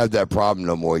don't have that problem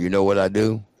no more. You know what I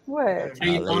do? What?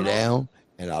 I lay down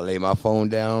and I lay my phone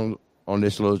down on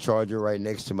this little charger right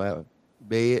next to my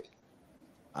bed.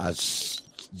 I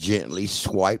gently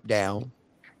swipe down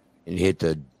and hit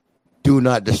the do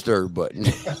not disturb button.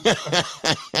 I'm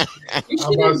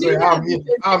about to say, I'll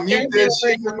mute that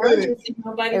shit in a minute.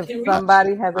 If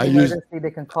somebody has an emergency,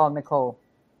 they can call Nicole.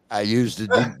 I use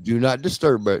the do not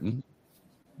disturb button.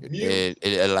 And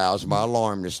it allows my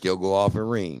alarm to still go off and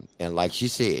ring. And like she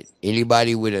said,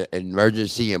 anybody with an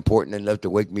emergency important enough to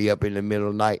wake me up in the middle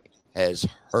of the night has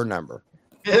her number.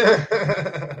 That's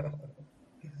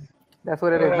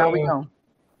what it is. Now we know.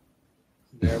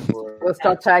 Yeah, we'll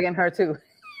start tagging her too.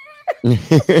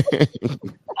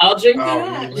 I'll drink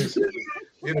that.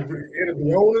 It'll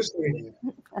be only swinging.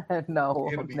 No,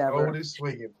 it'll be never. only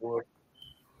swinging, boy.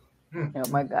 Oh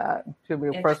my God, she'll be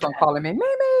the first one calling me, Mimi.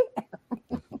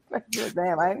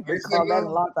 Damn, I ain't called that in a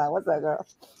long time. What's that, girl?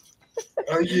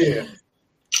 Yeah.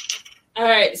 All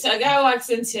right, so a guy walks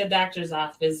into a doctor's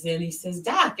office and he says,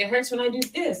 "Doc, it hurts when I do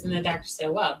this," and the doctor said,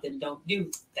 "Well, then don't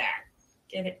do that."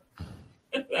 Get it?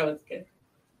 That was good.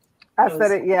 I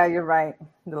said it. Yeah, you're right.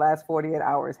 The last 48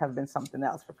 hours have been something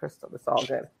else for Crystal. It's all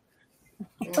good.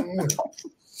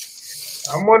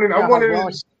 I'm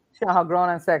wondering. See how grown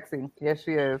and sexy. Yes,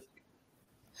 she is.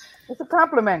 It's a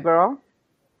compliment, girl.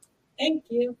 Thank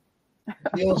you.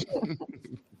 I'll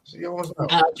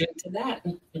drink to that.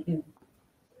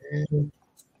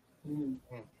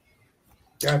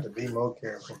 Got to be more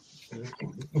careful.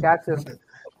 Got to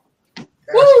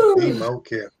be more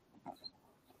careful.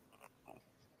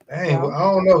 Dang, well, I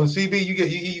don't know. CB,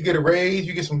 you get a raise,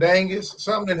 you get some dangus.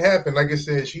 Something that happened. Like I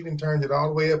said, she didn't turn it all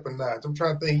the way up a notch. I'm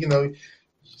trying to think,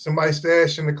 somebody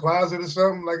stashed in the closet or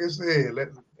something. Like I said,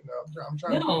 I'm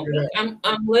trying to figure it out.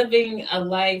 I'm living a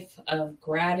life of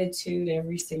gratitude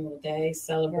every single day,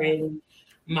 celebrating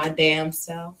my damn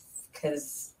self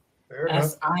because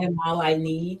I am all I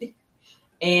need.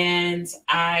 And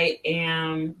I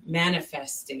am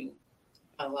manifesting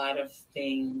a lot of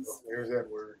things. There's that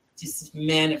word. Just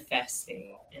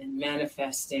manifesting and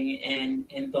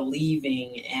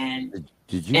believing and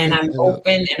I'm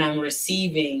open and I'm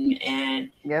receiving and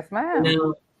yes,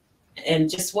 ma'am. And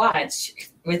just watch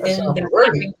within the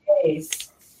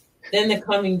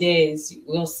coming days,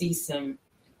 we'll see some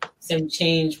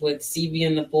change with CB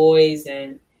and the boys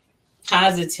and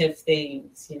positive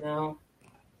things,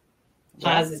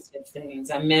 positive things.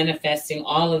 I'm manifesting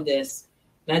all of this,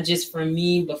 not just for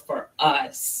me, but for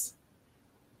us.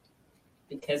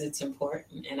 Because it's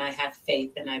important and I have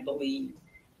faith and I believe.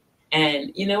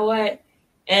 And you know what?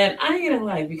 And I ain't gonna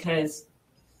lie, because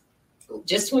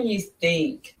just when you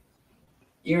think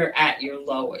you're at your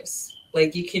lowest,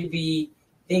 like you could be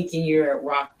thinking you're at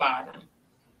rock bottom,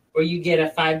 or you get a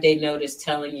 5-day notice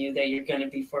telling you that you're gonna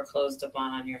be foreclosed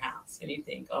upon on your house, and you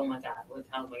think, oh my God, what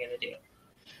the hell am I gonna do?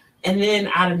 And then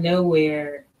out of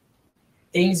nowhere,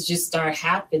 things just start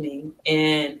happening,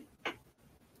 and what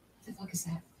the fuck is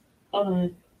that?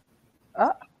 Hold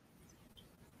on.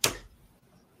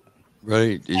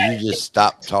 Really? Did you just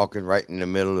stop talking right in the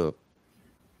middle of?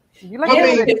 You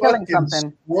killing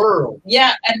something. World.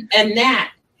 Yeah, and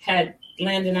that had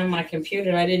landed on my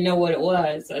computer. I didn't know what it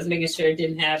was. I was making sure it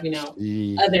didn't have,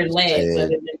 other legs other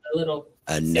than the little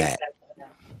gnat.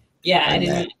 Yeah, I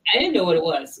didn't know what it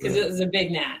was because it was a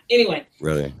big gnat. Anyway.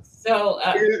 Really? So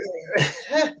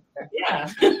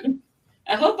yeah.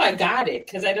 I hope I got it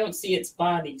because I don't see its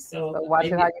body. So watch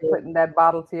how you're putting that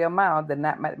bottle to your mouth. The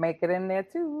gnat might make it in there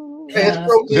too. But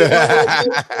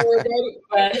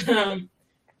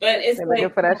it's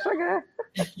like for that sugar.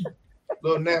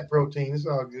 Little gnat protein. It's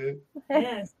all good.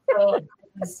 Yes. So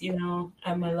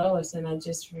at my lowest, and I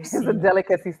just received it's a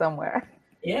delicacy somewhere.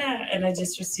 Yeah, and I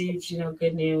just received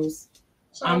good news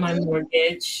on my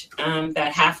mortgage.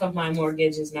 That half of my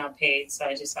mortgage is now paid, so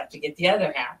I just have to get the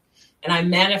other half. And I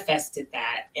manifested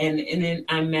that, and then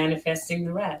I'm manifesting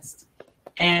the rest.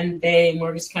 And the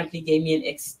mortgage company gave me an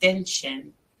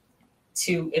extension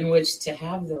in which to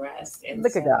have the rest. And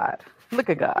Look at God. Look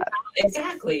at God.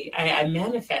 Exactly. I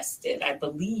manifested. I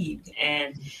believed,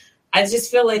 and I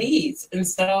just feel at ease. And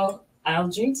so I'll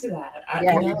drink to that.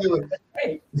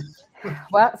 Right.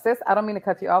 Well, sis, I don't mean to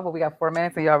cut you off, but we got 4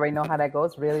 minutes, and you already know how that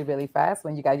goes really, really fast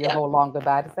when you got your whole long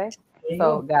goodbye to say.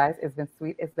 So, guys, it's been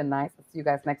sweet. It's been nice. I'll see you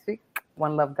guys next week.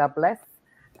 One love. God bless.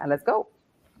 And let's go.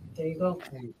 There you go.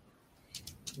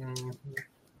 Mm-hmm.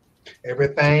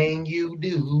 Everything you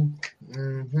do.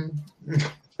 Mm-hmm.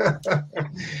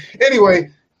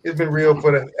 Anyway, it's been real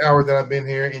for the hour that I've been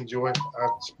here. Enjoy. I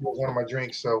spilled one of my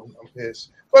drinks, so I'm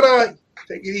pissed. But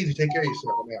take it easy. Take care of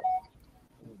yourself. I'm out.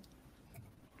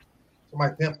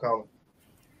 Somebody pimp calling.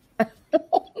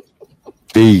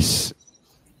 Peace,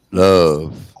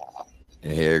 love,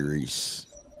 and hair grease.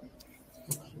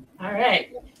 All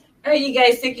right. All right, you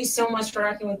guys, thank you so much for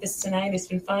rocking with us tonight. It's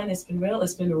been fun. It's been real.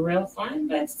 It's been real fun.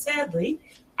 But sadly,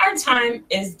 our time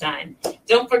is done.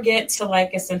 Don't forget to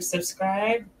like us and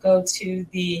subscribe. Go to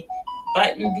the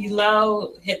button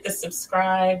below, hit the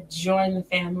subscribe, join the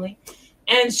family,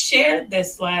 and share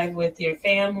this live with your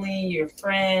family, your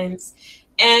friends.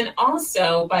 And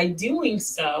also, by doing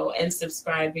so and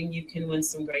subscribing, you can win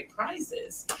some great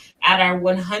prizes. At our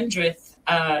 100th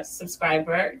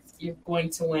subscriber, you're going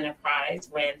to win a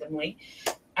prize randomly.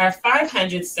 Our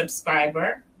 500th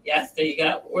subscriber, yes, there you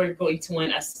go, we're going to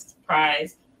win a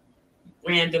prize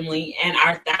randomly. And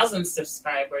our 1,000th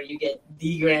subscriber, you get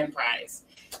the grand prize,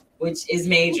 which is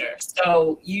major.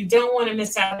 So you don't want to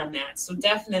miss out on that. So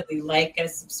definitely like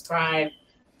us, subscribe,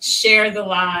 share the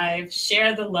live,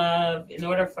 share the love. In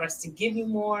order for us to give you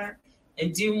more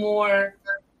and do more,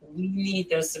 we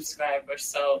need those subscribers.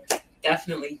 So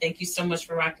definitely thank you so much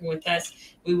for rocking with us.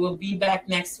 We will be back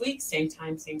next week, same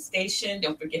time, same station.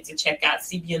 Don't forget to check out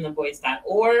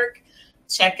cbandtheboys.org.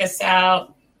 Check us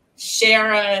out,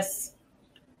 share us.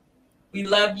 We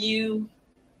love you.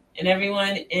 And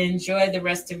everyone, enjoy the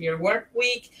rest of your work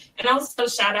week. And also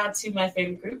shout out to my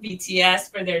favorite group,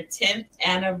 BTS, for their 10th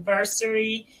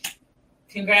anniversary.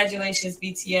 Congratulations,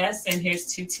 BTS. And here's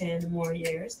to 10 more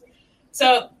years.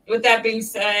 So with that being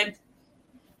said,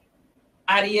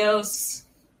 adios.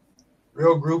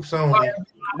 Real groups only.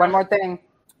 One more thing.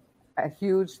 A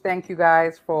huge thank you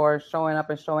guys for showing up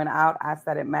and showing out. I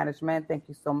Said It Management. Thank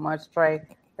you so much, Trey.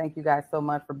 Thank you guys so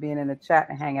much for being in the chat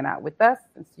and hanging out with us.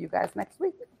 And see you guys next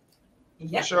week.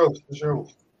 Yep. For sure. All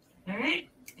right.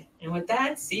 And with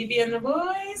that, CB and the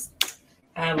boys.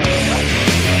 CB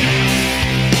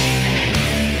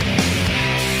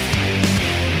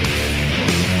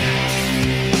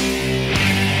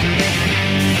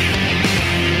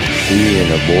and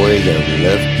the boys have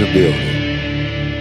left the building.